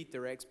that meet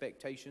their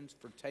expectations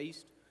for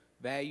taste,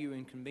 value,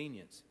 and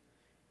convenience.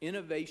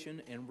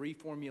 Innovation and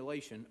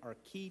reformulation are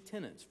key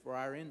tenets for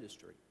our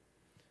industry.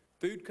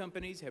 Food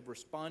companies have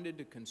responded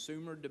to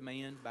consumer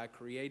demand by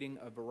creating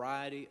a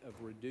variety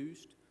of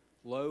reduced,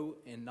 low,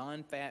 and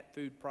non-fat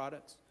food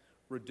products,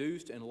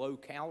 reduced and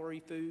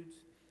low-calorie foods,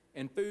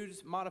 and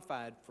foods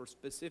modified for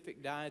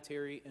specific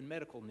dietary and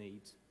medical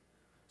needs.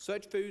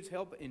 Such foods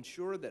help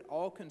ensure that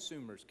all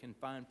consumers can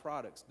find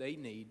products they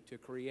need to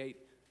create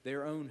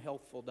their own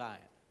healthful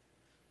diet.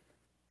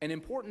 An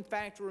important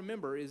fact to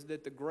remember is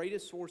that the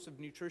greatest source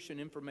of nutrition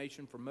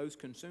information for most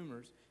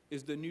consumers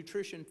is the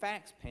nutrition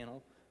facts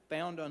panel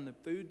found on the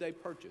food they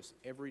purchase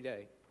every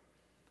day.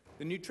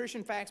 The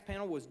Nutrition Facts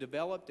Panel was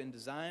developed and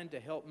designed to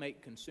help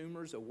make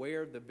consumers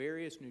aware of the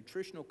various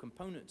nutritional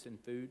components in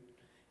food,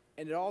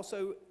 and it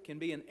also can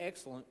be an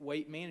excellent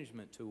weight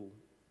management tool.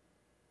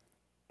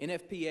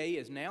 NFPA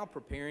is now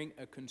preparing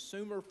a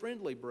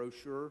consumer-friendly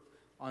brochure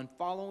on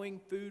following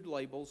food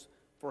labels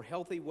for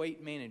healthy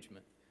weight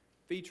management,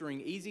 featuring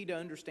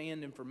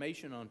easy-to-understand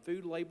information on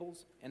food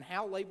labels and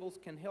how labels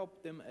can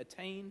help them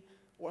attain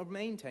or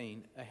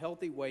maintain a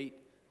healthy weight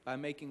by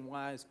making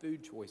wise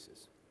food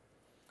choices.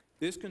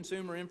 This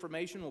consumer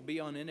information will be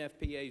on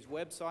NFPA's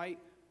website,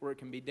 where it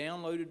can be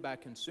downloaded by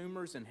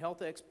consumers and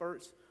health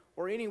experts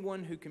or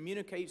anyone who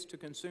communicates to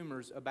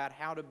consumers about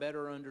how to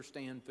better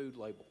understand food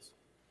labels.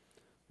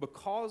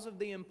 Because of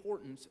the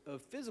importance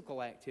of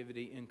physical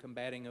activity in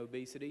combating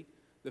obesity,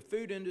 the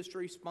food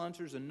industry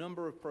sponsors a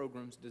number of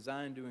programs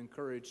designed to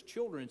encourage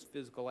children's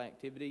physical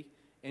activity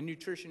and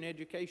nutrition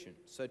education,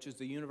 such as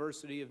the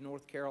University of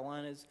North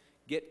Carolina's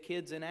Get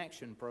Kids in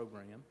Action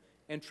program,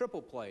 and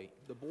Triple Play,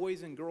 the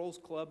Boys and Girls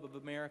Club of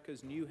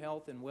America's new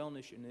health and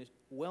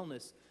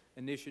wellness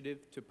initiative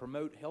to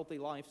promote healthy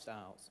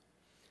lifestyles.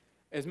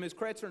 As Ms.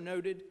 Kretzer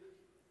noted,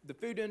 the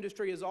food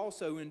industry has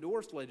also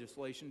endorsed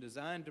legislation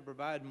designed to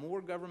provide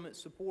more government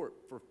support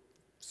for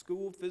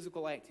school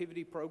physical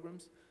activity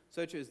programs,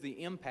 such as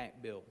the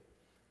Impact Bill.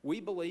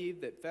 We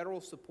believe that federal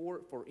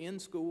support for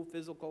in-school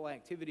physical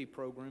activity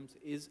programs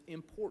is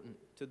important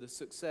to the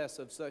success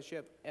of such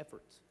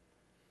efforts.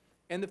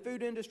 And the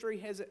food industry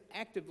has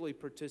actively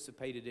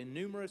participated in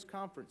numerous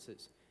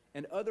conferences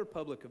and other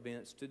public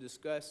events to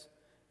discuss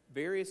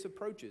various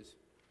approaches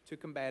to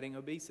combating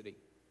obesity.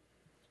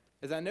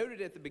 As I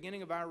noted at the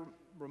beginning of our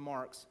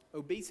remarks,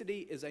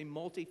 obesity is a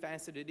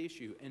multifaceted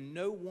issue, and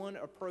no one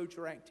approach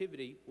or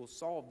activity will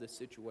solve this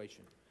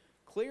situation.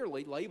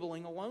 Clearly,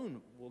 labeling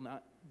alone will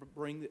not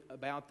bring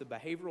about the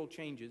behavioral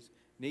changes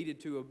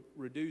needed to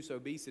reduce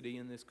obesity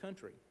in this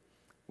country.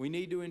 We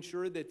need to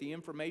ensure that the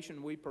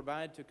information we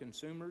provide to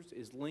consumers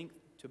is linked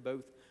to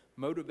both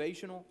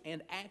motivational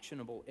and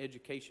actionable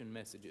education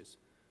messages,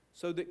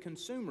 so that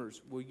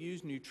consumers will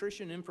use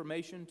nutrition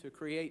information to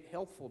create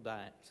healthful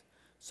diets.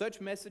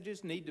 Such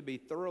messages need to be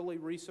thoroughly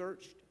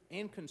researched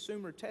and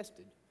consumer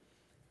tested.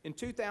 In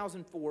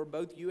 2004,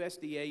 both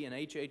USDA and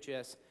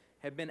HHS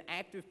have been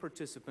active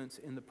participants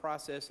in the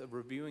process of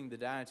reviewing the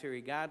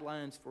dietary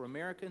guidelines for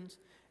Americans,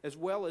 as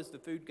well as the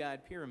Food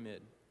Guide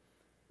Pyramid.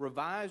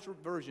 Revised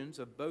versions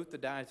of both the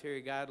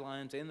dietary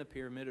guidelines and the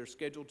pyramid are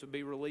scheduled to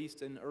be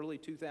released in early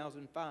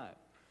 2005.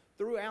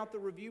 Throughout the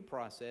review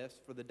process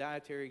for the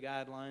dietary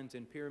guidelines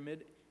and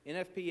pyramid,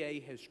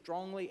 NFPA has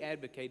strongly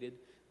advocated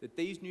that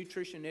these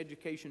nutrition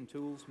education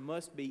tools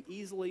must be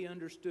easily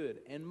understood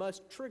and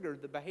must trigger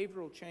the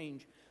behavioral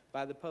change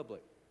by the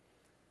public.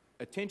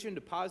 Attention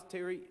to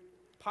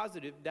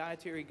positive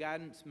dietary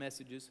guidance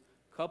messages,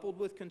 coupled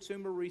with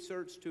consumer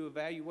research to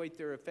evaluate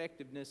their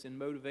effectiveness in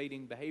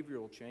motivating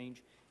behavioral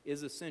change,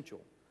 is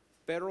essential.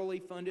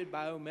 Federally funded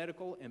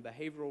biomedical and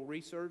behavioral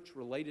research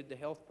related to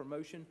health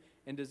promotion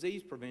and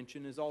disease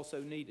prevention is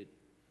also needed.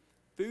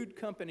 Food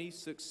companies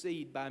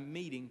succeed by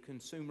meeting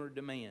consumer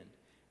demand,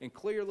 and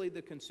clearly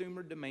the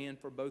consumer demand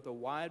for both a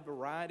wide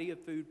variety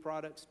of food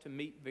products to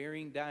meet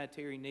varying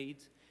dietary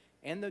needs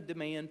and the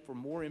demand for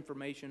more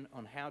information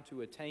on how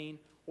to attain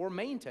or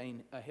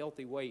maintain a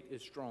healthy weight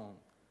is strong.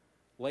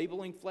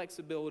 Labeling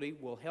flexibility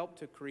will help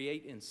to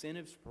create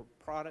incentives for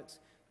products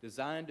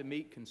designed to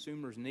meet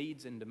consumers'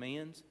 needs and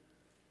demands.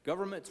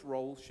 Government's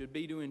role should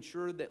be to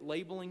ensure that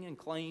labeling and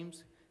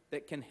claims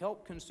that can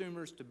help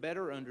consumers to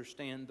better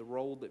understand the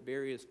role that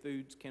various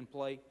foods can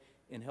play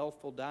in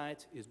healthful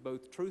diets is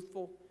both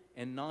truthful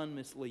and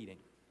non-misleading.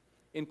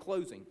 In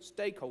closing,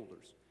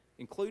 stakeholders,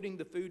 including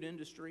the food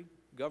industry,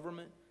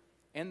 government,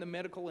 and the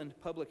medical and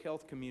public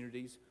health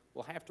communities,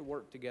 will have to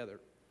work together.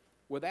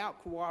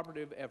 Without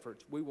cooperative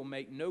efforts, we will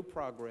make no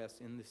progress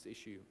in this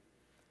issue.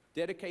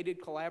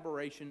 Dedicated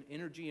collaboration,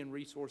 energy, and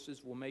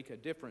resources will make a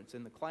difference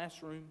in the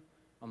classroom,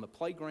 on the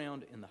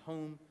playground, in the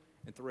home,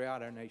 and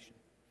throughout our nation.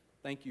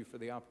 Thank you for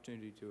the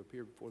opportunity to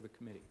appear before the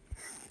committee.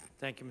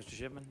 Thank you, Mr.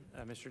 Shipman.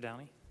 Mr.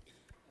 Downey.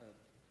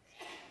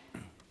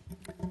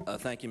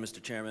 Thank you,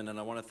 Mr. Chairman, and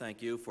I want to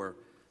thank you for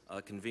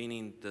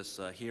convening this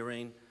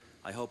hearing.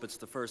 I hope it's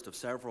the first of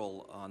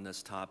several on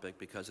this topic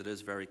because it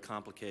is very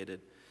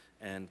complicated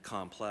and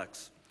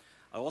complex.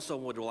 I also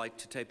would like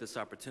to take this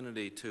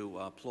opportunity to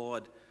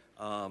applaud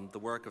the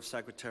work of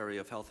Secretary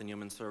of Health and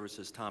Human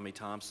Services Tommy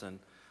Thompson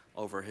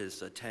over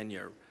his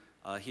tenure.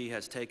 He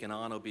has taken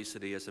on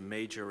obesity as a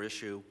major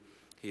issue.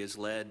 He has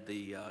led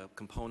the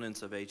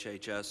components of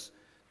HHS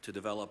to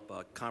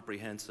develop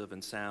comprehensive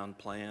and sound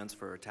plans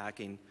for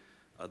attacking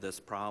this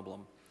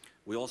problem.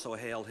 We also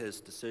hail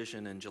his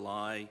decision in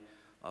July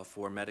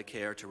for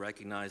Medicare to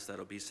recognize that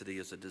obesity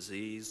is a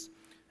disease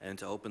and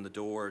to open the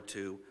door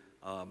to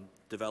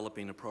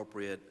developing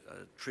appropriate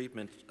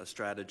treatment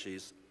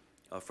strategies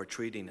for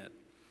treating it.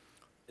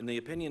 In the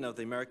opinion of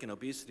the American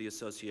Obesity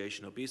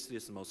Association, obesity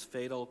is the most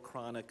fatal,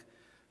 chronic,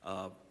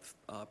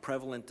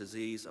 prevalent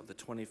disease of the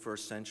 21st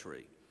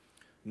century.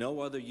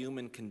 No other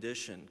human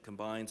condition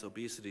combines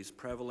obesity's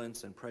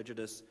prevalence and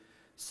prejudice,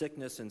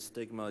 sickness and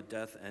stigma,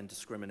 death and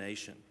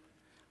discrimination.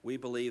 We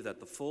believe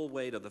that the full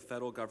weight of the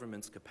federal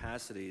government's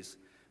capacities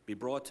be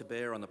brought to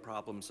bear on the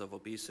problems of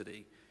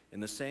obesity in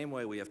the same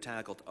way we have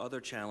tackled other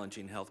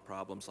challenging health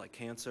problems like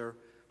cancer,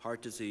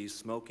 heart disease,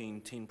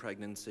 smoking, teen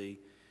pregnancy,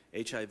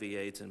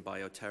 HIV/AIDS, and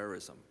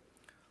bioterrorism.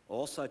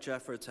 All such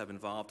efforts have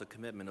involved a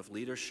commitment of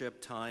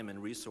leadership, time,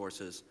 and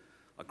resources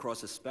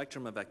across a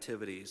spectrum of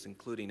activities,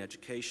 including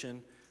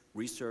education,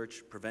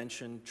 research,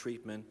 prevention,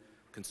 treatment,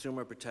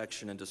 consumer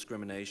protection, and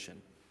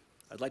discrimination.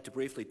 I'd like to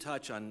briefly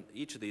touch on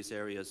each of these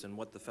areas and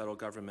what the federal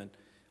government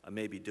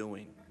may be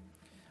doing.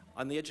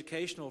 On the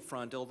educational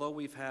front, although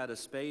we've had a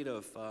spate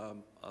of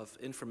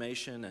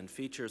information and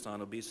features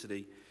on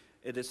obesity,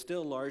 it is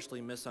still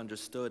largely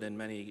misunderstood in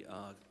many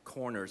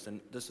corners,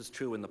 and this is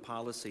true in the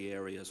policy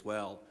area as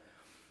well.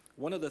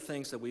 One of the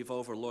things that we've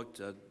overlooked,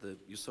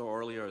 you saw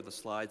earlier the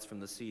slides from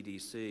the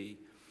CDC,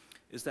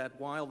 is that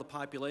while the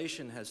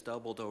population has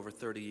doubled over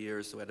 30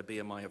 years, so at a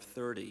BMI of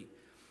 30,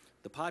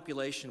 the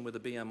population with a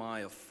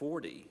BMI of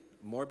 40,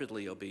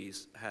 morbidly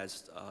obese,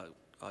 has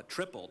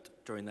tripled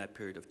during that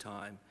period of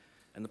time,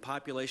 and the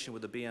population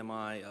with a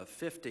BMI of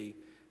 50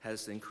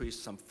 has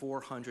increased some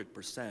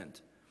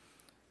 400%.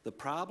 The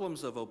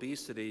problems of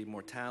obesity,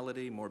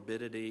 mortality,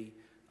 morbidity,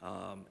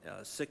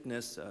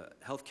 sickness,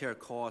 healthcare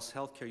costs,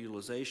 healthcare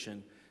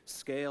utilization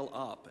scale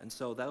up, and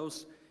so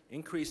those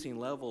increasing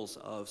levels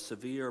of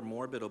severe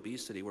morbid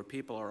obesity, where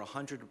people are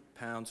 100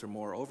 pounds or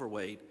more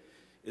overweight,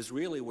 is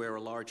really where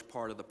a large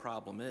part of the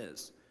problem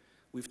is.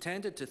 We've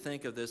tended to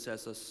think of this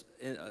as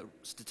a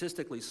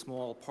statistically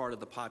small part of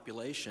the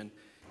population.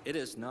 It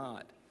is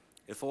not.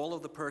 If all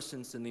of the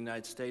persons in the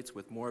United States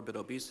with morbid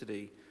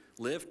obesity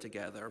lived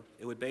together,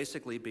 it would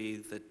basically be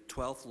the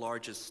 12th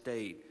largest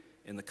state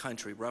in the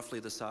country, roughly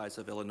the size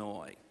of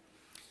Illinois.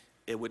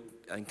 It would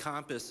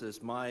encompass,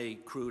 as my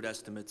crude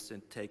estimates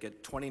take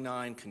it,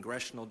 29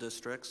 congressional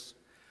districts.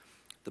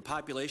 The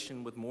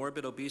population with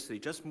morbid obesity,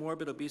 just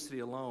morbid obesity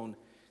alone,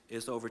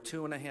 is over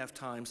 2.5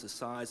 times the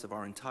size of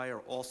our entire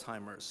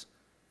Alzheimer's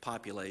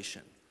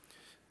population.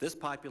 This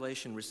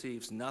population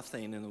receives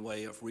nothing in the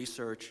way of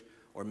research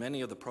or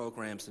many of the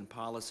programs and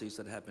policies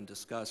that have been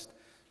discussed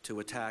to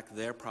attack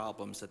their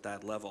problems at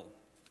that level.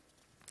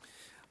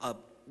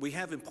 We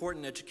have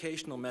important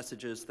educational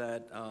messages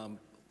that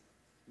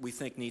we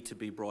think need to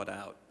be brought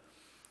out.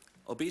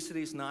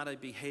 Obesity is not a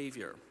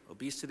behavior.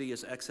 Obesity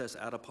is excess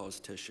adipose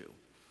tissue.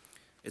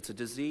 It's a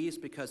disease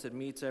because it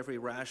meets every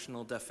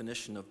rational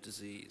definition of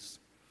disease.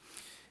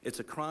 It's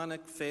a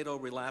chronic, fatal,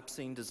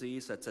 relapsing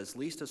disease that's at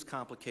least as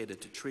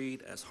complicated to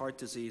treat as heart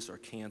disease or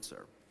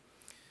cancer.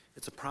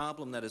 It's a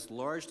problem that is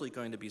largely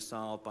going to be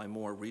solved by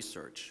more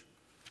research.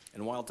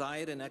 And while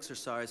diet and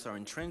exercise are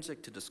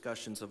intrinsic to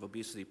discussions of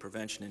obesity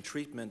prevention and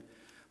treatment,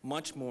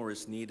 much more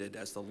is needed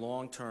as the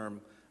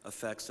long-term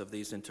effects of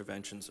these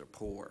interventions are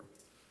poor.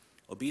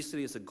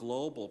 Obesity is a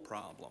global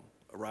problem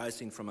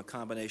arising from a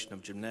combination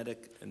of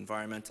genetic,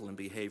 environmental, and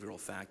behavioral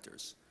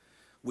factors.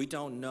 We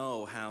don't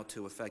know how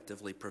to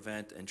effectively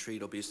prevent and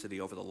treat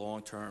obesity over the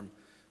long term,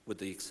 with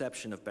the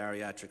exception of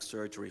bariatric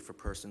surgery for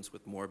persons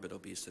with morbid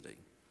obesity.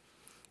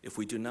 If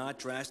we do not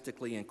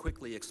drastically and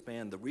quickly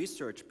expand the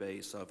research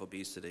base of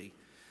obesity,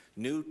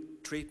 new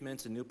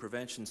treatments and new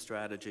prevention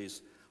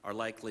strategies are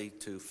likely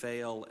to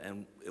fail,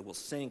 and it will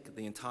sink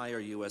the entire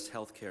U.S.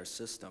 healthcare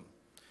system,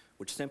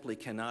 which simply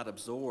cannot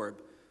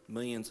absorb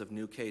millions of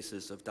new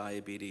cases of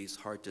diabetes,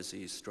 heart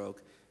disease,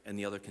 stroke, and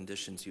the other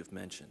conditions you've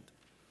mentioned.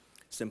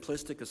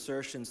 Simplistic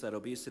assertions that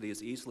obesity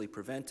is easily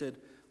prevented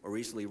or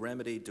easily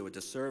remedied do a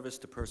disservice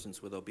to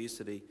persons with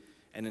obesity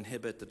and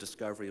inhibit the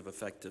discovery of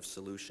effective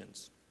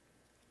solutions.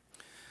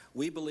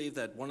 We believe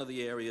that one of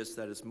the areas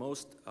that is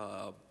most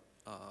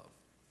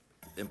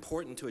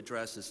important to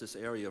address is this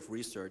area of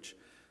research.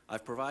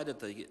 I've provided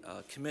the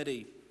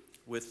committee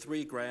with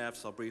 3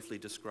 graphs I'll briefly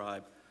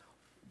describe.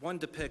 One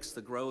depicts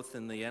the growth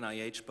in the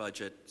NIH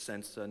budget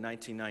since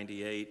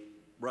 1998,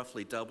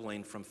 roughly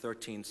doubling from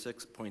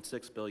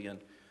 $13.6 billion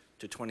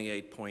to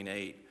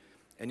 $28.8.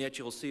 And yet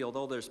you'll see,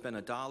 although there's been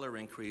a dollar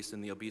increase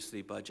in the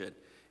obesity budget,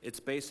 it's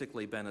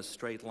basically been a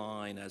straight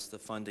line as the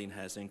funding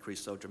has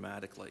increased so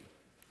dramatically.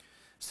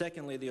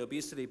 Secondly, the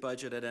obesity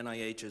budget at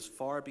NIH is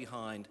far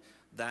behind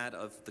that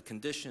of the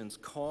conditions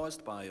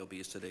caused by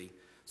obesity,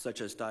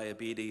 such as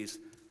diabetes,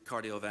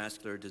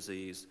 cardiovascular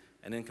disease,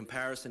 and in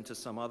comparison to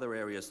some other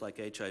areas like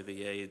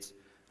HIV/AIDS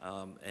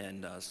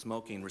and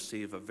smoking,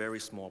 receive a very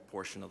small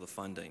portion of the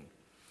funding.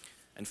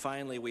 And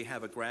finally, we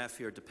have a graph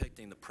here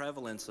depicting the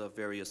prevalence of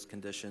various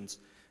conditions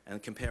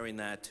and comparing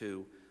that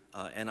to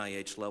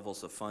NIH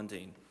levels of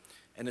funding.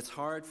 And it's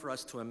hard for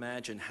us to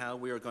imagine how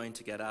we are going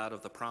to get out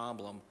of the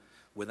problem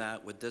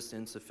with this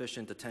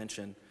insufficient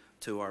attention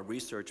to our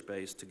research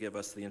base to give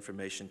us the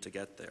information to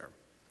get there.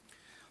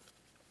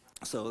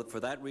 So for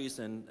that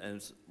reason,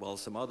 as well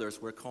as some others,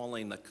 we're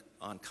calling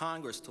on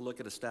Congress to look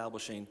at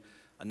establishing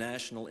a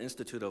National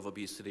Institute of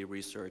Obesity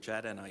Research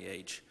at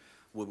NIH,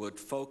 we would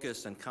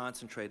focus and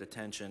concentrate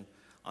attention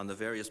on the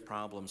various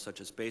problems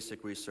such as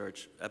basic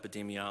research,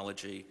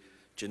 epidemiology,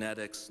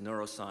 genetics,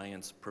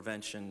 neuroscience,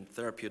 prevention,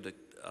 therapeutic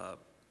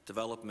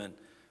development,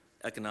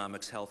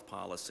 economics, health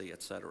policy,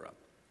 etc.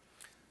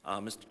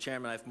 Mr.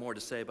 Chairman, I have more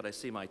to say, but I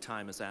see my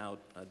time is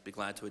out. I'd be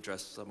glad to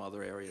address some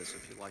other areas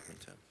if you'd like me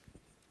to.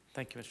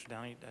 Thank you, Mr.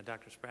 Downey.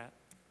 Dr. Spratt.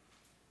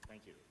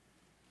 Thank you.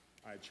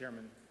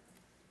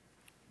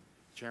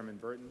 Chairman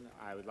Burton,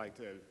 I would like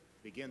to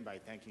begin by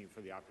thanking you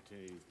for the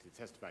opportunity to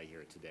testify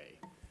here today.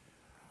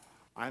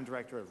 I'm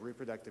Director of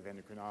Reproductive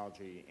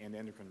Endocrinology and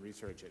Endocrine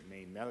Research at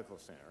Maine Medical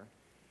Center.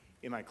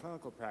 In my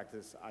clinical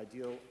practice, I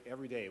deal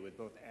every day with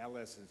both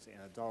adolescents and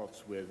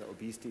adults with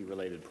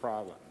obesity-related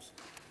problems.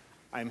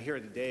 I'm here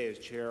today as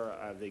chair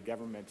of the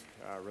Government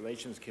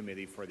Relations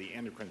Committee for the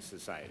Endocrine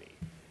Society.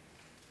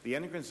 The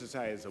Endocrine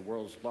Society is the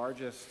world's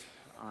largest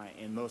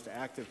and most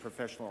active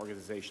professional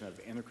organization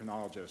of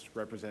endocrinologists,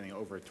 representing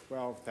over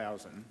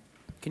 12,000.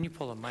 Can you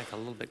pull the mic a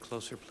little bit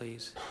closer,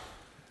 please?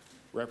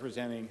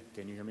 Representing,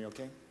 can you hear me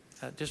okay?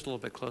 Just a little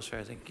bit closer,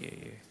 I think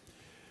you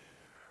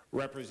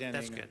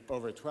representing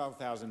over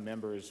 12,000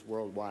 members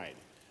worldwide.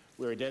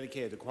 We are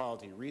dedicated to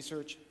quality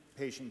research,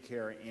 patient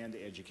care, and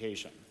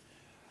education.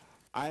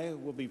 I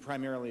will be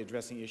primarily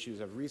addressing issues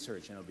of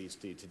research in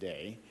obesity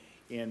today.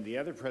 In the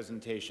other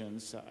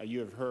presentations, you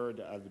have heard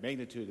of the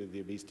magnitude of the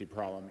obesity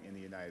problem in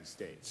the United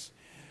States.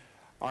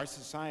 Our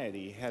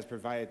society has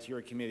provided to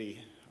your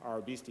committee our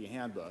obesity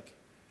handbook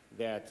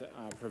that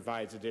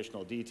provides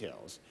additional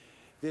details.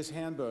 This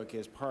handbook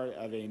is part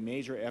of a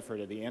major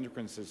effort of the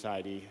Endocrine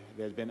Society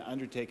that has been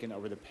undertaken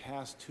over the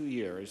past 2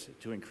 years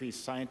to increase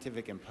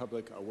scientific and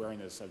public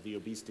awareness of the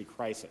obesity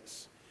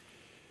crisis.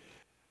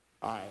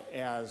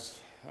 As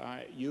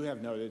you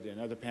have noted and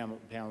other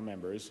panel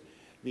members,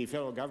 the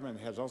federal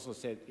government has also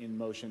set in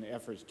motion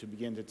efforts to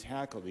begin to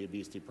tackle the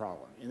obesity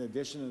problem. In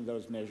addition to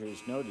those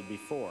measures noted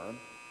before,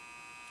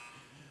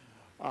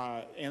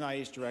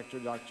 NIH Director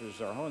Dr.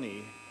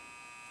 Zerhouni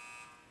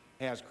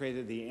has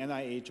created the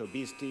NIH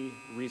Obesity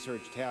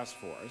Research Task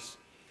Force.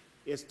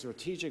 Its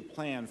strategic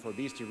plan for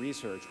obesity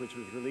research, which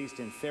was released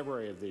in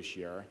February of this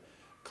year,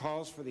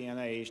 calls for the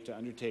NIH to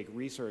undertake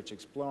research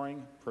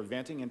exploring,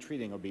 preventing, and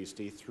treating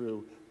obesity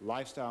through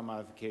lifestyle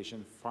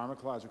modification,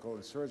 pharmacological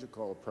and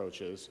surgical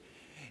approaches,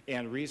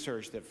 and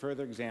research that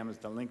further examines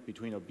the link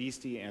between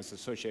obesity and its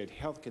associated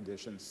health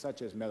conditions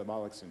such as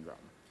metabolic syndrome.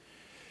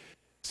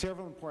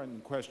 Several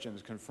important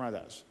questions confront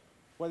us.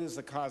 What is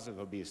the cause of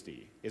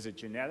obesity? Is it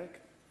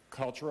genetic,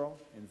 cultural,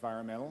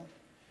 environmental?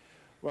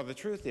 Well, the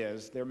truth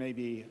is there may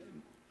be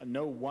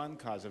no one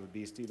cause of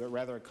obesity, but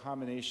rather a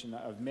combination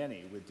of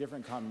many with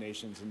different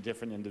combinations in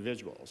different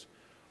individuals.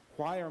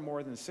 Why are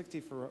more than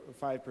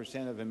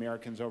 65% of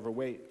Americans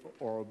overweight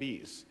or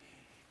obese?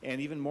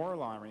 And even more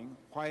alarming,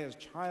 why has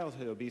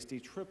childhood obesity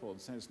tripled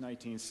since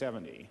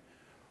 1970?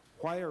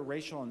 Why are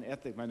racial and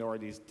ethnic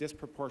minorities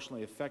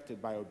disproportionately affected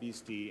by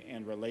obesity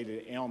and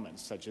related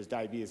ailments such as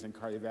diabetes and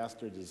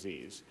cardiovascular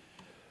disease?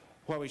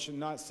 While we should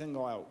not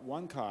single out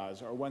one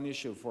cause or one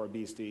issue for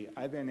obesity,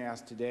 I've been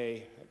asked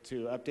today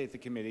to update the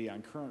committee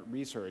on current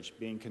research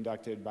being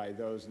conducted by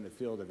those in the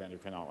field of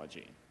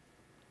endocrinology.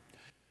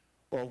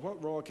 Well,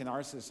 what role can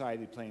our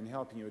society play in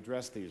helping you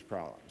address these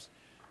problems?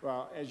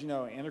 Well, as you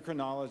know,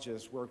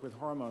 endocrinologists work with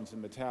hormones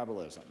and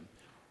metabolism.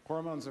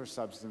 Hormones are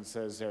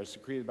substances that are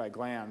secreted by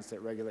glands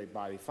that regulate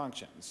body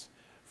functions.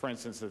 For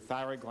instance, the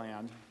thyroid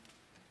gland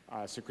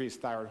secretes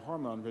thyroid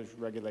hormone, which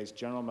regulates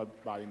general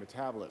body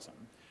metabolism.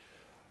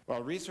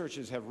 Well,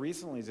 researchers have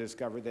recently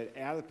discovered that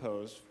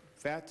adipose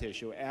fat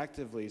tissue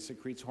actively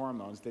secretes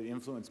hormones that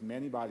influence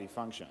many body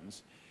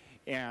functions,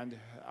 and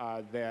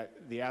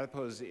that the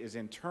adipose is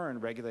in turn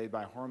regulated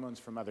by hormones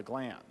from other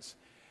glands.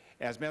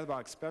 As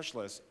metabolic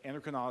specialists,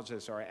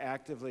 endocrinologists are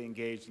actively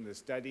engaged in the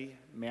study,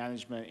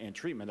 management, and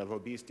treatment of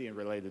obesity and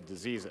related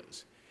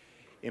diseases.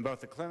 In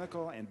both the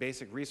clinical and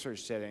basic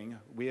research setting,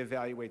 we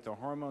evaluate the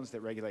hormones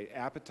that regulate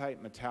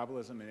appetite,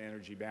 metabolism, and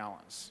energy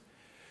balance.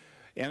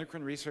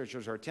 Endocrine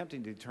researchers are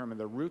attempting to determine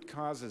the root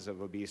causes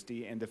of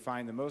obesity and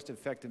define the most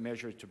effective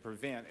measures to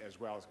prevent as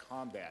well as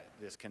combat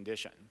this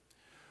condition.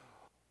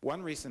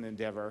 One recent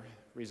endeavor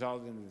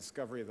resulted in the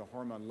discovery of the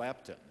hormone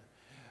leptin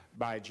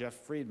by Jeff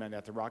Friedman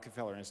at the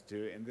Rockefeller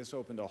Institute, and this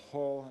opened a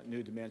whole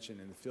new dimension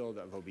in the field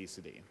of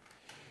obesity.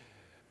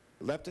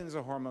 Leptin is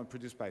a hormone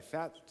produced by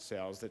fat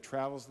cells that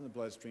travels in the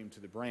bloodstream to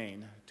the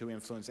brain to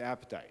influence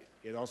appetite.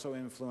 It also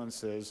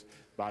influences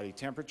body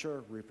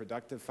temperature,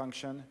 reproductive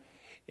function,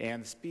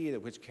 and the speed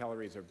at which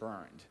calories are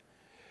burned.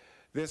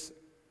 This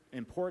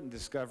important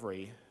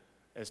discovery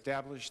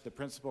established the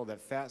principle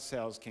that fat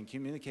cells can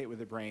communicate with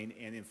the brain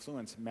and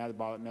influence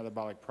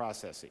metabolic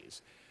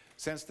processes.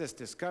 Since this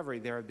discovery,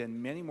 there have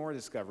been many more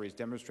discoveries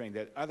demonstrating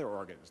that other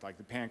organs, like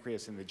the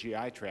pancreas and the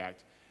GI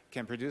tract,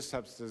 can produce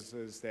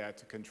substances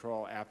that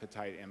control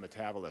appetite and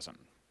metabolism.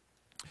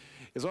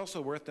 It's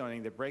also worth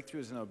noting that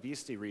breakthroughs in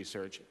obesity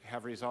research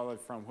have resulted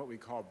from what we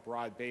call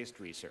broad-based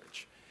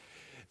research.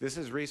 This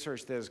is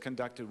research that is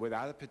conducted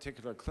without a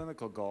particular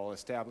clinical goal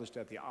established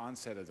at the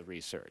onset of the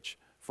research.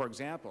 For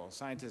example,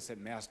 scientists at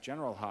Mass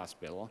General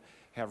Hospital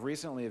have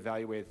recently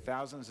evaluated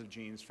thousands of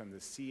genes from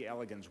the C.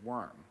 elegans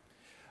worm.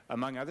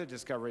 Among other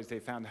discoveries, they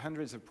found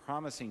hundreds of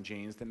promising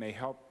genes that may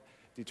help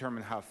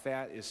determine how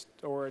fat is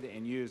stored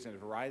and used in a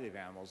variety of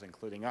animals,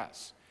 including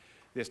us.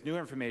 This new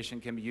information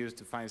can be used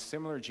to find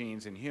similar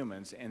genes in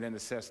humans and then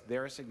assess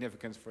their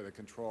significance for the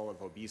control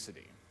of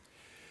obesity.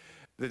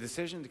 The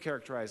decision to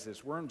characterize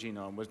this worm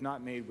genome was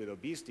not made with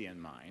obesity in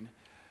mind,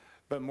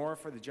 but more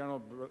for the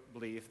general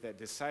belief that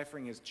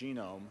deciphering its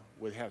genome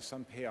would have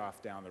some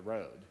payoff down the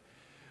road.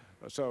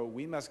 So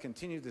we must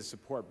continue to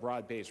support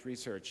broad-based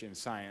research in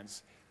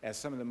science, as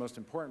some of the most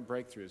important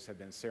breakthroughs have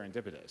been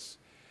serendipitous.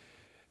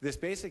 This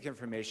basic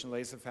information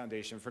lays the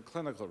foundation for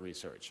clinical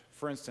research.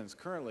 For instance,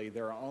 currently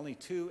there are only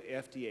 2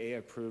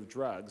 FDA-approved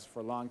drugs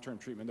for long-term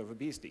treatment of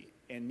obesity,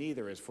 and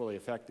neither is fully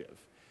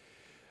effective.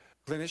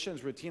 Clinicians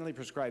routinely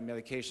prescribe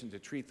medication to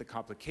treat the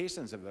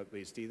complications of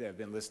obesity that have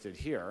been listed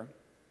here,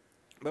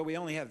 but we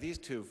only have these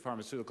 2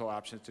 pharmaceutical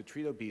options to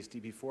treat obesity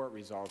before it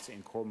results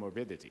in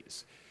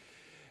comorbidities.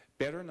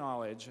 Better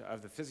knowledge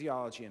of the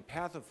physiology and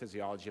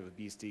pathophysiology of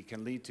obesity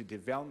can lead to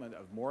development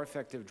of more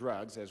effective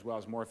drugs as well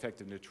as more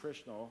effective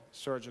nutritional,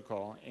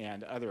 surgical,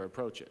 and other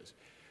approaches.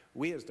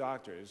 We as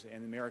doctors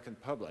and the American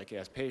public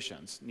as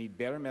patients need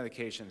better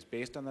medications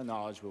based on the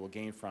knowledge we will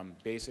gain from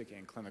basic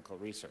and clinical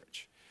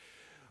research.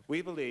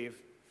 We believe,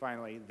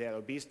 finally, that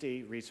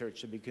obesity research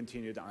should be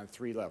continued on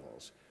 3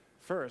 levels.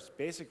 First,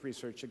 basic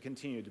research should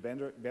continue to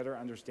better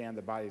understand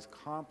the body's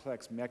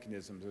complex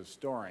mechanisms of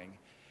storing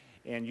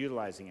and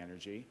utilizing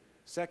energy.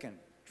 Second,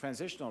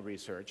 transitional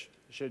research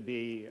should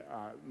be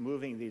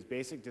moving these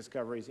basic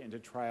discoveries into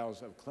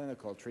trials of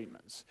clinical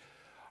treatments.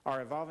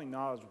 Our evolving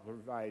knowledge will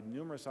provide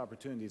numerous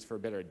opportunities for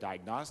better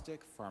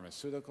diagnostic,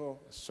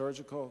 pharmaceutical,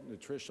 surgical,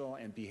 nutritional,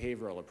 and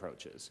behavioral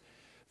approaches.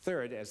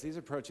 Third, as these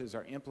approaches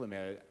are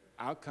implemented,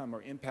 outcome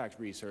or impact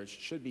research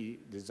should be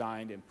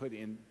designed and put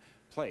in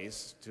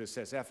place to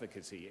assess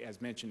efficacy,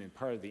 as mentioned in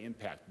part of the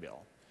impact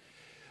bill.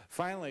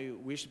 Finally,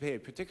 we should pay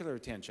particular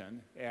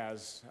attention,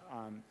 as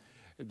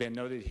has been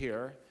noted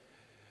here,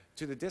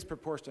 to the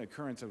disproportionate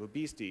occurrence of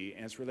obesity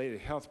and its related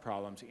health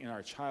problems in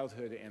our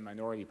childhood and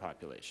minority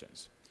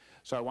populations.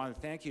 So I want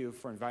to thank you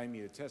for inviting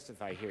me to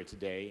testify here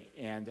today,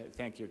 and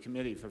thank your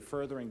committee for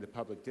furthering the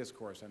public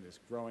discourse on this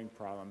growing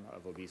problem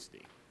of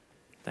obesity.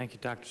 Thank you,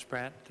 Dr.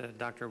 Spratt.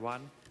 Dr.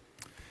 Wadden.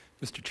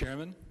 Mr.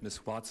 Chairman,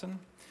 Ms. Watson,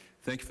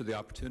 thank you for the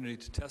opportunity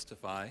to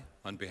testify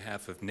on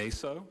behalf of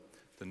NASO,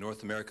 the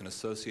North American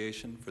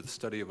Association for the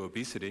Study of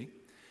Obesity.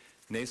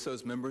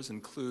 NASO's members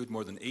include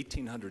more than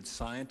 1,800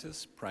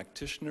 scientists,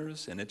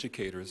 practitioners, and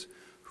educators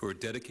who are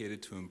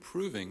dedicated to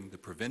improving the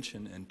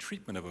prevention and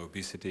treatment of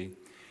obesity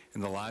in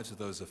the lives of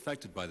those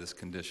affected by this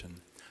condition.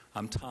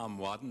 I'm Tom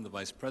Wadden, the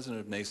Vice President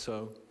of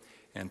NASO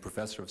and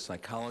Professor of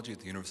Psychology at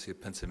the University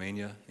of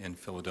Pennsylvania in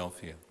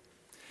Philadelphia.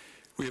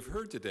 We have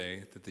heard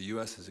today that the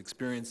U.S. is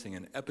experiencing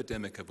an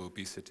epidemic of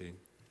obesity.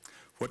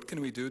 What can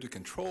we do to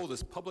control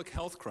this public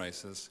health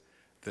crisis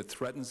that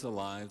threatens the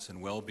lives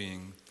and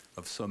well-being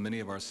of so many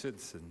of our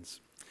citizens?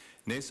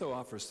 NASO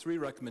offers 3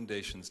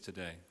 recommendations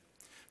today.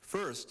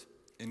 First,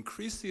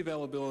 increase the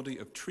availability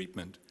of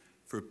treatment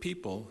for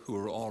people who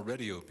are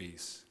already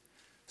obese.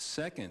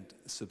 Second,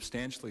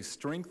 substantially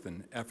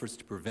strengthen efforts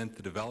to prevent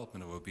the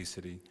development of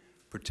obesity,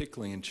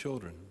 particularly in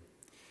children.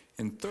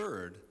 And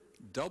third,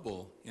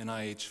 double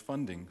NIH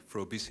funding for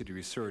obesity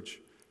research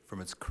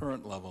from its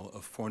current level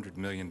of $400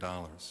 million.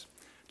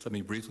 Let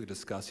me briefly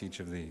discuss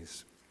each of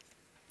these.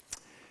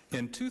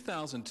 In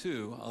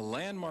 2002, a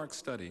landmark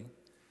study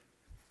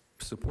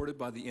supported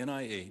by the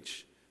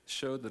NIH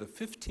showed that a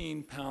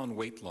 15-pound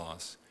weight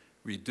loss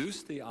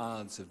reduced the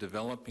odds of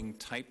developing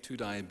type 2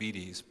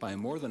 diabetes by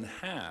more than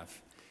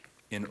half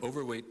in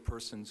overweight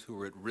persons who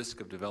were at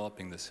risk of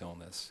developing this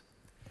illness.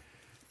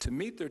 To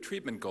meet their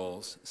treatment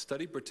goals,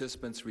 study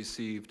participants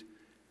received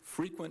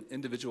frequent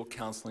individual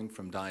counseling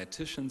from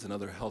dietitians and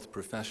other health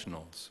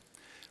professionals.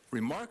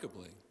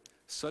 Remarkably,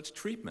 such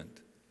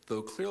treatment,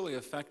 though clearly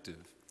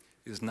effective,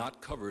 is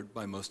not covered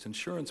by most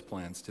insurance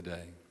plans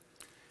today.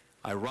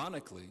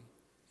 Ironically,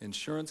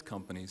 insurance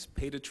companies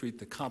pay to treat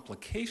the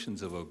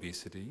complications of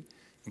obesity,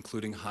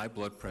 including high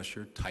blood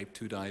pressure, type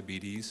 2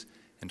 diabetes,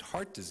 and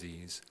heart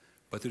disease,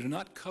 but they do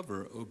not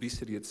cover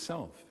obesity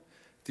itself.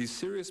 These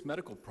serious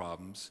medical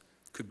problems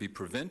could be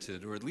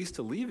prevented or at least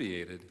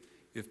alleviated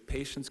if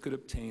patients could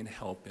obtain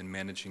help in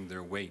managing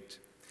their weight.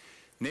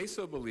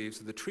 NASO believes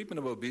that the treatment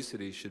of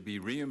obesity should be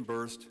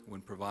reimbursed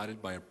when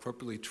provided by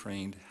appropriately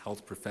trained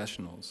health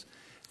professionals.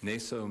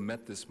 NASO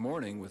met this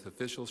morning with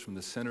officials from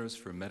the Centers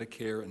for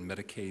Medicare and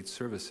Medicaid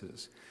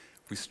Services.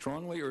 We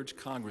strongly urge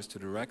Congress to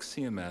direct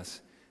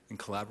CMS, in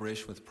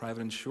collaboration with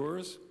private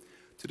insurers,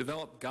 to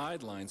develop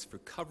guidelines for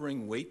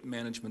covering weight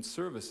management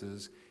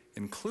services,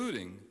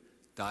 including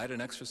diet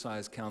and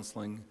exercise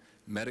counseling,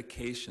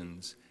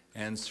 medications,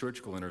 and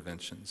surgical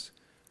interventions.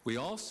 We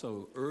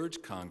also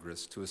urge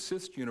Congress to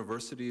assist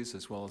universities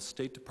as well as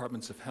state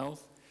departments of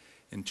health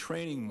in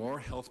training more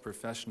health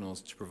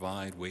professionals to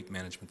provide weight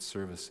management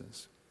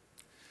services.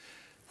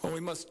 While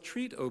we must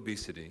treat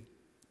obesity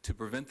to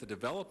prevent the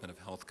development of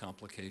health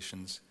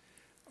complications,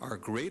 our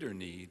greater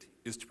need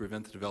is to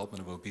prevent the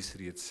development of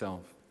obesity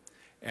itself.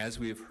 As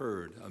we have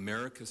heard,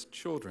 America's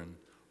children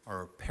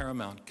are a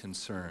paramount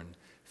concern.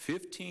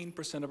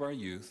 15% of our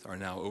youth are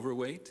now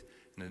overweight,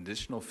 and an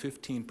additional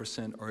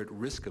 15% are at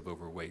risk of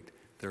overweight.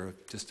 They're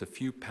just a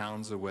few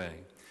pounds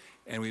away.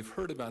 And we've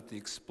heard about the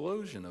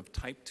explosion of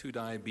type 2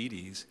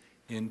 diabetes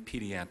in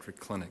pediatric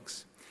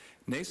clinics.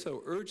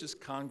 NASO urges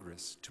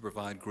Congress to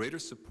provide greater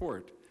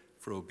support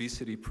for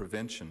obesity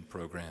prevention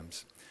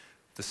programs.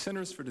 The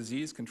Centers for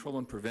Disease Control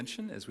and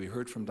Prevention, as we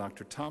heard from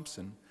Dr.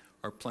 Thompson,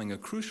 are playing a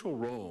crucial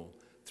role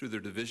through their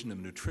Division of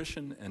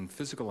Nutrition and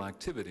Physical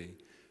Activity,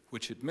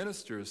 which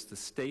administers the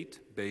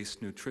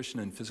state-based nutrition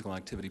and physical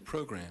activity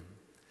program.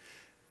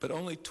 But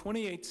only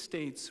 28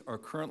 states are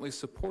currently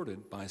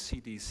supported by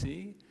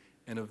CDC,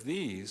 and of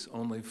these,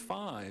 only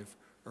 5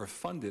 are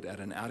funded at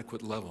an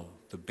adequate level,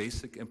 the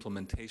basic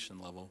implementation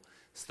level.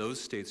 So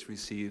those states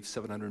receive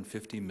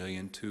 $750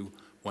 million to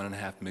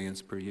 $1.5 million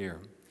per year.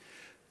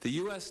 The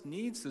U.S.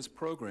 needs this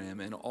program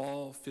in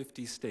all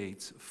 50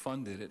 states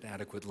funded at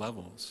adequate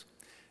levels.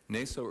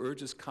 NASO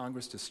urges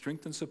Congress to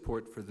strengthen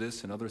support for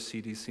this and other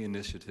CDC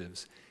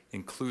initiatives,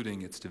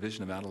 including its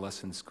Division of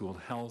Adolescent School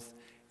Health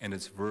and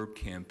its VERB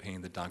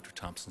campaign that Dr.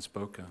 Thompson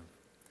spoke of.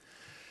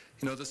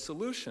 You know, the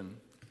solution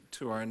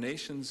to our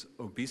nation's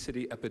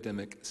obesity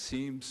epidemic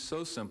seems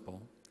so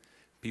simple.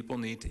 People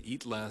need to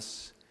eat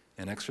less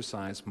and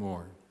exercise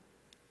more.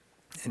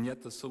 And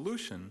yet the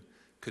solution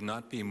could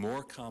not be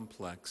more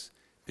complex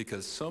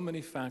because so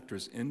many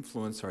factors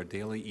influence our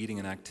daily eating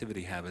and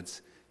activity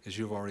habits, as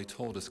you've already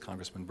told us,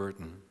 Congressman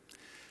Burton.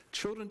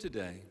 Children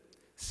today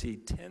see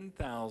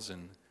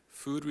 10,000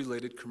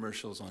 food-related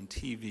commercials on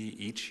TV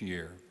each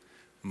year.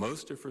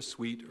 Most are for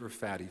sweet or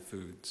fatty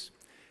foods.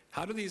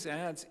 How do these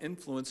ads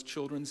influence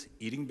children's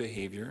eating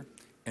behavior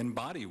and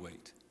body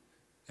weight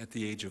at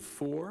the age of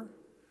 4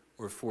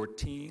 or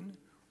 14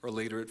 or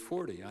later at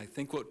 40? I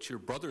think what your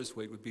brother's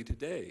weight would be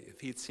today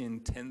if he had seen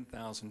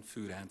 10,000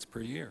 food ads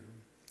per year.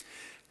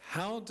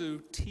 How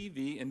do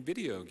TV and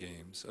video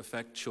games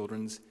affect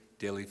children's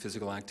daily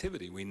physical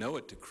activity? We know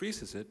it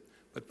decreases it,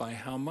 but by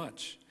how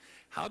much?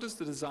 How does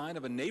the design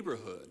of a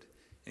neighborhood,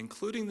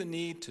 including the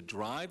need to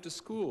drive to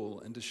school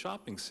and to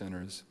shopping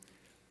centers,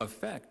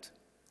 affect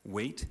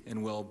weight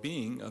and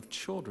well-being of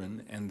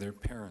children and their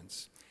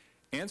parents?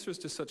 Answers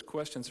to such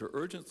questions are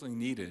urgently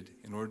needed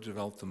in order to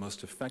develop the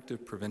most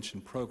effective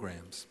prevention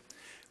programs.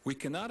 We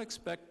cannot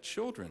expect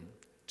children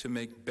to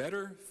make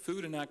better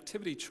food and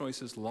activity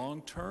choices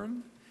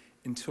long-term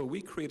until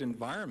we create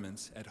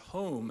environments at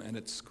home and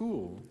at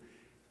school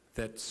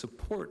that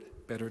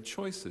support better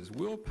choices.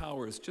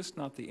 Willpower is just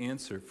not the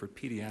answer for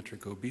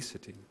pediatric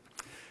obesity.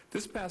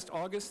 This past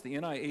August, the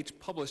NIH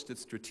published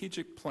its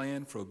strategic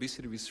plan for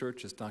obesity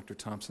research, as Dr.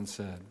 Thompson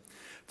said.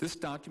 This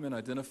document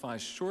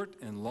identifies short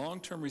and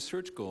long-term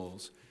research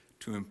goals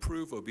to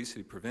improve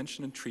obesity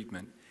prevention and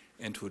treatment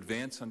and to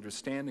advance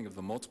understanding of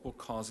the multiple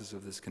causes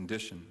of this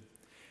condition.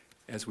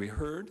 As we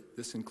heard,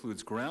 this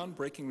includes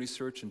groundbreaking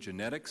research in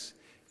genetics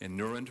and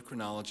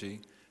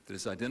neuroendocrinology that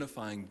is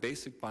identifying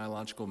basic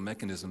biological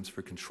mechanisms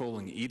for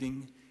controlling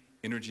eating,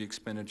 energy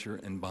expenditure,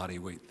 and body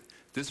weight.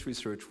 This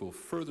research will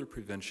further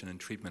prevention and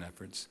treatment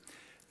efforts.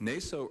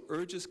 NASO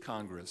urges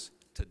Congress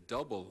to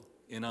double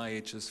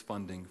NIH's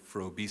funding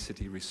for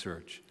obesity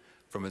research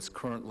from its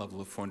current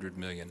level of $400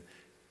 million.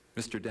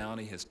 Mr.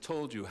 Downey has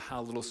told you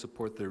how little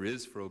support there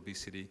is for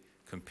obesity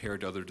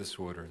compared to other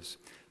disorders.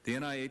 The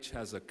NIH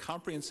has a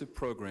comprehensive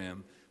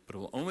program, but it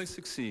will only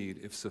succeed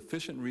if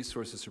sufficient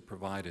resources are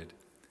provided,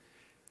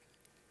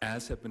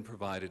 as have been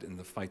provided in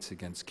the fights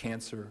against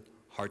cancer,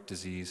 heart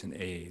disease, and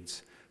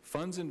AIDS.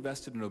 Funds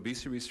invested in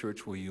obesity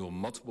research will yield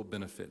multiple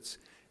benefits.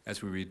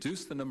 As we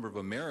reduce the number of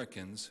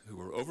Americans who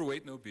are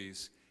overweight and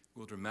obese, we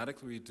will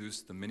dramatically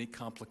reduce the many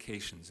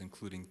complications,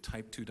 including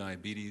type 2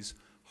 diabetes,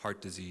 heart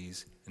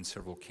disease, and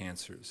several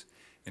cancers.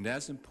 And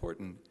as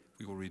important,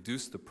 we will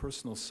reduce the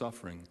personal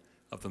suffering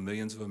of the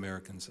millions of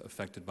Americans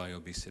affected by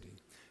obesity.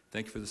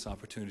 Thank you for this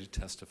opportunity to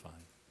testify.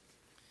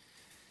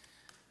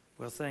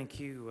 Well, thank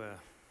you,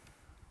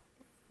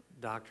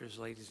 doctors,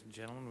 ladies and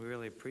gentlemen. We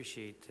really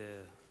appreciate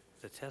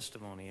the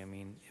testimony. I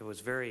mean, it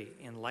was very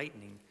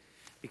enlightening,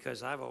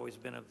 because I've always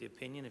been of the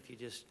opinion if you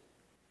just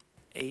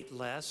ate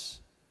less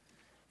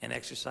and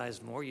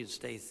exercised more, you'd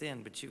stay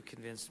thin. But you've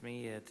convinced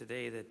me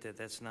today that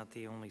that's not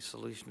the only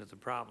solution to the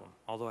problem,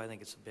 although I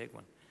think it's a big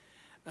one.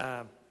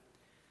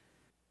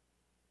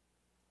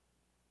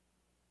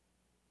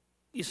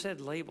 You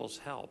said labels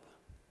help.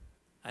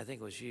 I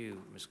think it was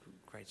you, Ms.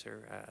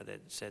 Kreitzer, that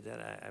said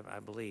that, I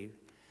believe.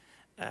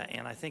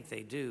 And I think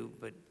they do,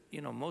 but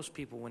you know, most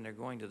people, when they're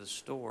going to the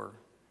store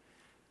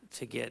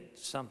to get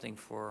something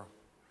for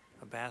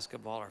a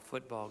basketball or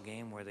football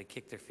game where they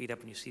kick their feet up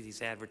and you see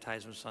these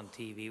advertisements on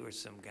TV where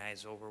some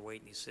guy's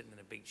overweight and he's sitting in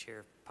a big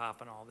chair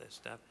popping all this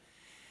stuff,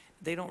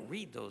 they don't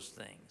read those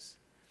things.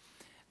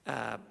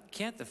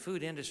 Can't the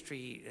food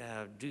industry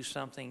do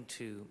something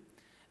to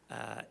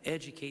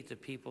educate the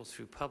people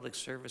through public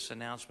service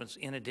announcements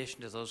in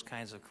addition to those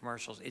kinds of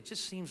commercials? It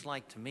just seems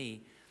like to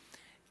me,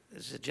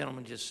 as the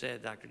gentleman just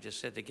said, doctor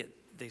just said,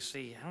 they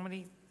see how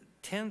many,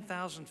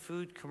 10,000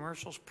 food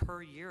commercials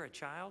per year a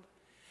child?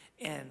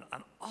 And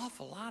an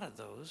awful lot of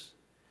those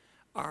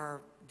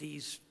are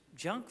these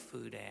junk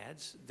food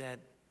ads that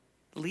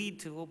lead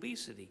to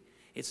obesity.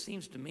 It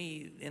seems to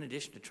me, in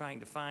addition to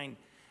trying to find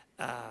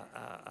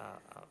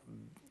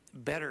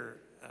better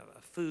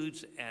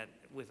foods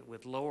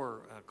with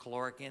lower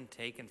caloric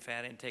intake and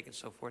fat intake and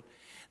so forth,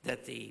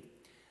 that the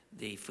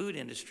food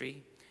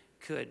industry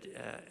could,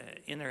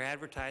 in their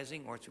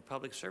advertising or through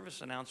public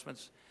service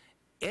announcements,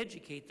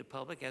 educate the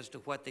public as to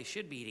what they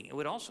should be eating. It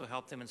would also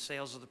help them in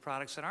sales of the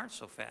products that aren't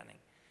so fattening.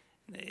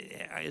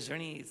 Is there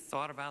any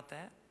thought about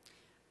that?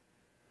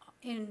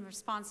 In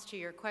response to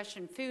your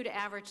question, food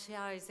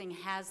advertising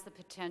has the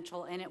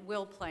potential, and it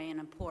will play an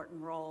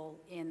important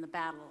role in the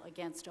battle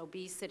against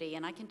obesity.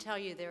 And I can tell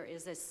you there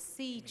is a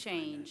sea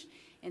change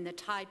in the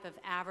type of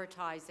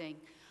advertising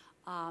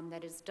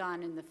that is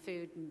done in the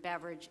food and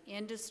beverage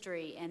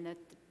industry, and that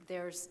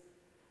there's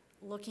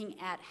looking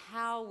at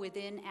how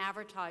within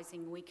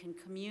advertising we can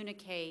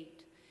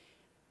communicate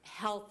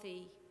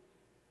healthy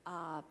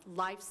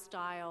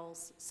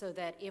lifestyles, so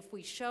that if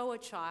we show a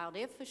child,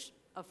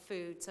 a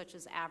food such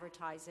as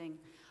advertising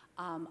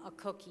a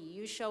cookie,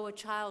 you show a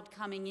child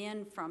coming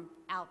in from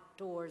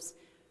outdoors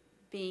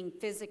being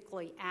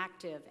physically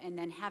active and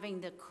then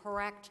having the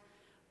correct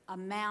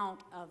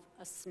amount of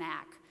a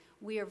snack.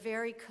 We are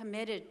very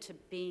committed to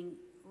being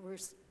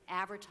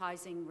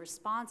advertising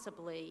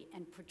responsibly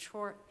and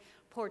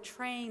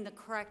portraying the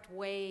correct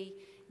way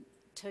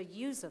to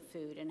use a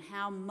food and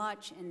how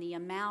much and the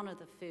amount of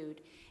the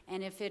food.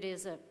 And if it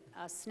is a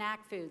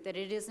snack food, that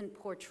it isn't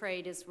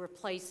portrayed as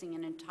replacing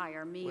an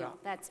entire meal. Well,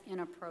 that's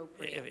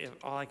inappropriate. If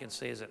all I can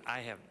say is that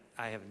I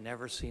have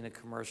never seen a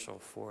commercial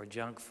for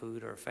junk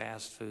food or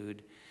fast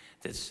food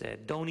that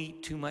said, "Don't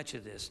eat too much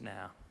of this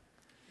now."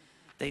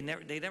 They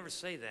never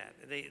say that.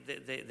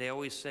 They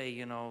always say,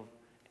 you know,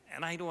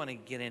 and I don't want to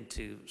get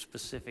into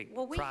specific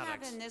products. Well, we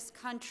have in this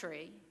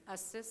country a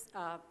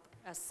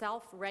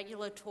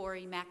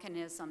self-regulatory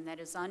mechanism that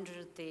is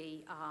under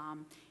the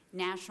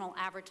National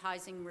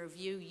Advertising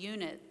Review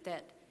Unit,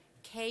 that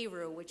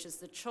KRU, which is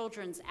the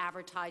Children's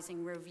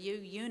Advertising Review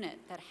Unit,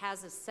 that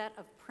has a set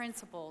of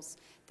principles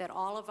that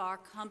all of our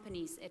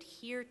companies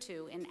adhere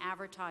to in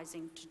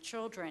advertising to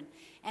children.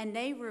 And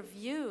they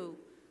review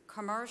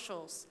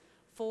commercials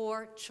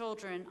for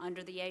children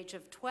under the age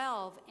of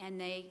 12,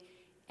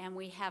 and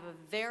we have a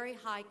very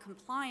high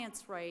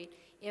compliance rate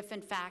if,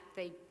 in fact,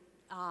 they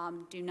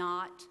do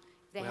not.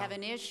 They have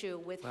an issue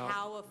with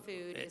how a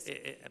food is.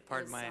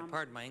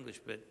 Pardon my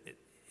English, but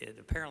it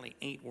apparently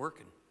ain't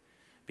working,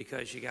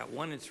 because you got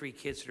 1 in 3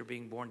 kids that are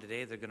being born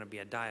today. They're going to be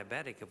a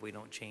diabetic if we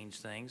don't change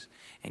things,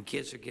 and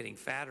kids are getting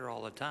fatter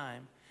all the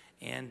time,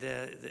 and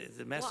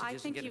the message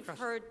isn't getting across.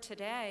 Well, I think you've heard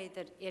today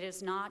that it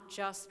is not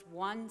just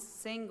one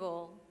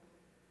single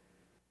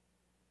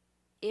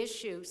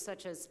issue,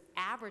 such as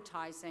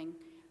advertising.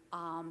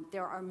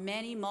 There are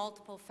many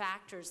multiple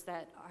factors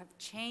that have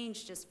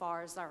changed as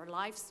far as our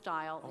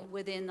lifestyle.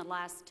 Within the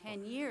last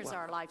 10 years,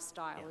 our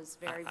lifestyle is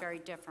very, very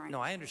different.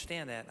 No, I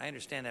understand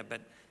that,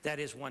 but that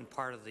is one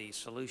part of the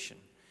solution,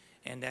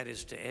 and that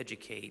is to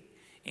educate.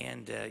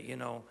 And, you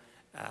know,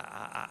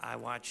 I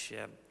watch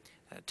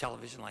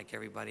television like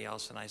everybody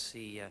else, and I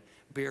see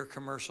beer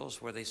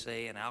commercials where they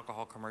say, and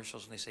alcohol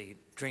commercials, and they say,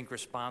 drink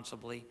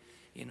responsibly,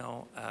 you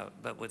know,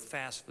 but with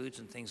fast foods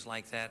and things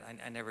like that,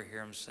 I never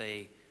hear them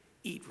say,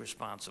 eat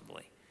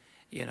responsibly,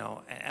 you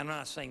know. And I'm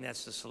not saying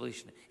that's the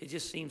solution. It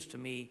just seems to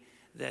me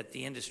that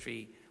the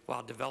industry,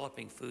 while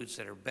developing foods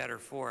that are better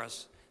for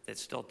us, that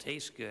still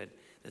taste good,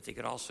 that they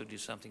could also do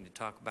something to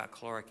talk about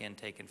caloric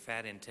intake and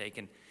fat intake.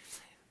 And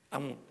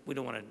we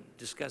don't want to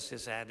discuss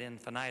this ad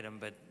infinitum,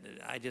 but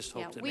I just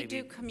hope that we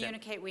maybe do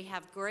communicate. We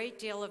have a great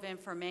deal of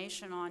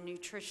information on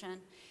nutrition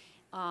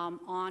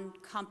on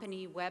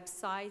company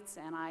websites,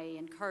 and I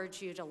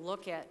encourage you to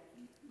look at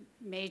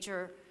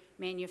major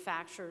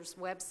manufacturers'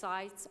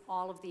 websites,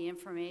 all of the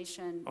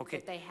information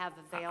that they have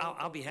available.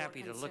 I'll be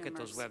happy to look at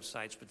those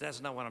websites, but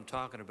that's not what I'm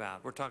talking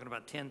about. We're talking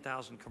about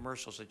 10,000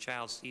 commercials a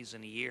child sees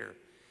in a year,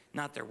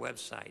 not their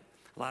website.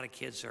 A lot of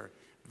kids are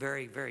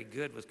very, very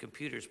good with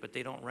computers, but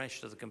they don't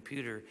rush to the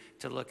computer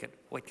to look at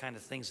what kind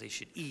of things they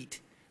should eat.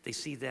 They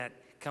see that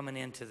coming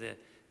into the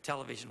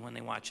television when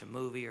they watch a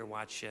movie or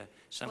watch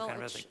some kind of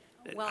other thing.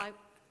 Well,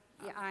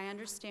 I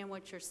understand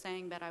what you're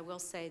saying, but I will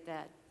say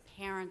that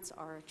parents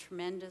are a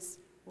tremendous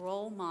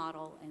role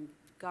model in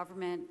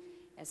government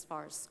as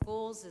far as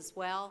schools as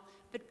well.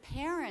 But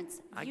parents,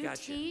 you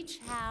teach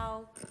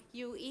how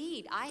you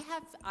eat. I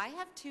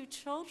have 2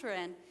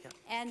 children,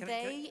 and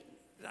they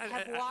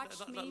have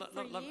watched me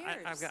for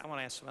years. I want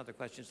to ask some other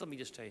questions. Let me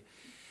just tell you,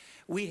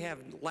 we have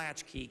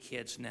latchkey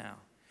kids now.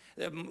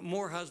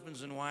 More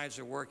husbands and wives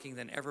are working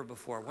than ever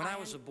before. When I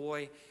was a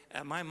boy,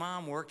 my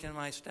mom worked and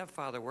my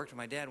stepfather worked, and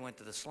my dad went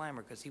to the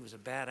slammer because he was a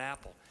bad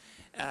apple.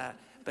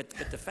 But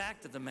the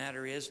fact of the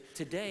matter is,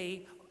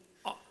 today,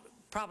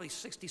 probably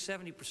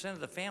 60–70% of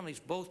the families,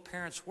 both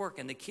parents work,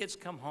 and the kids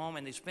come home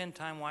and they spend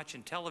time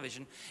watching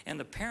television, and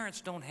the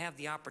parents don't have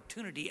the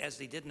opportunity, as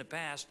they did in the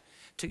past,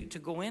 to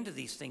go into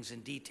these things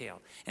in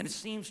detail. And it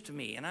seems to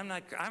me, and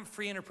I'm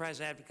free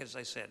enterprise advocate, as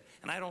I said,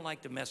 and I don't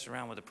like to mess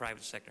around with the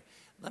private sector.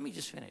 Let me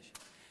just finish.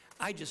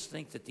 I just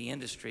think that the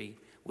industry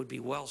would be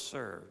well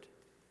served,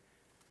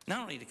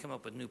 not only to come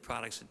up with new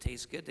products that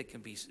taste good,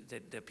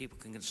 that people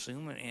can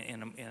consume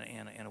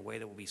in a way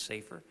that will be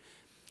safer,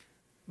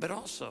 but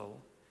also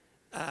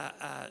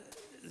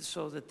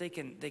so that they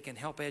can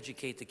help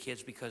educate the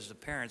kids, because the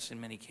parents in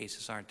many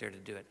cases aren't there to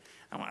do it.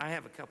 I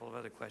have a couple of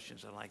other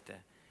questions I'd like to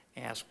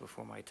ask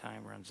before my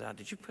time runs out.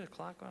 Did you put a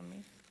clock on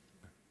me?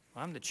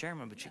 Well, I'm the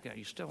chairman, but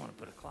you still want to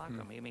put a clock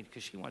on me. I mean,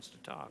 because she wants to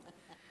talk.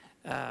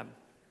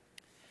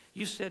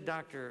 You said,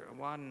 Dr.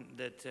 Wadden,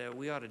 that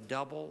we ought to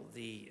double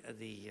the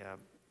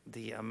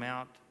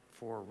amount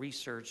for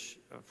research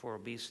for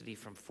obesity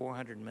from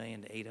 $400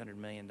 million to $800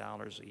 million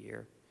a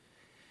year.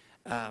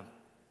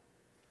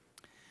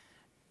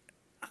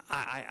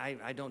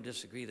 I don't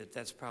disagree that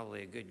that's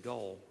probably a good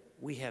goal.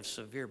 We have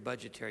severe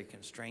budgetary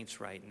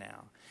constraints right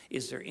now.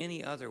 Is there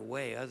any other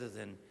way other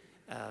than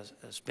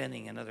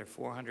spending another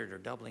 400 or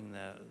doubling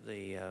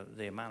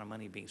the amount of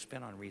money being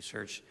spent on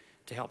research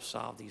to help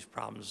solve these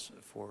problems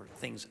for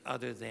things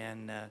other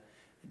than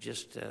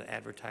just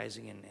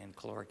advertising and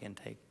caloric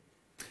intake?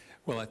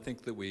 Well, I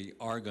think that we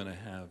are going to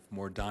have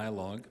more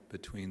dialogue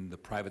between the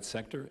private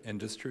sector,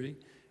 industry,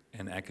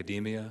 and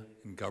academia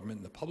and government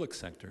and the public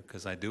sector,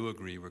 because I do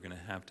agree we're going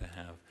to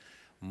have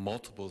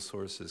multiple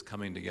sources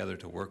coming together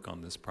to work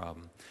on this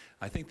problem.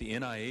 I think the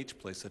NIH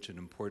plays such an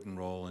important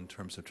role in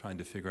terms of trying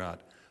to figure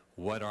out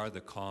what are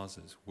the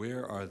causes,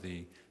 where are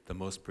the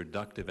most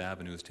productive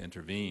avenues to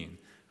intervene.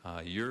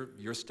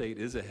 Your state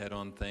is ahead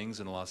on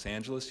things in Los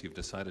Angeles. You've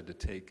decided to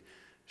take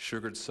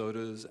sugared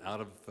sodas out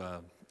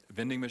of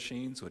vending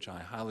machines, which I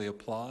highly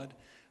applaud.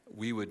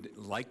 We would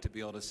like to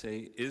be able to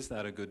say, is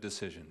that a good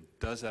decision?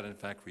 Does that in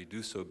fact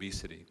reduce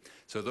obesity?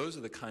 So those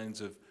are the kinds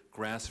of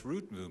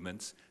grassroots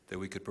movements that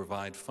we could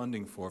provide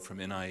funding for from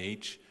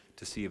NIH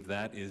to see if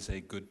that is a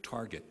good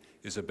target.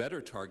 Is a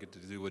better target to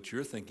do what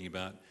you're thinking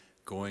about,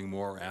 going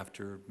more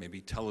after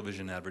maybe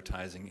television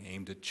advertising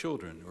aimed at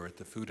children or at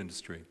the food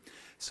industry.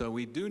 So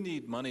we do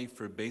need money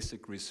for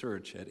basic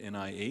research at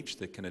NIH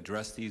that can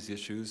address these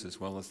issues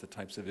as well as the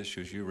types of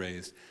issues you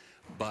raised,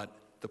 but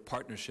the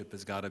partnership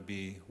has got to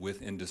be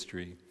with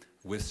industry,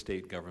 with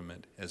state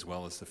government, as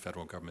well as the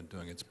federal government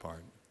doing its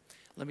part.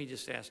 Let me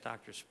just ask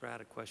Dr.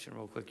 Spratt a question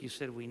real quick. You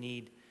said we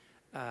need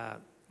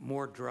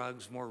more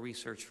drugs, more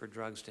research for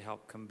drugs to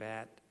help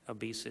combat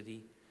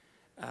obesity.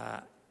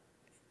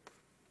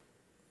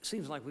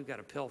 Seems like we've got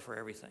a pill for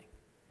everything.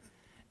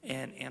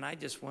 And I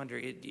just wonder,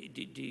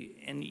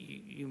 and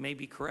you may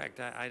be correct,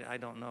 I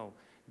don't know,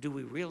 do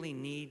we really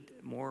need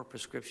more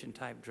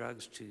prescription-type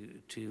drugs to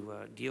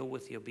deal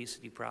with the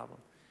obesity problem?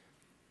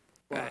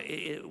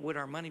 Would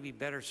our money be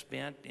better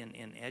spent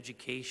in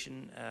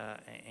education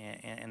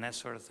and that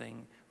sort of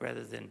thing,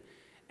 rather than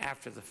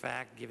after the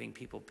fact giving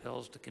people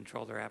pills to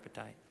control their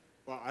appetite?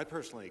 Well, I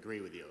personally agree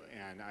with you,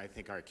 and I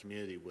think our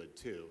community would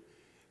too,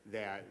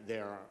 that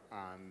the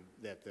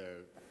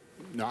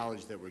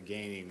knowledge that we're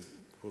gaining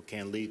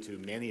can lead to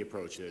many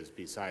approaches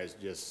besides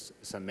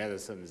just some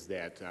medicines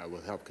that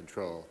will help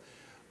control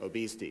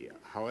obesity.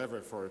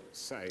 However, for a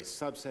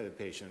subset of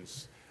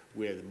patients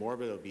with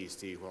morbid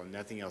obesity, while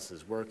nothing else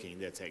is working,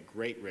 that's at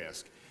great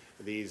risk,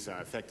 these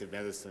effective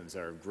medicines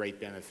are of great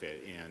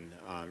benefit in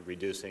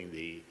reducing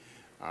the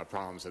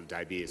problems of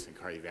diabetes and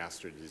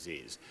cardiovascular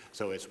disease.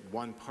 So it's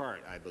one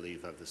part, I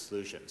believe, of the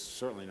solution,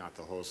 certainly not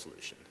the whole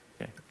solution.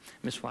 Okay.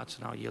 Ms.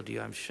 Watson, I'll yield to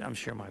you. I'm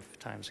sure my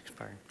time's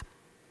expiring.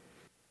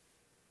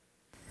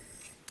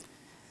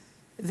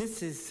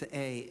 These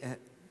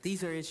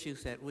are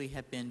issues that we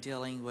have been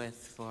dealing with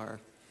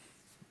for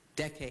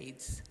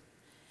decades.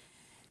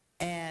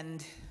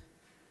 And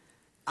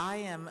I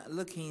am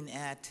looking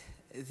at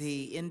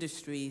the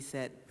industries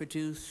that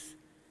produce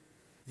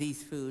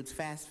these foods,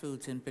 fast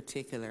foods in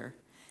particular.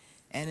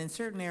 And in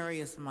certain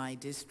areas of my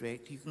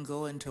district, you can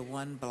go into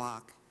one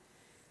block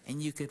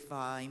and you could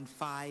find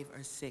 5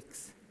 or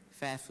 6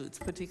 fast foods,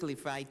 particularly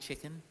fried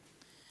chicken.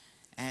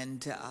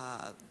 And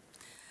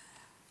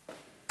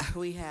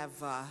we have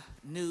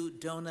new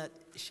donut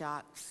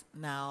shops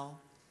now,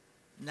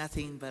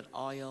 nothing but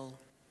oil,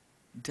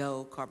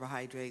 dough,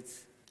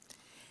 carbohydrates.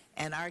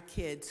 And our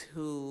kids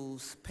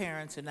whose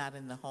parents are not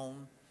in the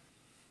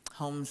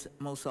homes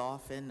most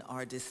often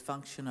are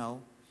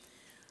dysfunctional,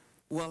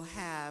 will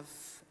have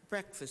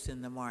breakfast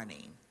in the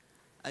morning,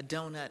 a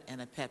donut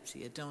and a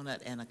Pepsi, a donut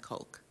and a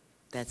Coke.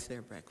 That's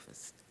their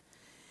breakfast.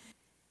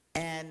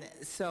 And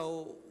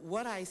so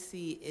what I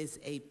see is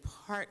a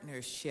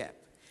partnership.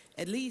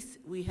 At least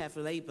we have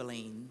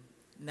labeling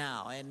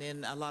now, and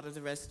in a lot of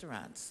the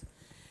restaurants,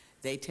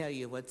 they tell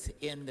you what's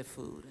in the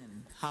food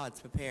and how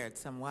it's prepared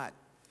somewhat.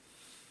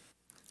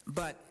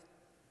 But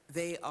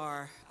they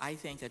are, I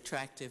think,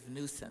 attractive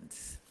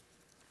nuisance.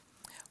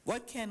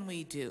 What can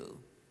we do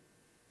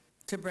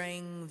to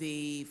bring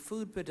the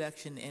food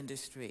production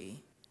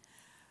industry,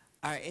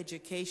 our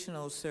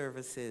educational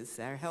services,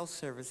 our health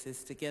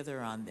services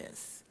together on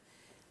this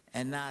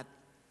and not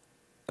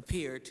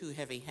appear too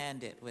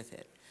heavy-handed with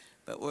it?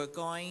 But we're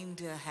going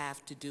to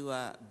have to do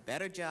a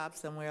better job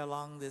somewhere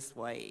along this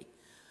way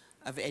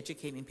of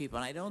educating people.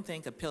 And I don't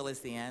think a pill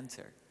is the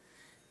answer,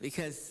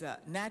 because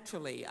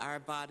naturally our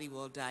body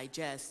will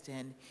digest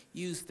and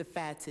use the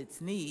fats it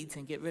needs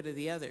and get rid of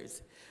the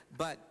others.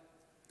 But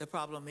the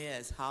problem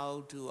is,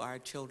 how do our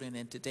children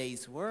in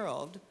today's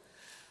world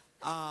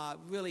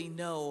really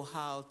know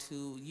how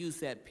to use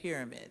that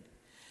pyramid?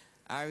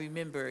 I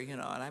remember, and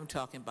I'm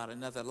talking about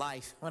another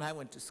life, when I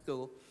went to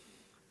school,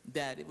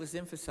 that it was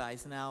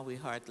emphasized. Now we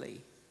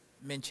hardly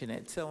mention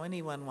it. So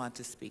anyone want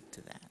to speak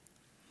to that?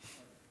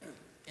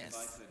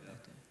 Yes.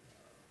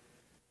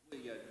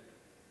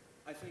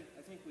 I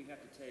think we have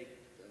to take...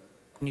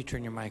 Can you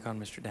turn your mic on,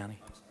 Mr. Downey?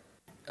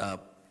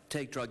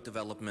 Take drug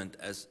development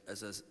as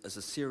a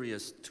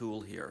serious tool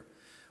here.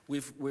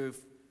 We're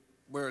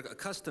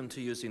accustomed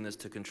to using this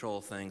to control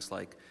things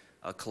like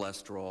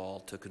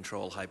cholesterol, to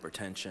control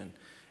hypertension.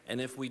 And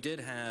if we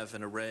did have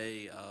an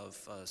array of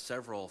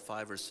several,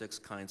 5 or 6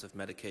 kinds of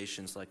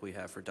medications like we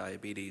have for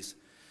diabetes,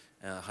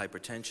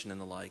 hypertension and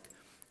the like,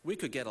 we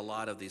could get a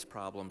lot of these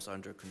problems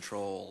under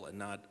control and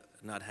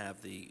not have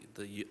the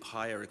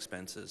higher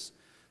expenses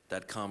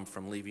that come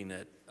from leaving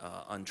it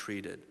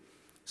untreated.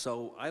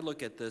 So I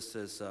look at this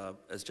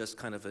as just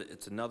kind of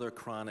it's another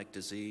chronic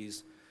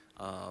disease.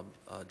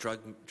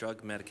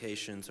 Drug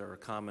medications are a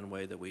common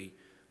way that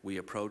we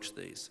approach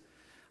these.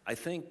 I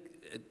think,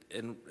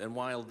 and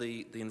while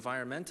the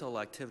environmental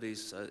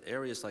activities,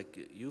 areas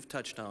like you've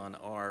touched on,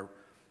 are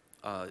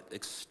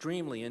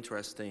extremely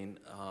interesting,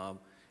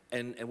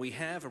 and we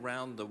have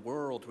around the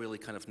world really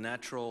kind of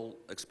natural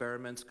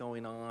experiments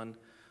going on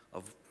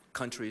of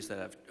countries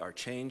that are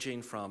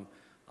changing from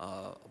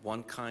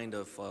one kind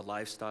of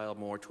lifestyle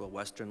more to a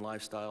Western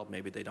lifestyle.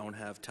 Maybe they don't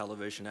have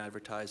television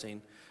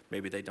advertising.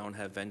 Maybe they don't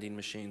have vending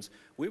machines.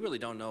 We really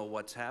don't know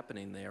what's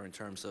happening there in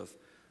terms of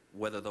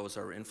whether those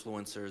are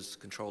influencers,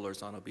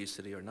 controllers on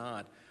obesity or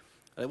not.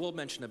 I will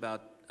mention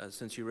about,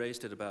 since you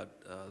raised it, about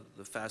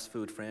the fast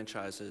food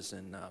franchises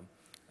in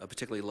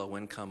particularly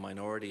low-income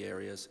minority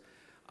areas.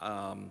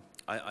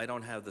 I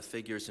don't have the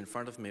figures in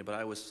front of me, but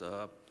I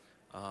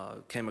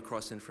came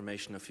across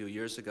information a few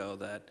years ago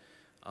that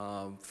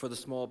for the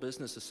Small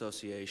Business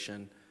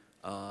Association,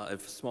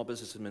 Small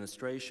Business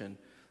Administration,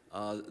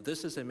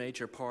 this is a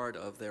major part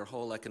of their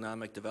whole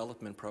economic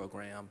development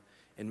program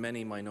in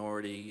many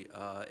minority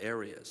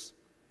areas.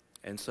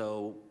 And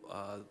so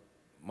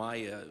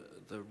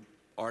the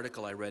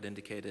article I read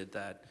indicated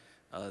that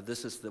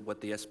this is what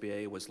the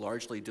SBA was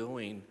largely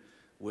doing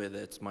with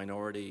its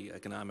minority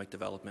economic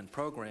development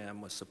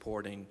program, was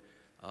supporting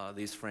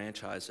these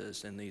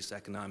franchises in these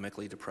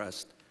economically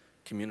depressed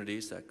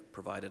communities that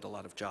provided a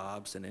lot of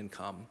jobs and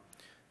income.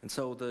 And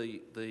so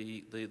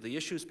the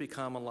issues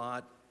become a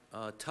lot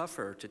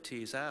tougher to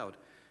tease out.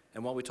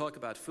 And while we talk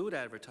about food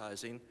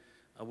advertising,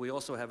 we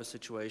also have a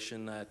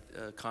situation that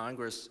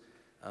Congress,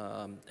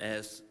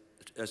 as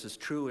is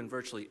true in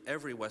virtually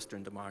every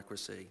Western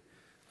democracy,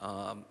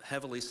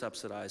 heavily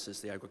subsidizes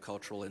the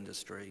agricultural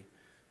industry.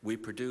 We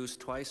produce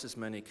twice as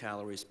many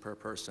calories per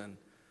person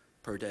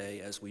per day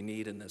as we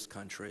need in this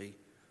country.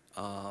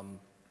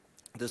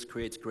 This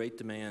creates great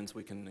demands.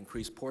 We can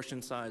increase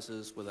portion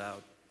sizes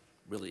without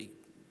really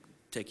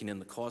taking in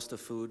the cost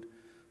of food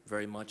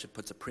very much. It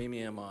puts a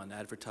premium on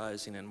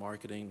advertising and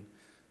marketing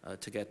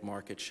to get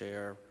market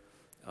share,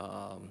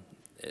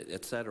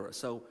 et cetera.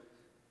 So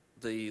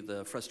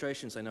the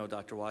frustrations, I know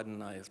Dr. Wadden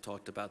and I have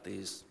talked about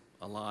these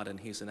a lot, and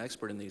he's an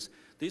expert in these.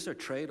 These are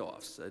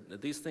trade-offs.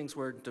 These things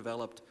were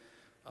developed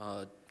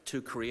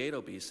to create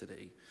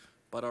obesity,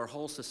 but our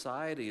whole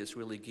society is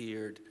really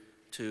geared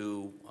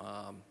to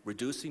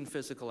reducing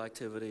physical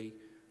activity.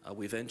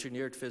 We've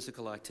engineered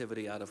physical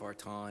activity out of our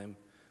time.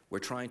 We're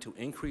trying to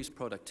increase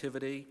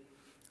productivity.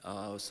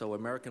 So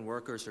American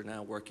workers are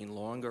now working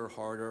longer,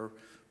 harder,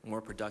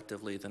 more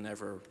productively than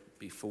ever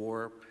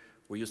before.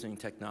 We're using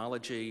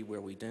technology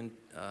where we didn't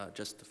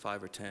just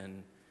 5 or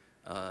 10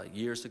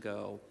 years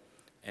ago.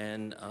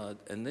 And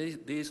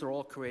these are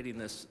all creating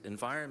this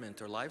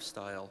environment or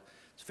lifestyle.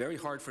 It's very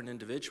hard for an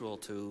individual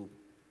to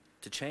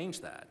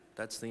change that.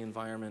 That's the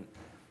environment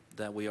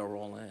that we are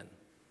all in.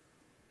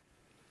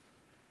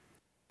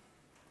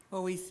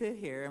 Well, we sit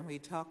here and we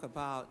talk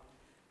about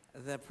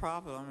the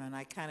problem, and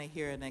I kind of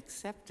hear an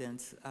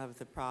acceptance of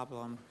the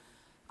problem.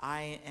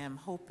 I am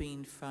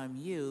hoping from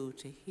you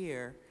to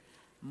hear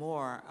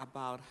more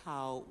about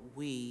how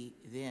we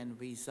then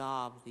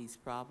resolve these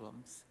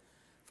problems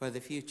for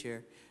the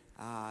future.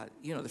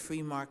 You know, the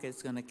free market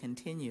is going to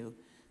continue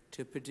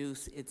to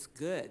produce its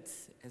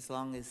goods as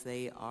long as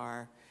they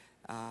are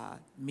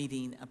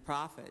meeting a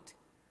profit.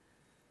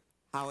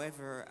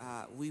 However,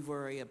 we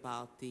worry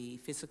about the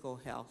physical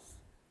health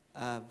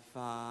of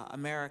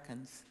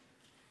Americans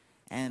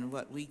and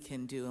what we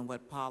can do and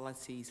what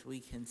policies we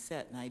can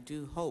set. And I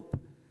do hope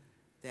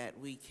that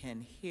we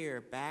can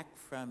hear back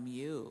from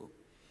you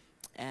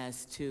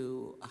as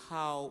to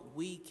how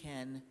we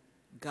can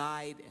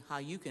guide, how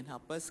you can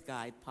help us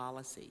guide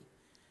policy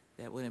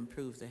that would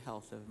improve the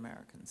health of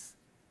Americans.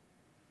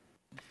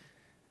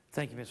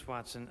 Thank you, Ms.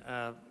 Watson.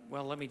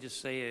 Well, let me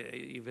just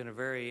say you've been a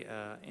very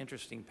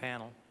interesting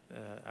panel.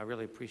 I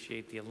really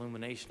appreciate the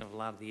illumination of a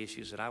lot of the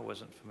issues that I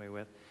wasn't familiar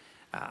with.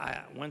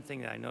 One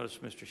thing that I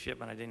noticed, Mr.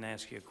 Shipman, I didn't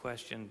ask you a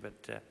question,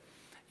 but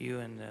you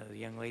and the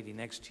young lady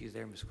next to you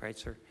there, Ms.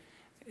 Kreitzer,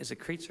 is it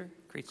Kreitzer?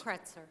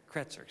 Kretzer.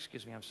 Kretzer,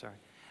 excuse me, I'm sorry.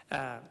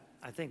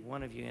 I think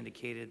one of you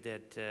indicated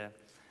that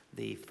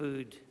the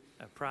Food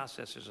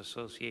Processors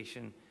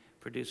Association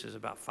produces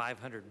about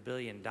 $500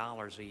 billion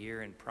a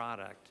year in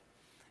product.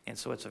 And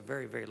so it's a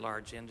very, very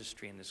large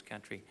industry in this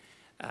country.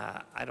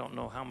 I don't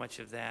know how much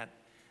of that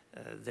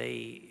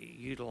they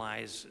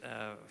utilize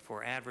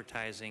for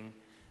advertising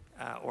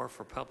or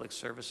for public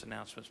service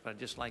announcements, but I'd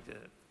just like to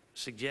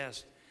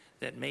suggest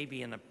that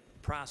maybe in the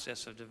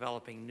process of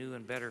developing new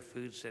and better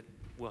foods that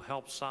will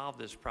help solve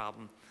this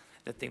problem,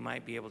 that they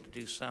might be able to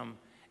do some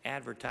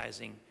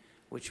advertising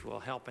which will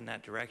help in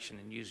that direction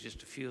and use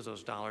just a few of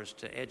those dollars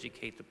to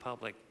educate the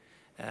public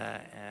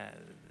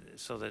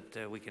so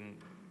that we can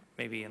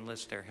maybe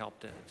enlist their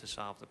help to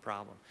solve the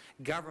problem.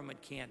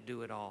 Government can't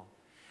do it all.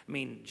 I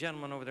mean,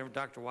 gentleman over there,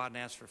 Dr. Wadden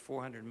asked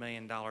for $400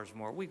 million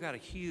more. We've got a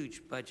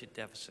huge budget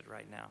deficit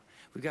right now.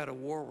 We've got a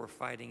war we're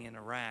fighting in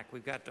Iraq.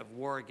 We've got the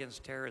war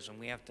against terrorism.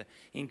 We have to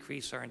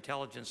increase our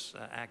intelligence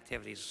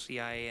activities,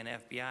 CIA and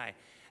FBI.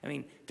 I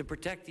mean, to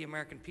protect the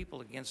American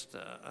people against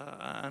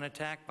an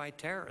attack by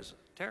terrorists.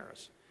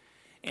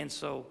 And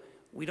so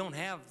we don't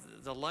have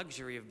the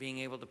luxury of being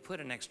able to put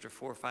an extra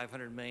 $400 or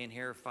 $500 million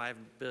here, $5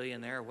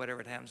 billion there, or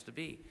whatever it happens to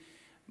be.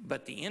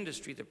 But the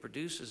industry that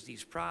produces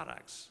these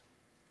products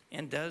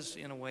and does,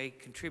 in a way,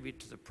 contribute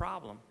to the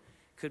problem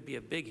could be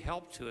a big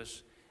help to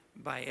us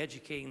by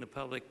educating the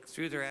public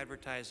through their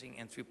advertising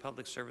and through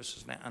public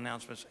services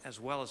announcements,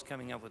 as well as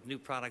coming up with new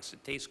products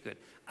that taste good.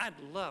 I'd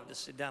love to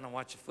sit down and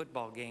watch a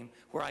football game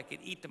where I could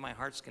eat to my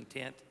heart's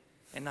content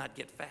and not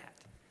get fat.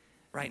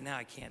 Right now,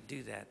 I can't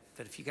do that.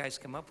 But if you guys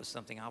come up with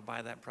something, I'll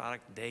buy that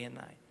product day and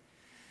night.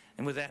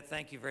 And with that,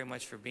 thank you very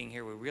much for being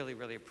here. We really,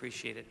 really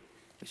appreciate it.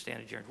 We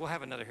stand adjourned. We'll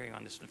have another hearing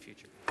on this in the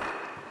future.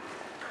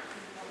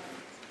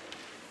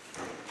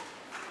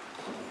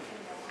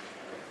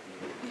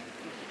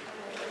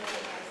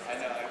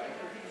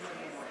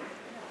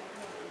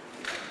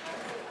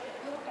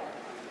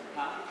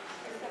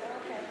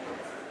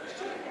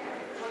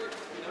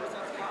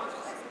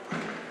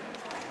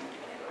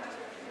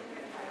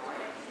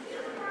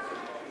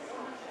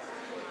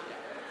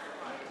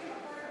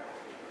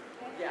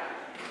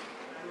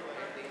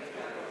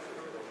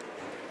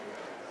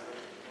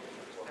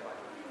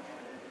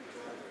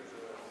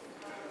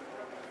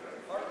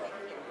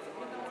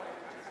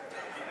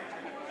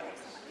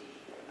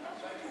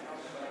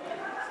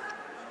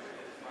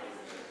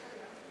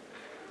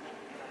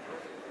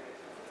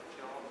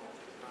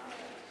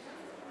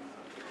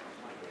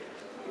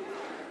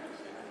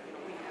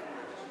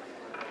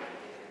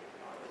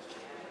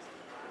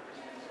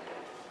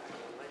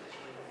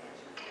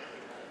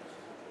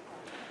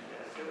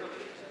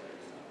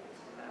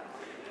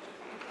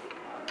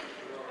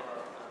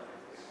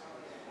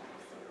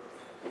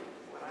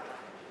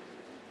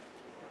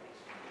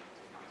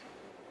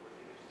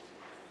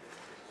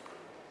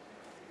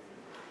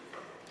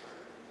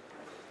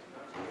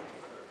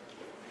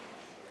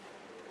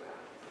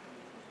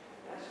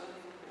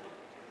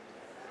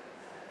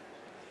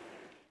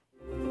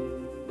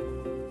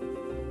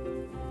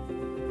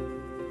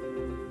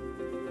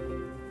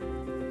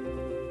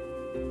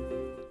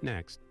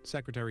 Next,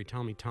 Secretary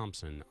Tommy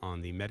Thompson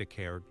on the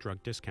Medicare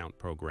drug discount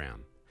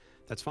program.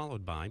 That's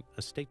followed by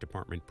a State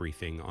Department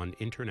briefing on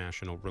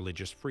international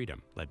religious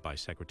freedom, led by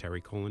Secretary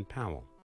Colin Powell.